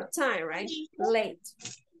another of time, right? Late.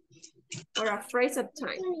 Or a phrase of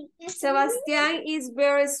time. Sebastian is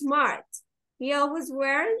very smart. He always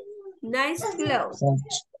wears nice clothes.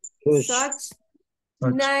 Such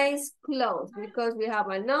nice clothes, because we have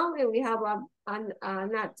a noun and we have an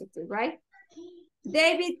adjective, right?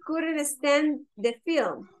 David couldn't stand the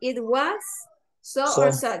film. It was so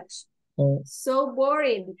or such. So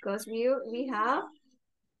boring, because we have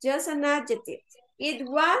just an adjective. It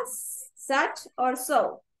was such or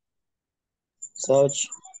so. Such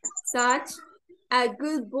a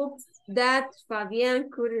good book that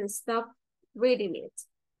Fabian couldn't stop reading it.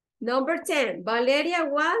 Number 10, Valeria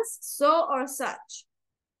was so or such.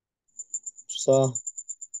 So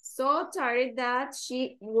tired that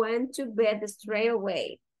she went to bed straight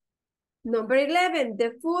away. Number 11,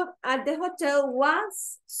 the food at the hotel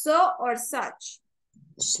was so or such.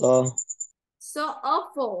 So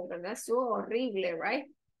awful, ¿verdad? So horrible, right?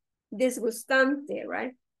 Disgustante,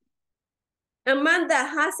 right? Amanda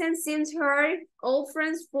hasn't seen her old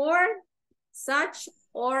friends for such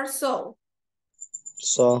or so.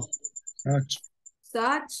 Such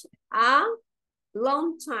a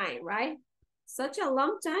long time, right? Such a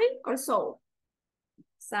long time or so?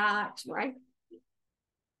 Such, right?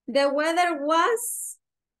 The weather was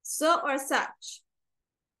so or such.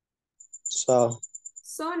 So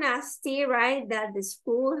nasty, right? That the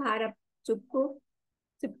school had to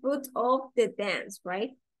put off the dance,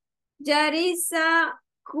 right? Yarisa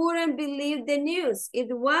couldn't believe the news. It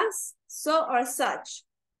was so or such.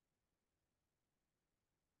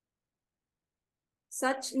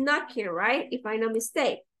 Such knocking, right? If I'm not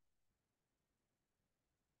mistaken.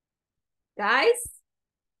 Guys?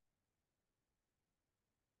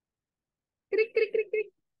 Crick, crick, crick, crick.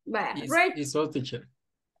 Right. It's all, teacher.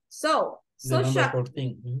 So The number shocking.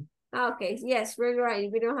 14. Okay, yes, we're right.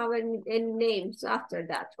 We don't have any names after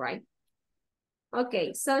that, right?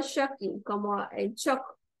 Okay, so shocking, como en shock.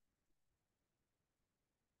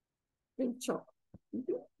 En shock.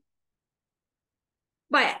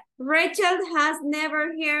 But Rachel has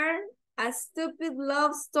never heard a stupid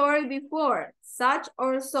love story before, such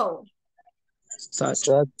or so.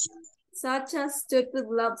 such a stupid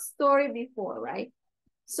love story before, right?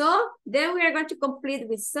 So then we are going to complete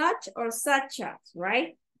with such or such as,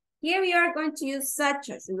 right? Here we are going to use such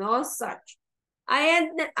as, no such.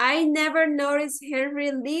 I never noticed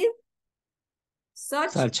Henry leave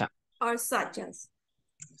such or such as.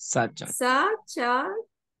 Such a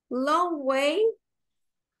long way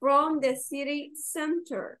from the city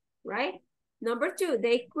center, right? Number 2,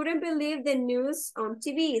 they couldn't believe the news on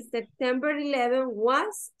TV. September 11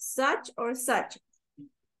 was such or such.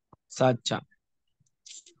 Such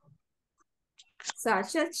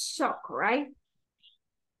a shock, right?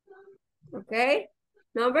 Okay.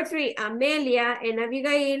 Number 3, Amelia and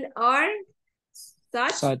Abigail are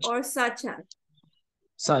such or such as.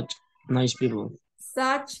 Such nice people.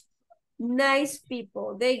 Such nice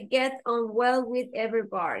people. They get on well with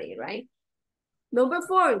everybody, right? Number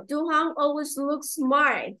 4, Duhan always looks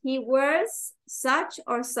smart. He wears such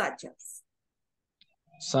or such as.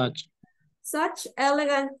 Such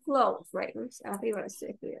elegant clothes, right? Arriba estoy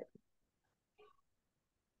escribiendo.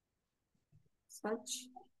 Such.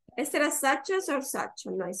 Is it a such as or such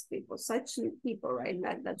nice people? Such people, right?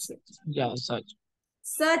 That's it. Yeah, such.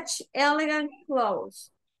 Such elegant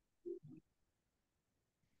clothes.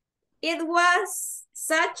 It was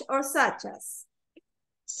such or such as.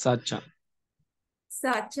 Such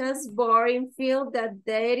as boring film that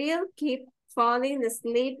Daryl kept falling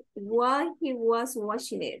asleep while he was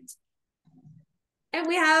watching it. And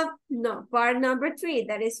we have part number 3.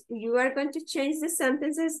 That is, you are going to change the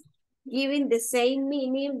sentences giving the same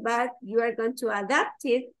meaning, but you are going to adapt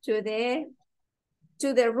it to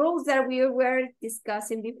the rules that we were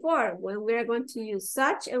discussing before, when we're going to use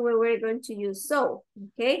such and when we're going to use so,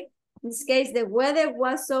 okay? In this case, the weather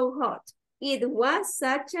was so hot. It was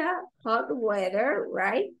such a hot weather,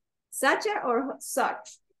 right? Such a or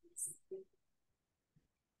such?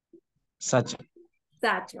 Such,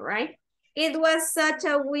 right? It was such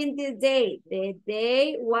a windy day. The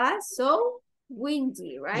day was so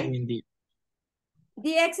windy, right? Windy.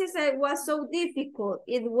 The exercise was so difficult.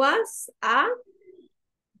 It was a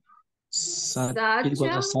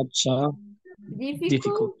such a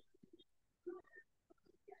difficult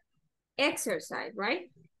exercise, right?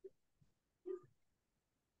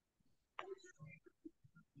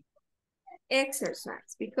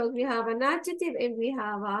 Exercise, because we have an adjective and we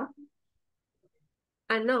have a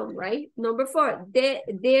noun, right? Number 4,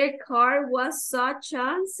 their car was such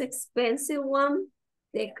an expensive one.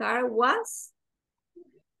 The car was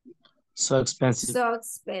so expensive. So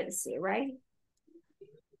expensive, right?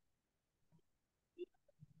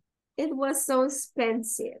 It was so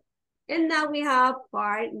expensive. And now we have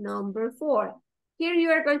part number 4. Here you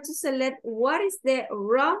are going to select what is the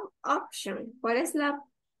wrong option. ¿Cuál es la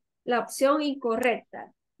opción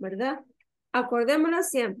incorrecta? ¿Verdad? Acordémonos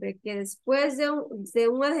siempre que después de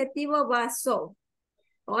un adjetivo va so.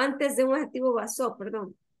 O antes de un adjetivo va so,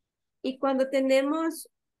 perdón. Y cuando tenemos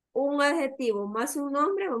un adjetivo más un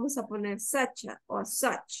nombre, vamos a poner such o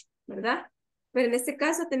such, ¿verdad? Pero en este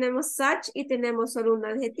caso tenemos such y tenemos solo un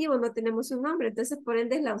adjetivo, no tenemos un nombre. Entonces, por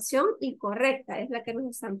ende, es la opción incorrecta, es la que nos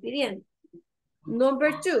están pidiendo.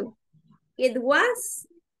 Number 2, it was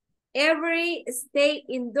every stay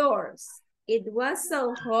indoors. It was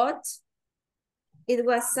so hot. It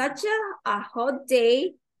was such a hot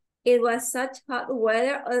day. It was such hot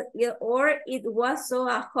weather, or it was so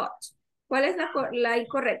hot. ¿Cuál es la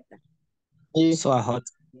incorrecta? It's so hot.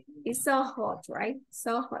 It's so hot, right?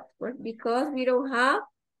 So hot, because we don't have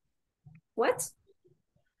what?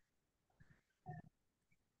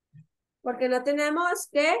 Porque no tenemos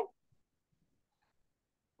que.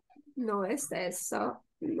 No, esta es so.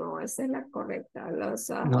 No, esa es la correcta. Los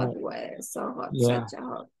hot weather, so hot, such a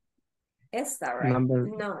hot. Esta, right?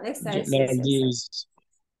 No, esta es esa.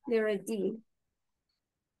 Letter D.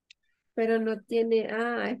 Pero no tiene,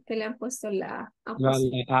 es que le han puesto la A.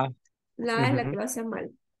 La es la que lo hace mal.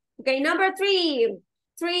 Okay, number 3.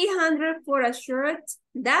 300 for a shirt.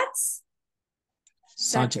 That's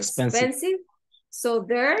such expensive. So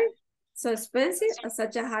they're so expensive at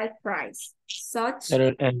such a high price. Such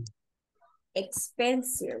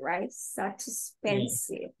expensive, right? Such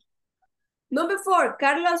expensive. Yeah. Number 4,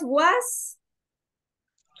 Carlos was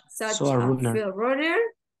such a field runner.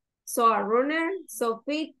 So a runner, so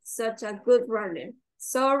fit, such a good runner.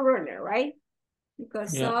 So runner, right?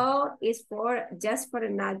 Because so is just for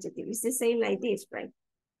an adjective. It's the same like this, right?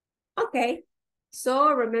 Okay.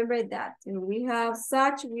 So remember that. When we have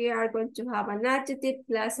such, we are going to have an adjective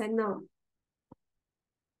plus a noun.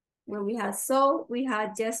 When we have so, we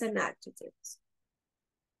have just an adjective.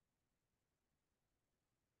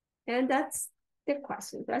 And that's the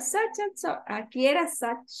question. But such and so, aquí era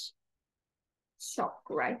such shock,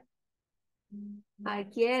 right?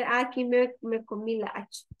 Aquí me comí la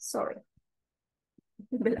H. Sorry.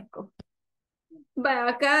 Me la comí. Bueno,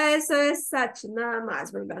 acá eso es such, nada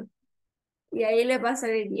más, ¿verdad? Y ahí les va a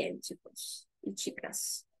salir bien, chicos y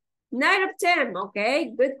chicas. 9 of 10, ok.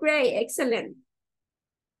 Good grade, excellent.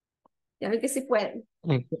 Ya ven que sí pueden.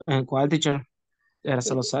 ¿En cuál, teacher? Era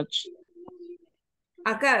solo such.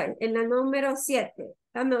 Acá, en la número 7.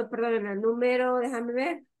 Perdón, en la número, déjame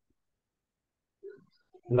ver.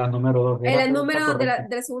 La número 2 En era, la pero está número correcto.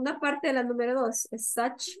 de la segunda parte de la número 2. Es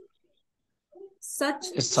such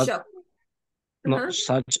Es such, shock. no, Ajá.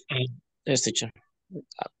 such, es teacher.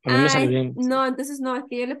 A mí me sale bien. No, entonces no, es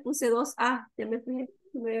que yo le puse 2A. Ya me fijé,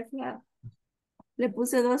 no me había fijado. Le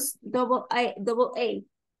puse double A.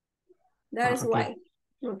 That is Ok. why.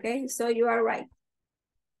 Okay, so you are right.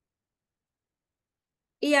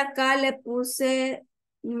 Y acá le puse,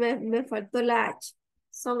 me faltó la H.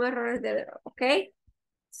 Son errores de verbo, ok.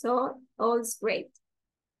 So, all's great.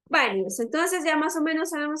 Bueno, entonces ya más o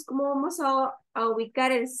menos sabemos cómo vamos a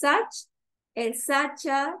ubicar el such, el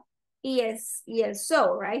sucha y el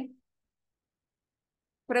so, right?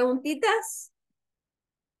 ¿Preguntitas?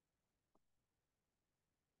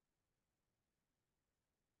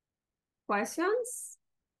 Questions?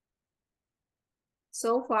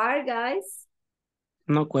 So far, guys?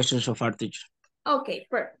 No questions so far, teacher. Okay,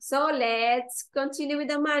 perfect. So let's continue with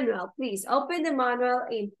the manual. Please open the manual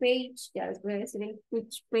in page, just listening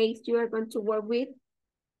which page you are going to work with.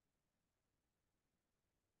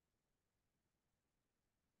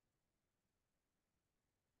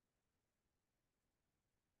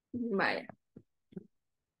 Vaya.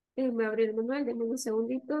 Déjenme abrir el manual, denme unos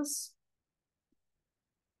segunditos.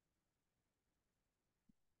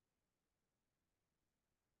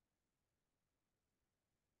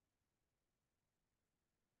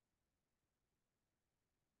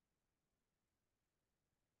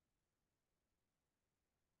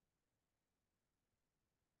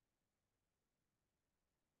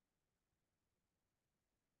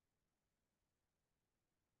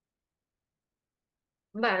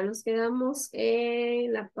 Va, nos quedamos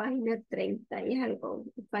en la página 30 y es algo,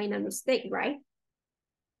 final mistake, right?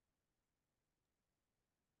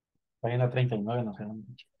 Página 39, no sé.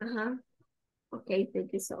 Ajá. Okay,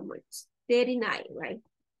 thank you so much. 39, right?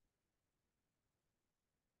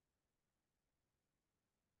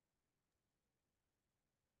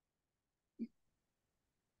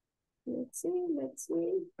 Let's see, let's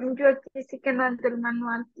see. Yo aquí sí que no ando el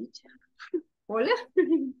manual, teacher. Hola.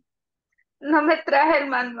 No me traje el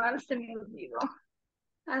manual, se me olvidó.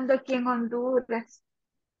 Ando aquí en Honduras.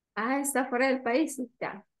 Está fuera del país,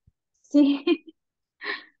 ya. Sí.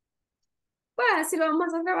 Pues así lo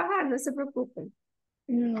vamos a trabajar, no se preocupen.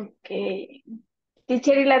 Ok.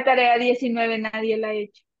 Teacher, y la tarea 19 nadie la ha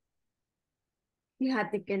hecho.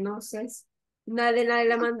 Fíjate que no sé, nadie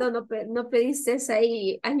la mandó, no pediste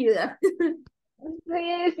ahí ayuda.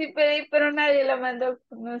 Sí, sí pedí, pero nadie la mandó.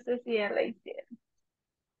 No sé si ya la hicieron.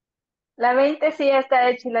 La 20 sí ya está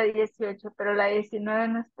hecha y la 18, pero la 19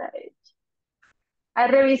 no está hecha.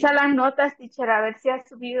 Revisa las notas, teacher, a ver si ha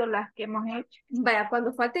subido las que hemos hecho. Vaya,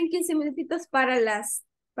 cuando falten 15 minutitos para las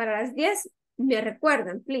 10, me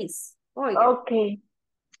recuerdan, please. Oigan. Ok.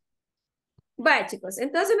 Vaya, chicos,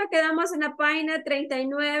 entonces nos quedamos en la página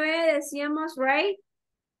 39, decíamos, right?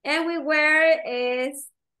 And we were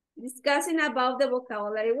discussing about the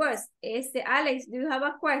vocabulary words. Alex, do you have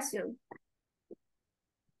a question?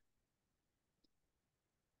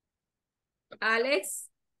 Alex?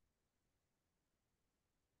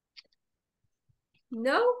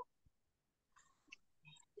 No?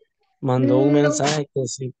 Mandó un No. mensaje que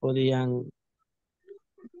si podían,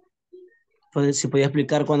 si podía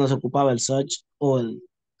explicar cuándo se ocupaba el such o el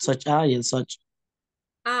such a y el such.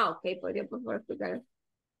 Ok, podría por favor explicar.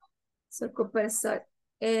 Se ocupa el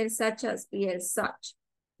such as y el such.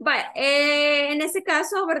 Vaya, en ese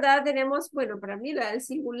caso, ¿verdad? Tenemos, bueno, para mí el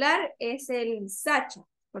singular es el such,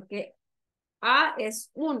 porque a es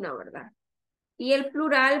uno, ¿verdad? Y el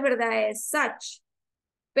plural, ¿verdad? Es such.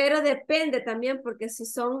 Pero depende también, porque si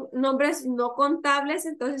son nombres no contables,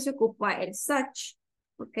 entonces se ocupa el such,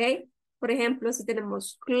 ¿ok? Por ejemplo, si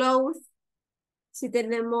tenemos clothes, si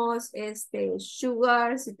tenemos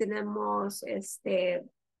sugar, si tenemos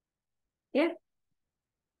 ¿qué?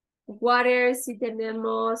 Water, si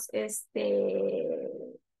tenemos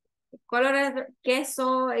colores,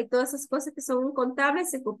 queso y todas esas cosas que son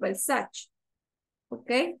contables, se ocupa el such,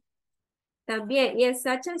 ¿ok? También, y el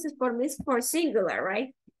such is for singular,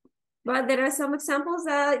 right? But there are some examples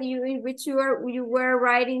that in which you were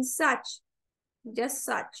writing such, just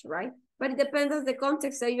such, right? But it depends on the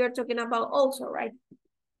context that you are talking about also, right?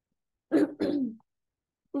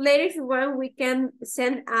 later if you want, we can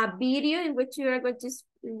send a video in which you are going to,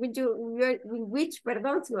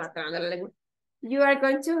 perdón, se me va trabando la lengua. You are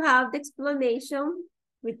going to have the explanation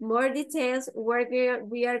with more details where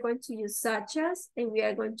we are going to use such as and we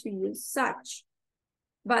are going to use such.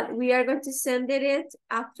 But we are going to send it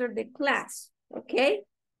after the class, okay?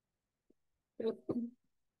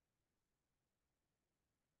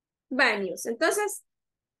 Varios. Entonces,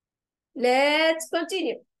 let's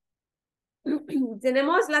continue.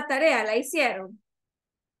 Tenemos la tarea, ¿la hicieron?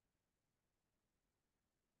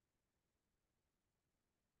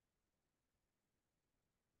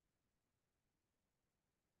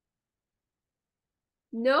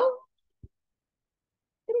 No?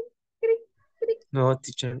 No,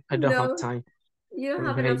 teacher, I don't have No, time. you don't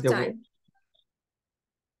have I hate enough the time.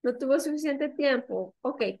 No tuvo suficiente tiempo.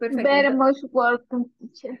 Ok, perfecto. Very much welcome,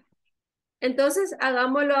 teacher. Entonces,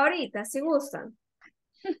 hagámoslo ahorita, si gustan.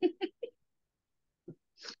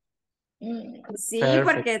 Sí, Perfect.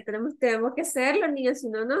 porque tenemos que hacerlo, niños, si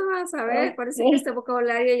no, no vas a saber. Parece que Okay. este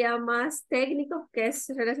vocabulario ya más técnico, que es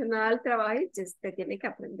relacionado al trabajo, y te tiene que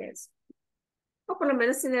aprender. O por lo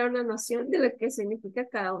menos tener una noción de lo que significa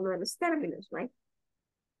cada uno de los términos, right?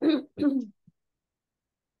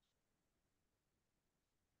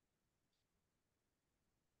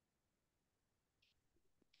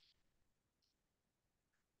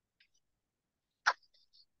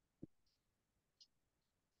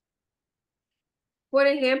 Por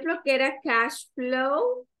ejemplo, que era cash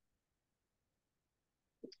flow.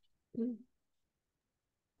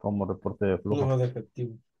 Como reporte de flujo. Flujo de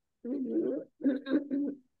efectivo.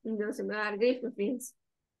 No se me va a dar grifo, fíjense.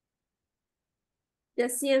 Ya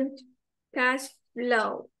siento. Cash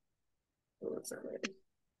flow. Vamos a ver.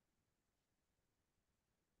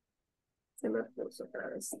 Se me puso otra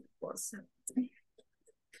vez esta cosa.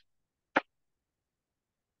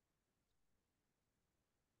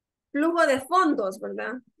 Flujo de fondos,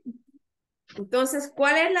 ¿verdad? Entonces,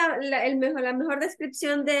 ¿cuál es la mejor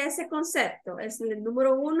descripción de ese concepto? ¿Es el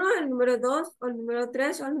número 1, el número 2, o el número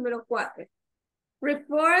 3, o el número 4?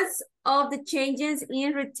 Reports of the changes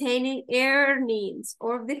in retaining earnings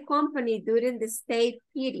of the company during the stay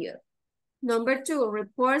period. Number 2,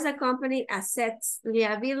 reports a company assets,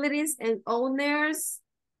 liabilities, and owners'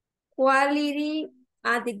 quality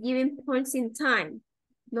at the given points in time.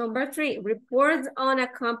 Number 3, reports on a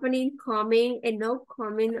company incoming and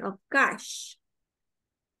outgoing of cash.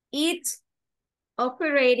 It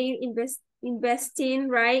operating, investing,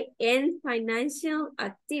 right, in financial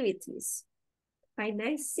activities.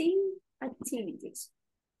 Financing activities.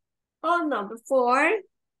 Oh, number 4,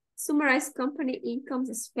 summarize company incomes,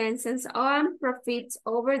 expenses, and profits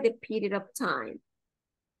over the period of time.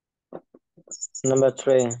 Number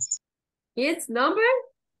 3. It's number?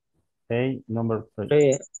 A, number 3.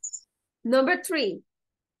 3. Number 3.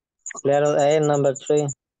 Letter A, number 3.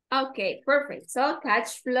 Okay, perfect. So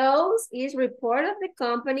cash flows is report of the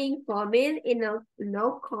company incoming and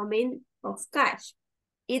outgoing of cash.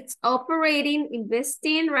 It's operating,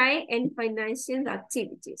 investing, right, and financing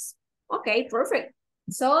activities. Okay, perfect.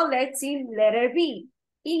 So let's see letter B.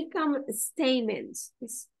 Income statements.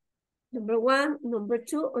 Is number 1, number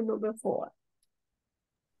 2, or number 4?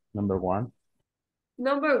 Number 1.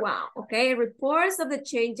 Number 1, okay. Reports of the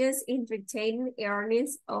changes in retained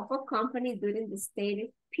earnings of a company during the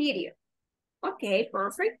stated period. Okay,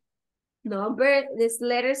 perfect. This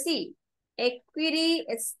letter C. Equity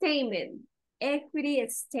statement. Equity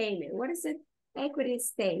statement. What is it? Equity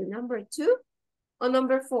statement. Number 2 or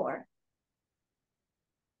number 4?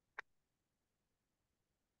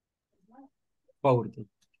 4.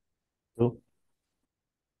 2.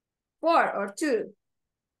 4 or 2?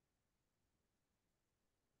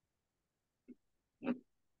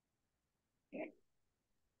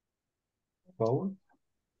 Forward.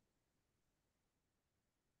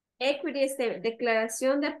 Equity statement.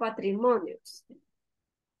 Declaración de patrimonios.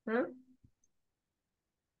 ¿Ah?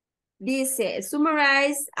 Dice,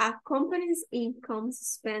 summarize a company's incomes,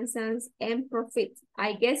 expenses, and profits.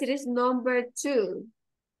 I guess it is number 2.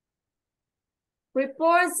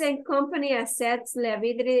 Reports and company assets,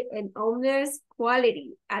 liability, and owner's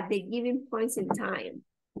quality at the given points in time.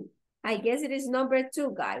 I guess it is number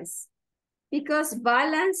 2, guys. Because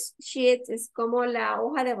balance sheet es como la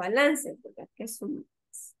hoja de balance, ¿verdad? Que es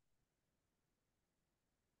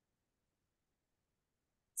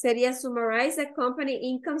sería summarize a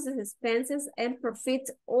company incomes, expenses, and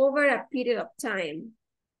profits over a period of time.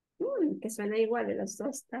 Que suena igual de los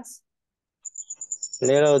dos casos.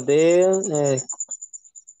 Letter D,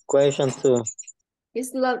 question 2.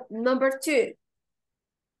 It's number 2.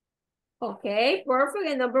 Okay, perfect.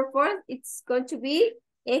 And number 4, it's going to be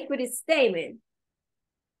equity statement.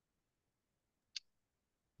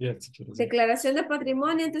 Yes, teacher. Declaración de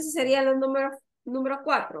patrimonio, entonces sería el número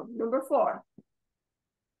 4, number 4.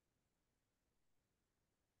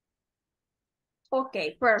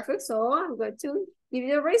 Okay, perfect. So I'm going to give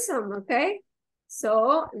you a reason, okay?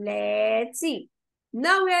 So let's see.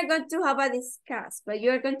 Now we are going to have a discuss, but you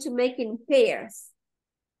are going to make in pairs.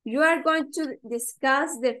 You are going to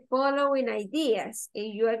discuss the following ideas,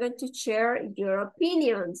 and you are going to share your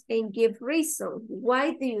opinions and give reason.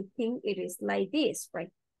 Why do you think it is like this, right?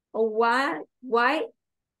 Or why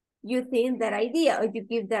you think that idea, or you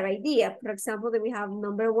give that idea. For example, that we have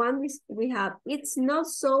number 1, we have, it's not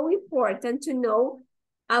so important to know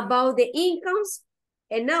about the incomes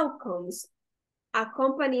and outcomes a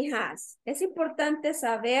company has. Es importante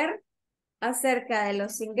saber acerca de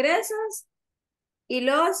los ingresos y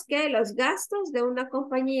los gastos de una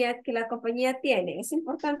compañía que la compañía tiene. ¿Es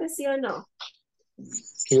importante, sí o no?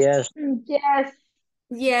 Yes. Yes,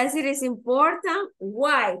 Yes, it is important.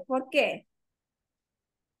 Why? ¿Por qué?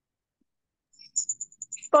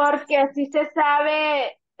 porque así se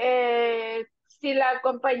sabe si la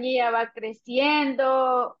compañía va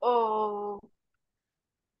creciendo o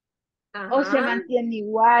se Ajá. mantiene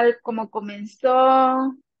igual como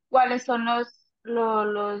comenzó, cuáles son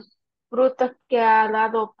los frutos que ha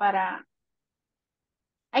dado para,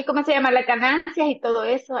 ay, ¿cómo se llama? Las ganancias y todo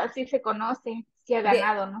eso, así se conoce si ha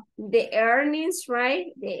ganado, ¿no? The earnings,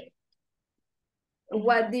 right?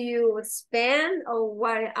 What do you spend, or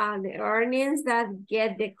what are the earnings that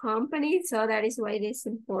get the company? So that is why it is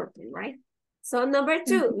important, right? So number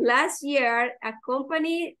 2, last year, a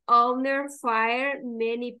company owner fired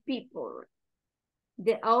many people.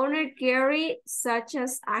 The owner carried such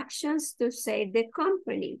as actions to save the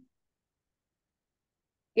company.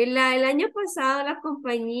 El año pasado la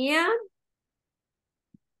compañía,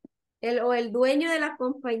 el dueño de la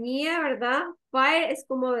compañía, ¿verdad? Fire es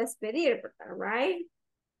como despedir, ¿verdad? Right?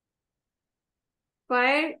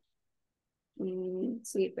 Fire,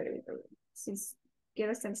 sí, permítame. Sí,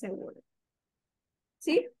 quiero estar segura.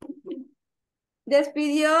 ¿Sí?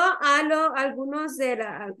 Despidió algunos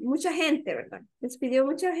mucha gente, ¿verdad? Despidió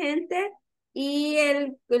mucha gente y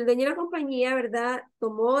el dueño de la compañía, ¿verdad?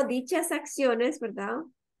 Tomó dichas acciones, ¿verdad?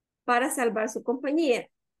 Para salvar su compañía.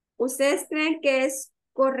 ¿Ustedes creen que es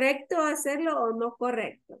correcto hacerlo o no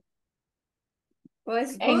correcto? ¿O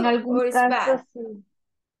es En good or is bad?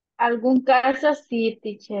 algún caso sí,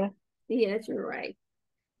 teacher. Yes, you're right.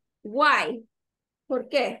 Why? ¿Por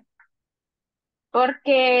qué?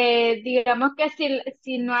 Porque digamos que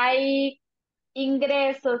si no hay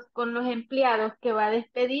ingresos con los empleados que va a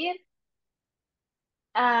despedir,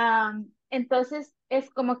 entonces es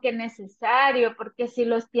como que necesario, porque si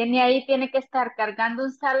los tiene ahí, tiene que estar cargando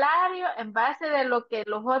un salario en base de lo que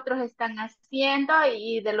los otros están haciendo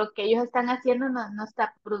y de lo que ellos están haciendo no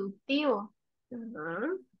está productivo.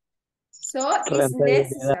 So it's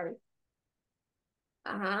necessary.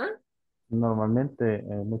 Ajá. Normalmente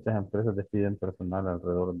muchas empresas despiden personal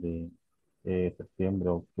alrededor de septiembre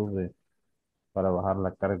o octubre para bajar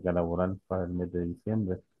la carga laboral para el mes de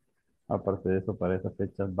diciembre. Aparte de eso, para esas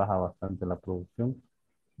fechas baja bastante la producción.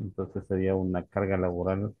 Entonces sería una carga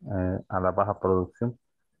laboral a la baja producción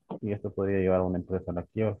y esto podría llevar a una empresa a la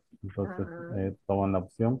quiebra. Entonces toman la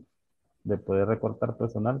opción de poder recortar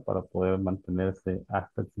personal para poder mantenerse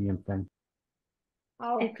hasta el siguiente año.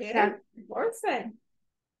 Okay, Exacto. perfect.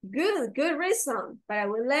 Good reason. But I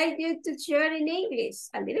would like you to share in English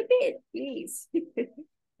a little bit, please.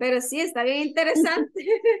 Pero sí, está bien interesante.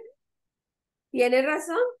 Tiene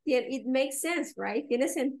razón, it makes sense, right? Tiene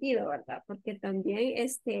sentido, ¿verdad? Porque también,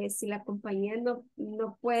 si la compañía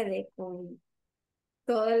no puede con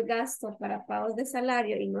todo el gasto para pagos de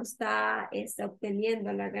salario y no está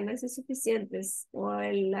obteniendo las ganancias suficientes o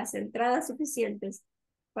las entradas suficientes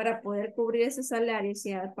para poder cubrir esos salarios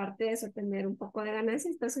y aparte de eso tener un poco de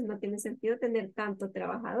ganancias, entonces no tiene sentido tener tanto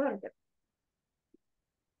trabajador, ¿verdad?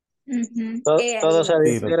 Todo se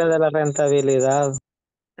Sí, difiere de la rentabilidad.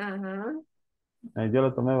 Ajá, yo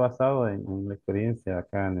lo tomé basado en la experiencia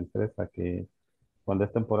acá en la empresa que cuando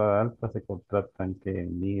es temporada alta se contratan que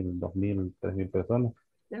 1,000, 2,000, 3,000 personas.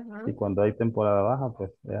 ajá. Y cuando hay temporada baja,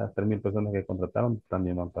 pues esas 3,000 personas que contrataron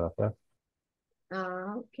también van para afuera.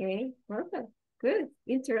 Okay, perfect. Good.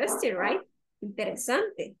 Interesting, right?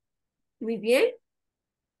 Interesante. Muy bien.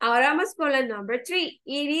 Ahora vamos con la number 3.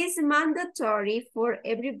 It is mandatory for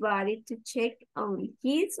everybody to check on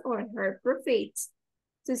his or her profits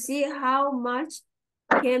to see how much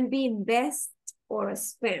can be invested or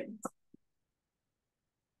spent.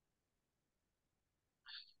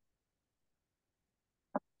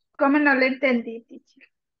 ¿Cómo no lo entendí, teacher?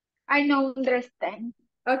 I no understand.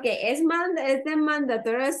 Ok, es de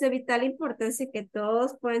mandatorio, es de vital importancia que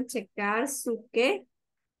todos puedan checar su qué.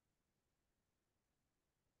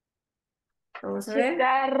 Vamos a ver.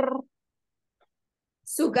 Checar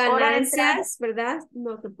Sus hora de entrada. ganancias, ¿verdad?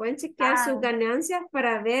 No, que pueden chequear sus Ah, ganancias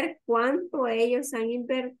para ver cuánto ellos han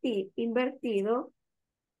invertido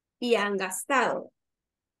y han gastado.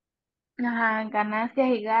 ajá, ganancias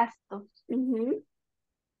y gastos. Ujú.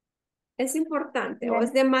 Es importante o Bien. o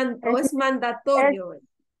Es, es es, mandatorio.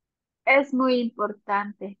 es muy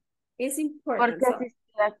importante Es porque important. así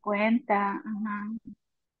se da cuenta. Ajá.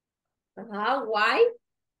 Ajá, why?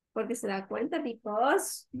 Porque se da cuenta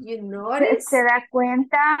because you Se notice. da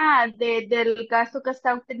cuenta del gasto que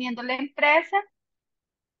está obteniendo la empresa.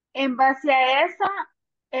 En base a eso,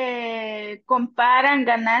 comparan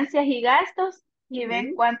ganancias y gastos y ven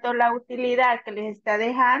Ujú. cuánto la utilidad que les está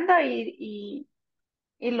dejando y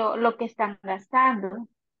lo que están gastando.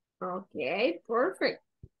 Ok, perfect.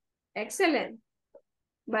 Excelente.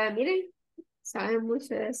 Vaya, miren, saben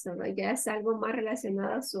mucho de eso, ¿no? Ya es algo más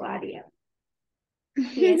relacionado a su área.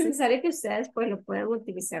 Y es necesario que ustedes pues lo puedan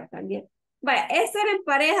utilizar también. Vaya, esto era en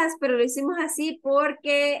parejas, pero lo hicimos así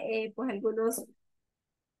porque pues algunos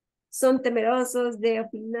son temerosos de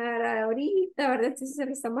opinar ahorita, ¿verdad? Entonces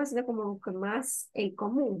lo estamos haciendo como que más en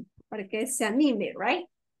común para que se anime, right?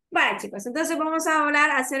 Vale, chicos, entonces vamos a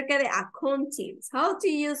hablar acerca de accountings. How to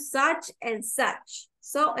use such and such.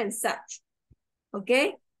 So and such.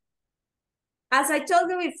 Okay? As I told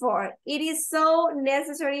you before, it is so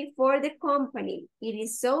necessary for the company. It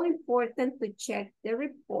is so important to check the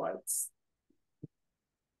reports.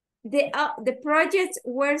 The projects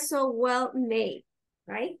were so well made,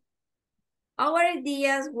 right? Our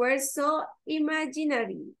ideas were so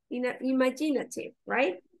imaginative,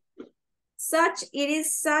 right? It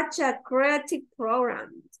is such a creative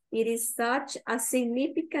program. It is such a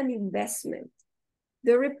significant investment.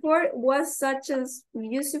 The report was such a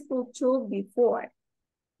useful tool before.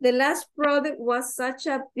 The last product was such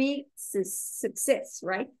a big success,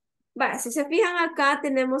 right? Vale, si se fijan acá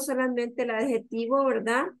tenemos solamente el adjetivo,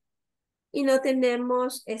 ¿verdad? Y no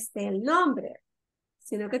tenemos el nombre,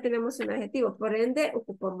 sino que tenemos un adjetivo. Por ende,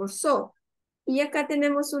 ocupamos so. Y acá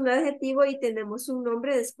tenemos un adjetivo y tenemos un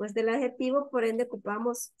nombre después del adjetivo, por ende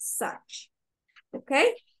ocupamos such. ¿Ok?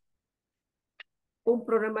 Un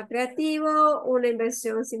programa creativo, una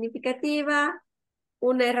inversión significativa,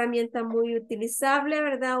 una herramienta muy utilizable,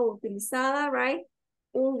 ¿verdad? O utilizada, right?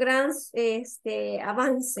 Un gran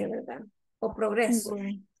avance, ¿verdad? O progreso.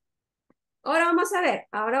 Bueno. Ahora vamos a ver,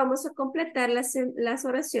 ahora vamos a completar las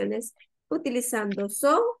oraciones utilizando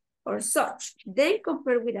so or such. Then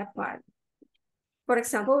compare with a part. For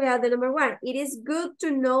example, we have the number one. It is good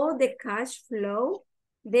to know the cash flow.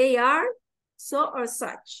 They are so or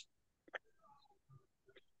such.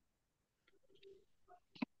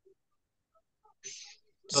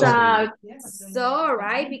 So, So,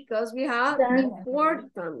 right, because we have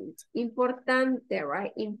important, importante,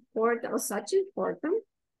 right? Important, or such important.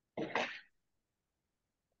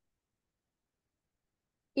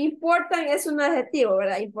 Important es un adjetivo,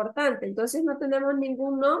 ¿verdad? Importante. Entonces no tenemos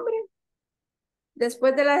ningún nombre.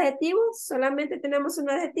 Después del adjetivo, solamente tenemos un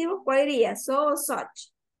adjetivo. ¿Cuál iría? So o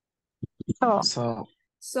such. So,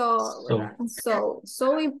 So, ¿verdad?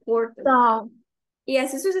 So important. so, Y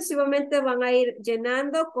así sucesivamente van a ir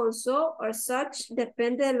llenando con so or such,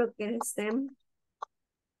 depende de lo que estén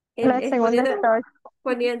la segunda es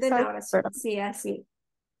poniendo en such, la oración. pero Sí, así.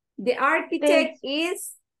 The architect this,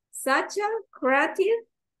 is such a creative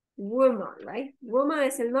woman, right? Woman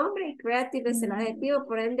es el nombre y creative es el adjetivo,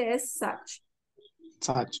 por ende es such.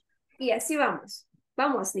 such. Y así vamos.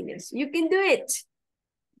 Vamos, niños. You can do it.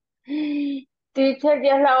 teacher,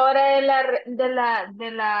 ya es la hora de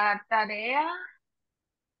la tarea,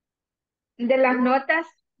 de las notas.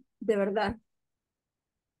 De verdad.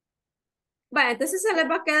 Vale, entonces se les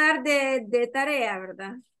va a quedar de tarea,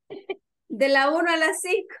 ¿verdad? De la 1 a la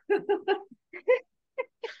 5.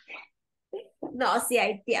 No, sí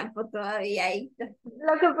hay tiempo todavía ahí.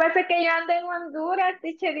 Lo que pasa es que yo ando en Honduras,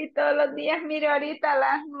 teacher, y todos los días, mire, ahorita a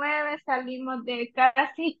las 9 salimos de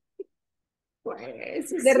casi Pues,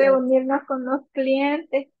 sí es de cierto. reunirnos con los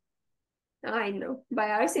clientes. Ay, no.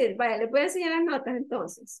 Vaya, a ver si, vaya, les voy a enseñar las notas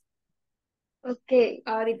entonces. Ok.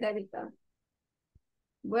 Ahorita.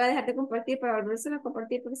 Voy a dejar de compartir para volverse a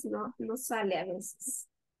compartir porque si no, no sale a veces.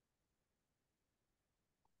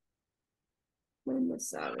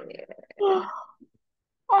 Vamos a ver.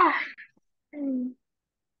 Ah, mm,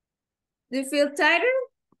 Do you feel tired?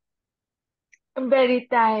 very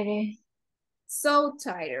tired. So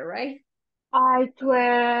tired, right?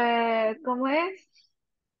 ¿Cómo es?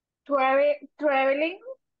 Traveling.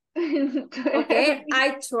 Okay,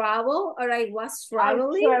 I travel or I was I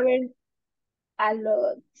traveling. travel a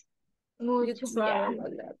lot. You Mucho travel viaje.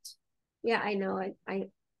 a lot. Yeah, I know. I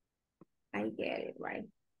get it, right?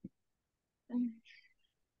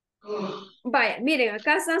 Vaya, miren,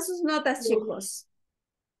 acá están sus notas, chicos.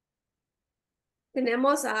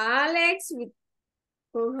 Tenemos a Alex with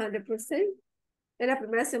 100%. En la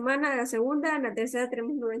primera semana, en la segunda, en la tercera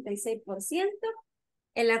tenemos 96%.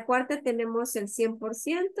 En la cuarta tenemos el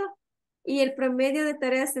 100%. Y el promedio de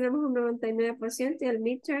tareas tenemos un 99%. Y el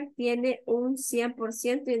midterm tiene un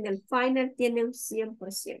 100%. Y en el final tiene un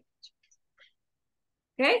 100%.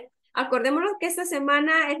 ¿Ok? Acordémonos que esta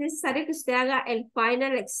semana es necesario que usted haga el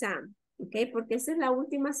final exam. ¿Ok? Porque esa es la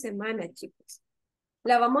última semana, chicos.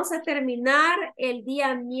 La vamos a terminar el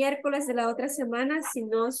día miércoles de la otra semana, si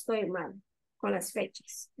no estoy mal con las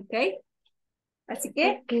fechas. ¿Ok? Así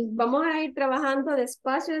que vamos a ir trabajando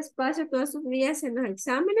despacio, despacio todos estos días en los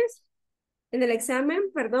exámenes, en el examen,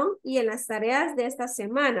 perdón, y en las tareas de esta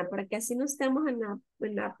semana, para que así no estemos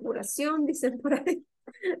en la apuración, dicen por ahí,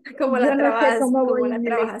 como Yo la, no sé cómo como voy la en el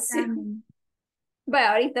trabajación. examen Bueno,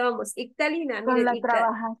 ahorita vamos. Ictalina, con mire, la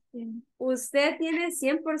trabajación. usted tiene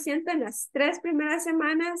 100% en las 3 primeras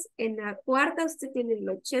semanas, en la cuarta usted tiene el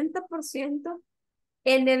 80%,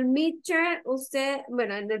 en el midterm usted,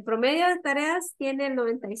 bueno, en el promedio de tareas tiene el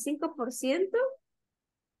 95%,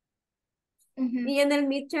 y en el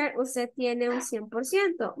midterm usted tiene un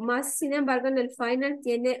 100%, más sin embargo en el final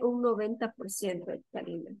tiene un 90%,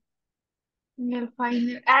 Ictalina. En el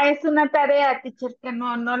final. Ah, es una tarea, teacher, que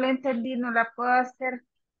no la entendí, no la puedo hacer.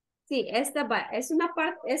 Sí, esta va, es una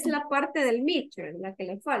parte, es la parte del midterm, la que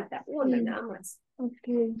le falta, una Sí. nada más.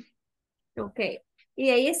 Ok. Ok, y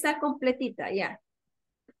ahí está completita, ya.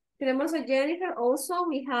 Tenemos a Jennifer also,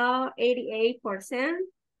 we have 88%,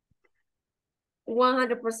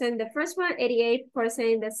 100% the first one,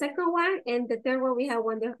 88% the second one, and the third one we have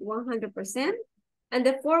 100%, and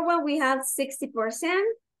the fourth one we have 60%,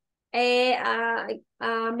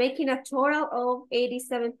 making a total of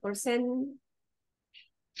 87%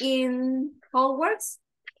 in homeworks.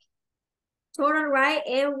 Total, right?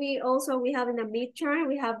 And we have in the midterm,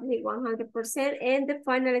 we have the 100%, and the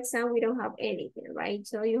final exam, we don't have anything, right?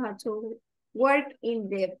 So you have to work in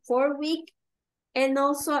the 4-week and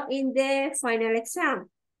also in the final exam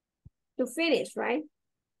to finish, right?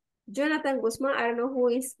 Jonathan Guzman, I don't know who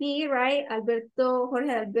is he, right?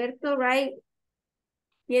 Jorge Alberto, right?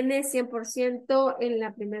 Tiene 100% en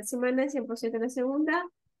la primera semana, 100% en la segunda.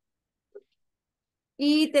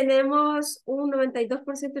 Y tenemos un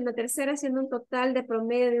 92% en la tercera, siendo un total de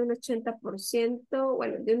promedio de un 80%,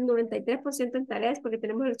 bueno, de un 93% en tareas, porque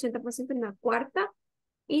tenemos el 80% en la cuarta,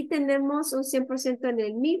 y tenemos un 100% en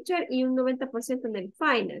el midterm y un 90% en el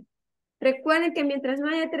final. Recuerden que mientras no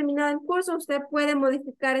haya terminado el curso, usted puede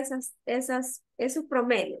modificar esos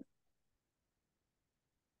promedios.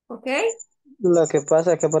 ¿Ok? Lo que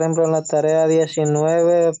pasa es que, por ejemplo, en la tarea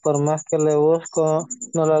 19, por más que le busco,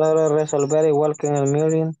 no la logro resolver igual que en el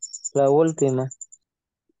mirroring, la última.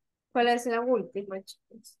 ¿Cuál es la última,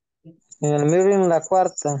 chicos? En el mirroring, la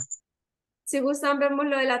cuarta. Si gustan, vemos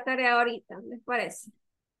lo de la tarea ahorita, ¿les parece?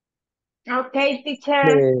 Ok,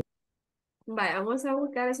 teacher. Vaya, vamos a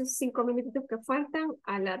buscar esos 5 minutitos que faltan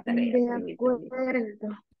a la tarea. De Permítanme. acuerdo.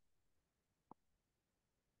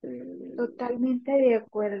 Totalmente de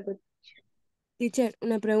acuerdo. Teacher,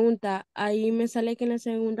 una pregunta. Ahí me sale que en la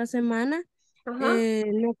segunda semana Ajá.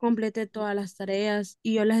 no completé todas las tareas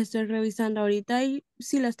y yo las estoy revisando ahorita y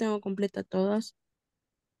sí las tengo completas todas.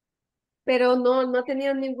 Pero no ha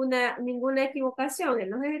tenido ninguna equivocación en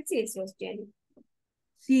los ejercicios, Jenny.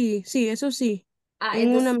 Sí, sí, eso sí. Ah, En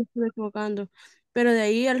una entonces, me estuve equivocando, pero de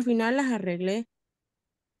ahí al final las arreglé.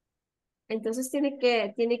 tiene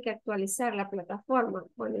que actualizar la plataforma.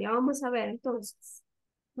 Bueno, ya vamos a ver entonces.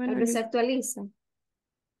 A Bueno, ver si se actualiza.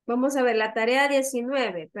 Vamos a ver la tarea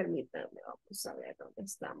 19. Permítanme, vamos a ver dónde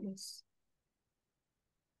estamos.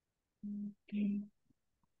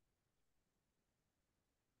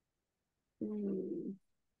 Mm.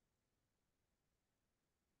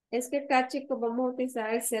 Es que acá, chicos, vamos a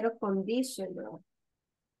utilizar el zero conditional.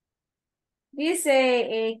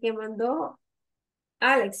 Dice que mandó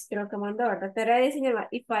Alex, creo que mandó, ¿verdad? Tarea 19.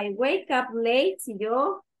 If I wake up late, si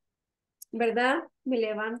yo, ¿verdad? Me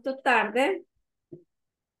levanto tarde.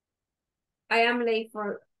 I am late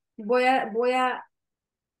for,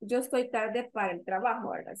 yo estoy tarde para el trabajo,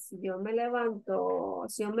 ¿verdad? Si yo me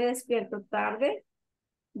despierto tarde,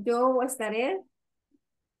 yo estaré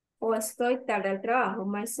o estoy tarde al trabajo.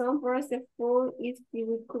 My son borrows the food if he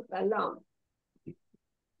will cook alone.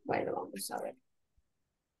 Bueno, vamos a ver.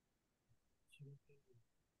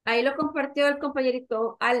 Ahí lo compartió el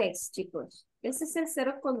compañerito Alex, chicos. Ese es el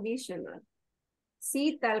cero conditional.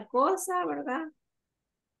 Si tal cosa, ¿verdad?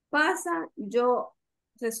 Pasa, yo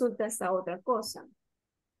resulta esta otra cosa.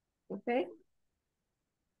 ¿Ok?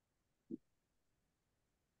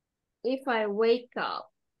 If I wake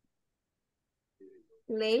up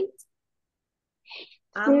late,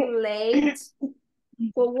 I'm Sí. late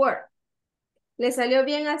for work. ¿Le salió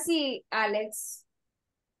bien así, Alex?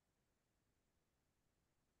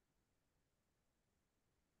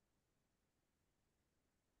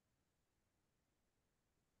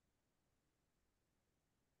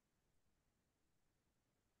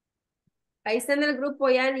 Ahí está en el grupo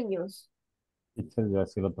ya, niños. Teacher, yo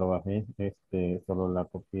así lo trabajé, solo la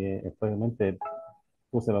copié, obviamente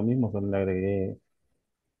puse lo mismo, solo le agregué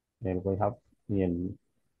el we have y el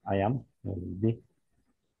I am, el be,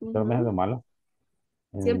 pero me salió Ujú. malo.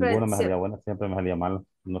 En Siempre, ninguna me salía buena, siempre me salía malo.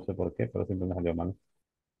 No sé por qué, pero siempre me salió malo.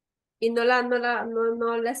 y no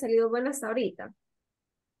le ha salido buena hasta ahorita.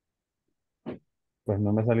 Pues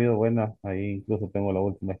no me ha salido buena, ahí incluso tengo la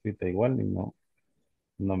última escrita igual y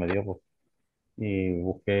no me dio, pues. Y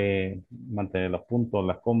busqué mantener los puntos,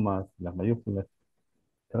 las comas, las mayúsculas,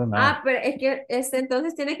 pero nada. Ah, pero es que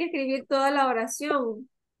entonces tiene que escribir toda la oración,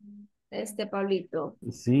 Pablito.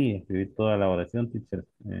 Sí, escribí toda la oración, teacher,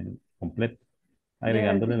 completa,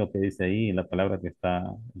 agregándole lo que dice ahí, la palabra que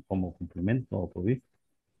está como complemento o provisto,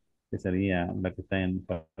 que sería la que está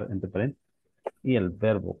entre paréntesis, y el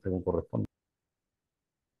verbo según corresponde.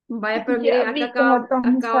 Vaya, pero Ya miren, acá vi como todos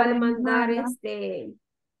me acaba de salen mandar malas.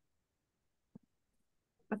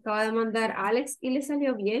 acaba de mandar Alex y le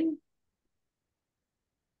salió bien.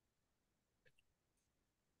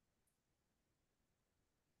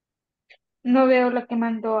 No veo lo que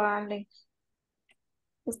mandó Alex.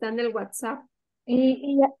 Está en el WhatsApp.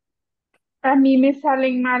 Y a mí me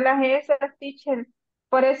salen malas esas, teacher.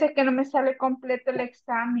 Por eso es que no me sale completo el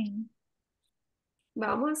examen.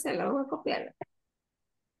 Vamos a hacerla, vamos a copiarla.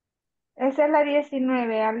 Esa es la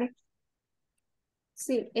 19, Alex.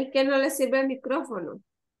 Sí, es que no le sirve el micrófono.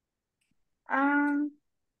 Ah,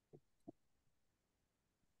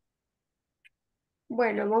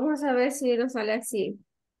 Bueno, vamos a ver si nos sale así.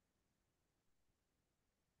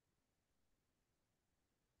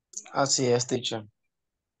 Así es, teacher.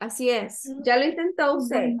 Así es. ¿Ya lo intentó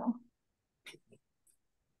usted? bueno.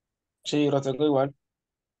 Sí, lo tengo igual.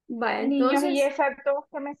 Vaya, Niños, y entonces, esas dos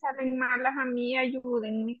que me salen malas a mí,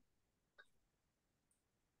 ayúdenme.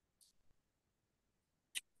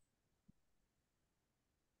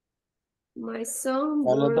 my son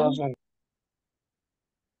 ¿Cuáles dos born. son?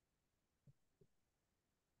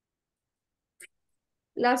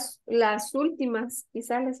 Las últimas,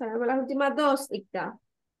 quizás les salgan las últimas dos, Icta.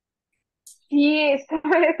 Sí, esa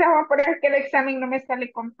va por el que el examen no me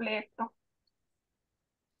sale completo.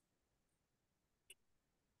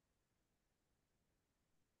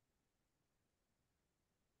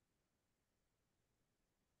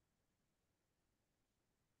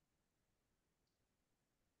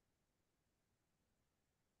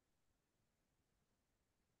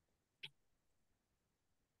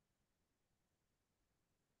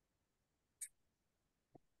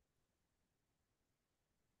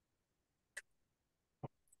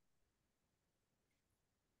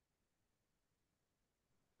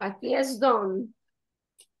 Aquí es done,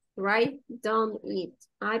 right? Don't eat.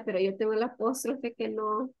 Ay, pero yo tengo el apóstrofe que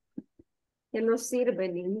no sirve,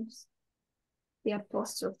 niños. The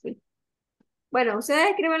apóstrofe. Bueno, ustedes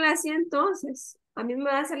escriban así entonces. A mí me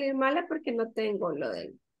va a salir mala porque no tengo lo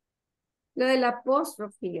del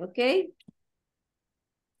apóstrofe, ¿ok?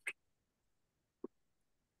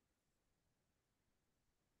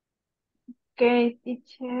 Ok,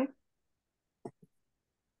 teacher.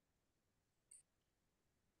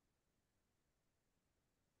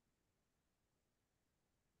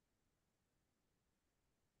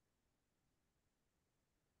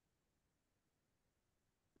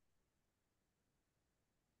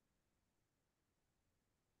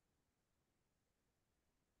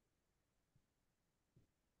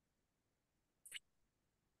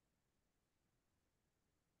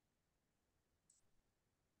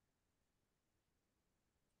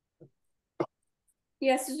 Y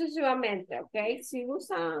así sucesivamente, ¿ok? Si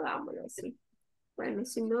gusta, hagámoslo así. Bueno,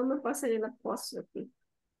 si no, me pasan el apóstrofe.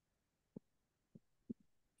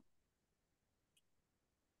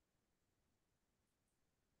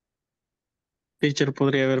 Teacher,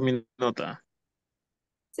 podría ver mi nota.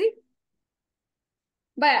 ¿Sí?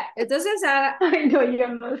 Vaya, entonces Ay, no, yo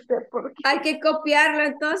no sé por qué. hay que copiarlo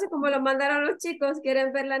entonces, como lo mandaron los chicos.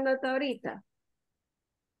 ¿Quieren ver la nota ahorita?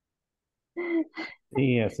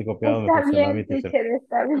 Y así copiado me Está funciona a bien, mí, teacher. teacher,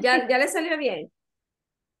 está bien. ¿Ya le salió bien?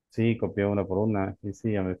 Sí, copié una por una y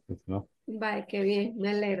sí, ya me funcionó. Vaya, qué bien, me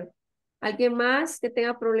alegro. ¿Alguien más que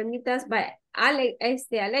tenga problemitas? Vaya,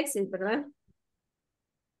 Alexis, ¿verdad?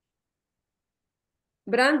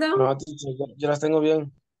 Brandon, No, teacher, yo las tengo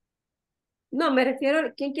bien. no, me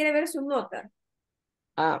refiero, ¿quién quiere ver su nota?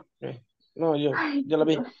 Ah, no, Ay, yo la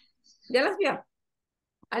vi. Dios. ¿Ya las vio?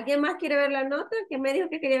 ¿Alguien más quiere ver la nota? ¿Quién me dijo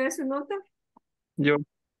que quería ver su nota? Yo,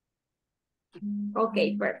 Ok,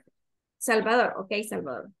 perfecto. Salvador, ok,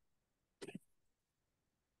 Salvador.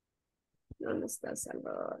 ¿Dónde estás,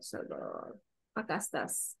 Salvador? Salvador. Acá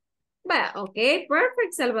estás. Vaya, ok,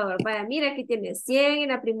 perfecto, Salvador. Vaya, mira, aquí tiene 100 en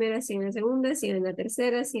la primera, 100 en la segunda, 100 en la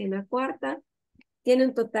tercera, 100 en la cuarta. Tiene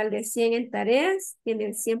un total de 100 en tareas, tiene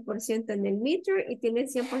el 100% en el midterm y tiene el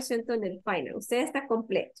 100% en el final. Usted está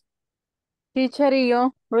completo. Teacher y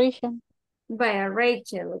yo, Risha. Vaya,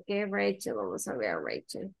 Rachel, ok, Rachel, vamos a ver a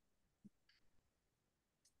Rachel.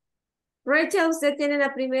 Rachel, usted tiene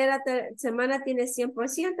la primera semana tiene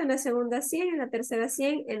 100%, en la segunda 100, en la tercera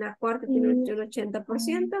 100, en la cuarta tiene un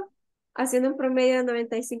 80%, haciendo un promedio de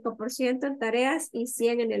 95% en tareas y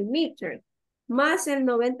 100 en el midterm, más el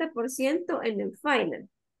 90% en el final.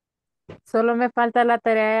 Solo me falta la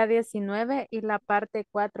tarea 19 y la parte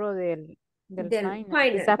 4 del Del final.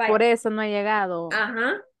 final, Quizás por vaya. eso no he llegado.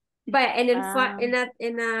 Ajá. Vaya, Ah,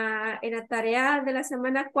 en la tarea de la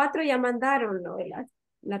semana 4 ya mandaron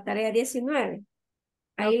la tarea 19.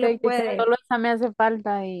 Ahí ok, lo teacher, puede. solo esa me hace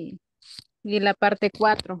falta y la parte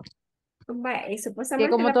 4. Vaya, y Que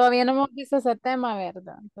supuestamente como todavía no hemos visto ese tema,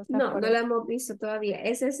 ¿verdad? Entonces no, por no la eso. hemos visto todavía.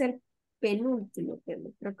 Ese es el penúltimo tema.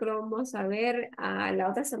 Creo que lo vamos a ver a la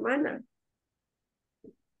otra semana.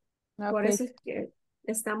 Por Ok, eso es que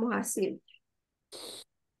estamos así.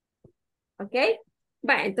 ¿Ok?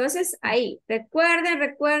 Va, entonces ahí.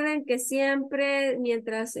 Recuerden que siempre,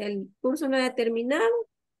 mientras el curso no haya terminado,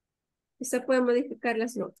 usted puede modificar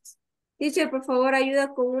las notas. Teacher, por favor,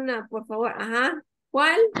 ayuda con una, por favor. Ajá.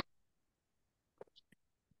 ¿Cuál?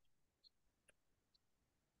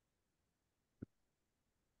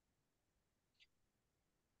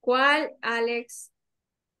 ¿Cuál, Alex?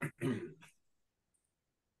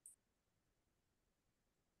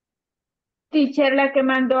 Teacher, la que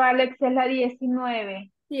mandó Alex es la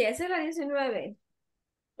 19, Sí, esa es la 19.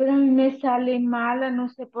 pero a mí me sale mala, no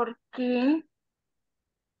sé por qué.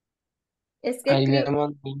 Es que Ahí le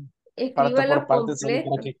mandé parte por escríbalo parte solo para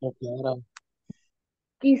completo. que copiara.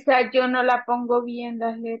 Quizá yo no la pongo bien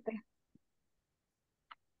las letras.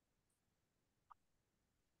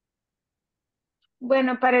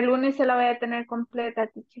 Bueno, para el lunes se la voy a tener completa,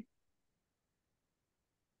 teacher.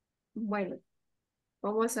 Bueno,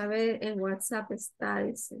 vamos a ver en WhatsApp está,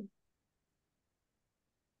 dice.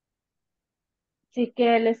 Sí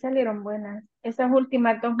que le salieron buenas. Esas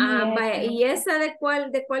últimas dos Ah, mías vaya, ¿y están. esa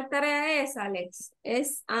de cuál tarea es, Alex?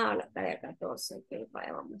 La tarea 14. Ok,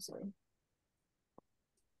 vaya, vamos a ver.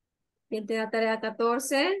 ¿Quién tiene la tarea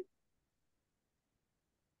 14?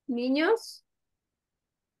 ¿Niños?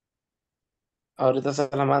 Ahorita se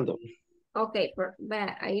la mando. Ok,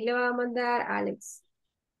 vaya, ahí le va a mandar Alex.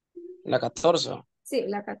 La 14. Sí,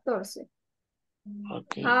 la 14.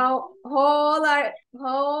 Ok. How old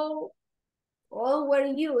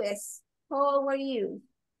were you? How old were you?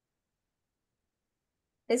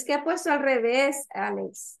 Es que ha puesto al revés,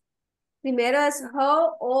 Alex. Primero es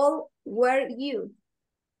how old were you?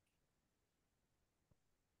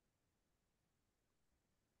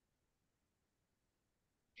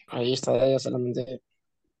 Ahí está, ya se la mandé.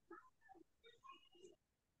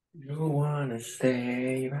 You wanna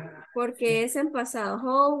stay back. Porque es en pasado.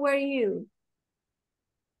 How old were you?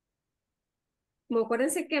 Como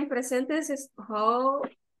acuérdense que en presentes es how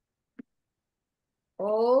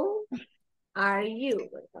old are you,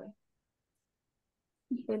 ¿verdad?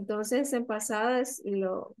 Entonces en pasado es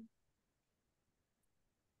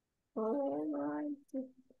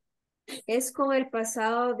es con el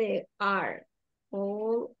pasado de are.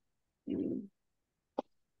 Old, you.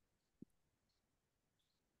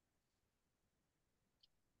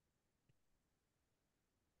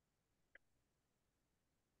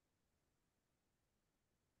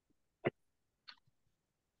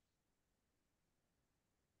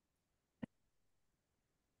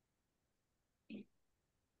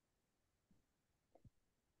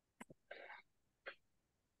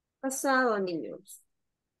 Pasado, niños.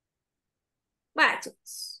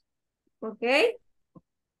 Bachos. ¿Ok?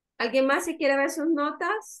 ¿Alguien más si quiere ver sus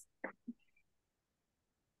notas?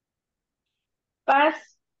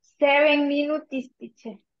 Past 7 minutes,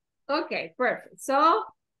 teacher. Okay, perfect. So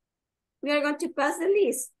we are going to pass the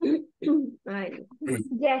list. Ay, no.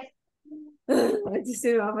 Yes.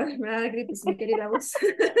 Ay, me da gripe si me quiere ir a voz.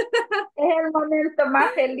 Es el momento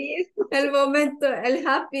más feliz. El momento, el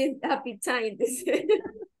happy time, dice.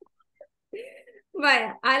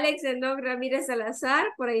 Vaya, Alex Enoch Ramírez Salazar,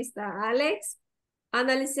 por ahí está Alex.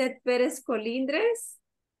 Ana Lisette Pérez Colindres.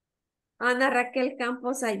 Ana Raquel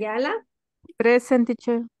Campos Ayala. Present,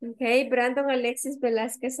 teacher. Ok, Brandon Alexis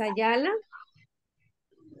Velázquez Ayala.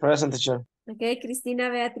 Present, teacher. Ok, Cristina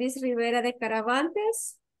Beatriz Rivera de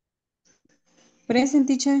Caravantes. Present,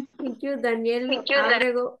 teacher. Thank you, Daniel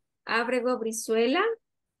Ábrego Brizuela.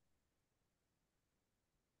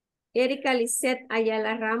 Erika Lisette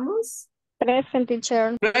Ayala Ramos. Present,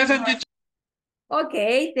 teacher. Ok,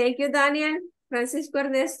 thank you, Daniel. Francisco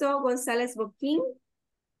Ernesto González Boquín.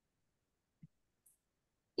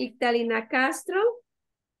 Ictalina Castro.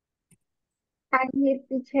 Aquí,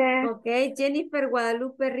 teacher. Ok, Jennifer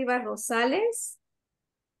Guadalupe Rivas Rosales.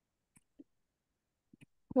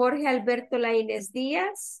 Jorge Alberto Laínez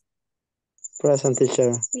Díaz. Present,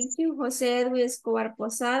 teacher. Thank you, José Edwin Escobar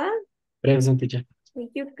Posada. Present, teacher.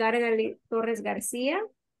 Thank you, Karen Torres García.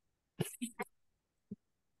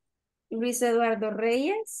 Luis Eduardo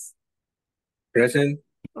Reyes. Present.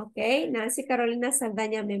 Ok, Nancy Carolina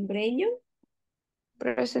Saldaña Membreño.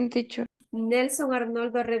 Present, teacher. Nelson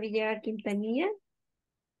Arnoldo Revillaga Quintanilla.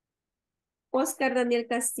 Oscar Daniel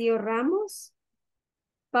Castillo Ramos.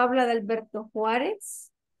 Pablo Adalberto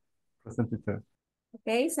Juárez. Present, teacher.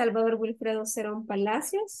 Ok, Salvador Wilfredo Cerón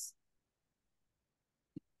Palacios.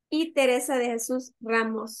 Y Teresa de Jesús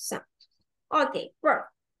Ramos Santos. Ok,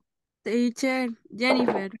 perfect. Teacher,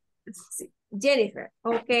 Jennifer. Sí, Jennifer.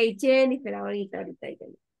 Ok, Jennifer, ahorita.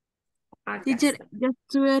 Acá Teacher, está. ya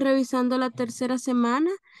estuve revisando la tercera semana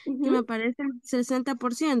y me Ujú, aparece el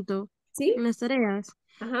 60% ¿sí? en las tareas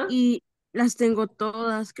Ajá. y las tengo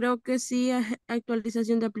todas. Creo que sí,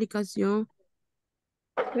 actualización de aplicación.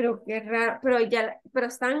 Pero qué raro. Pero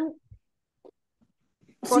están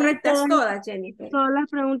Sí, correctas todas, Jennifer. todas las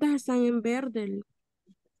preguntas están en verde.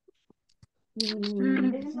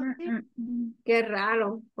 Déjame ver. Qué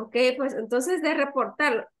raro. Ok, pues entonces de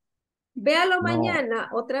reportarlo. Véalo No, mañana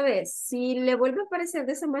otra vez. Si le vuelve a aparecer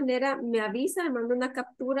de esa manera, me avisa, me manda una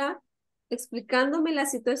captura explicándome la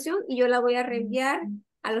situación y yo la voy a reenviar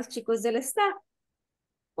a los chicos del staff.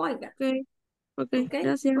 Oiga, Ok, ok, ok,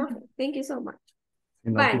 gracias. perfect. Thank you so much. si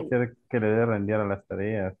no, Vale. teacher, que le dé reenviar a las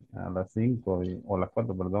tareas a las 5 o las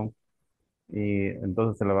 4, perdón. Y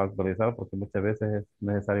entonces se la va a actualizar porque muchas veces es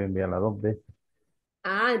necesario enviarla 2 veces.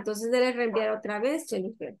 Ah, entonces debe reenviar otra vez,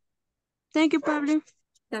 Jennifer. Thank you, Pablo.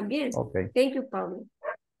 También. Ok. Thank you, Pablo,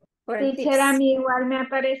 por el Teacher, a tips. mí igual me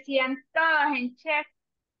aparecían todos en check.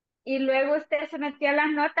 Y luego usted se metió a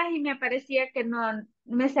las notas y me parecía que no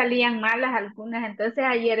me salían malas algunas. Entonces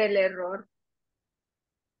ayer el error,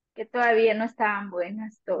 que todavía no estaban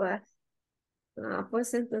buenas todas. Ah,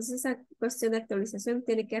 pues entonces a cuestión de actualización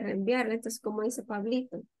tiene que reenviarla. Entonces, como dice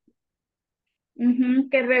Pablito. Ujú,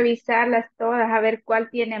 que revisarlas todas, a ver cuál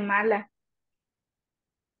tiene malas.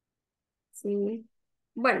 Sí.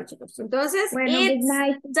 Bueno, chicos, entonces, Bueno, good it's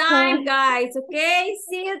night, time, teacher. guys, okay?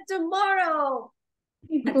 See you tomorrow at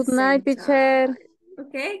the Good same night, teacher. time.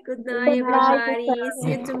 Okay, good night, Good night, everybody. See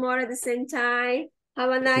you teacher. tomorrow at the same time. Have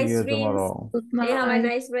a See nice you dreams tomorrow. Good and have a night.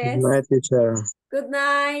 nice Good rest. night, teacher. Good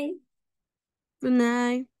night. Good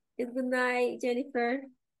night. Good night, Jennifer.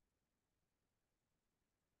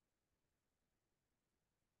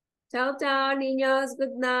 Ciao, ciao, niños.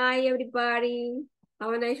 Good night, everybody.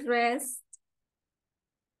 Have a nice rest.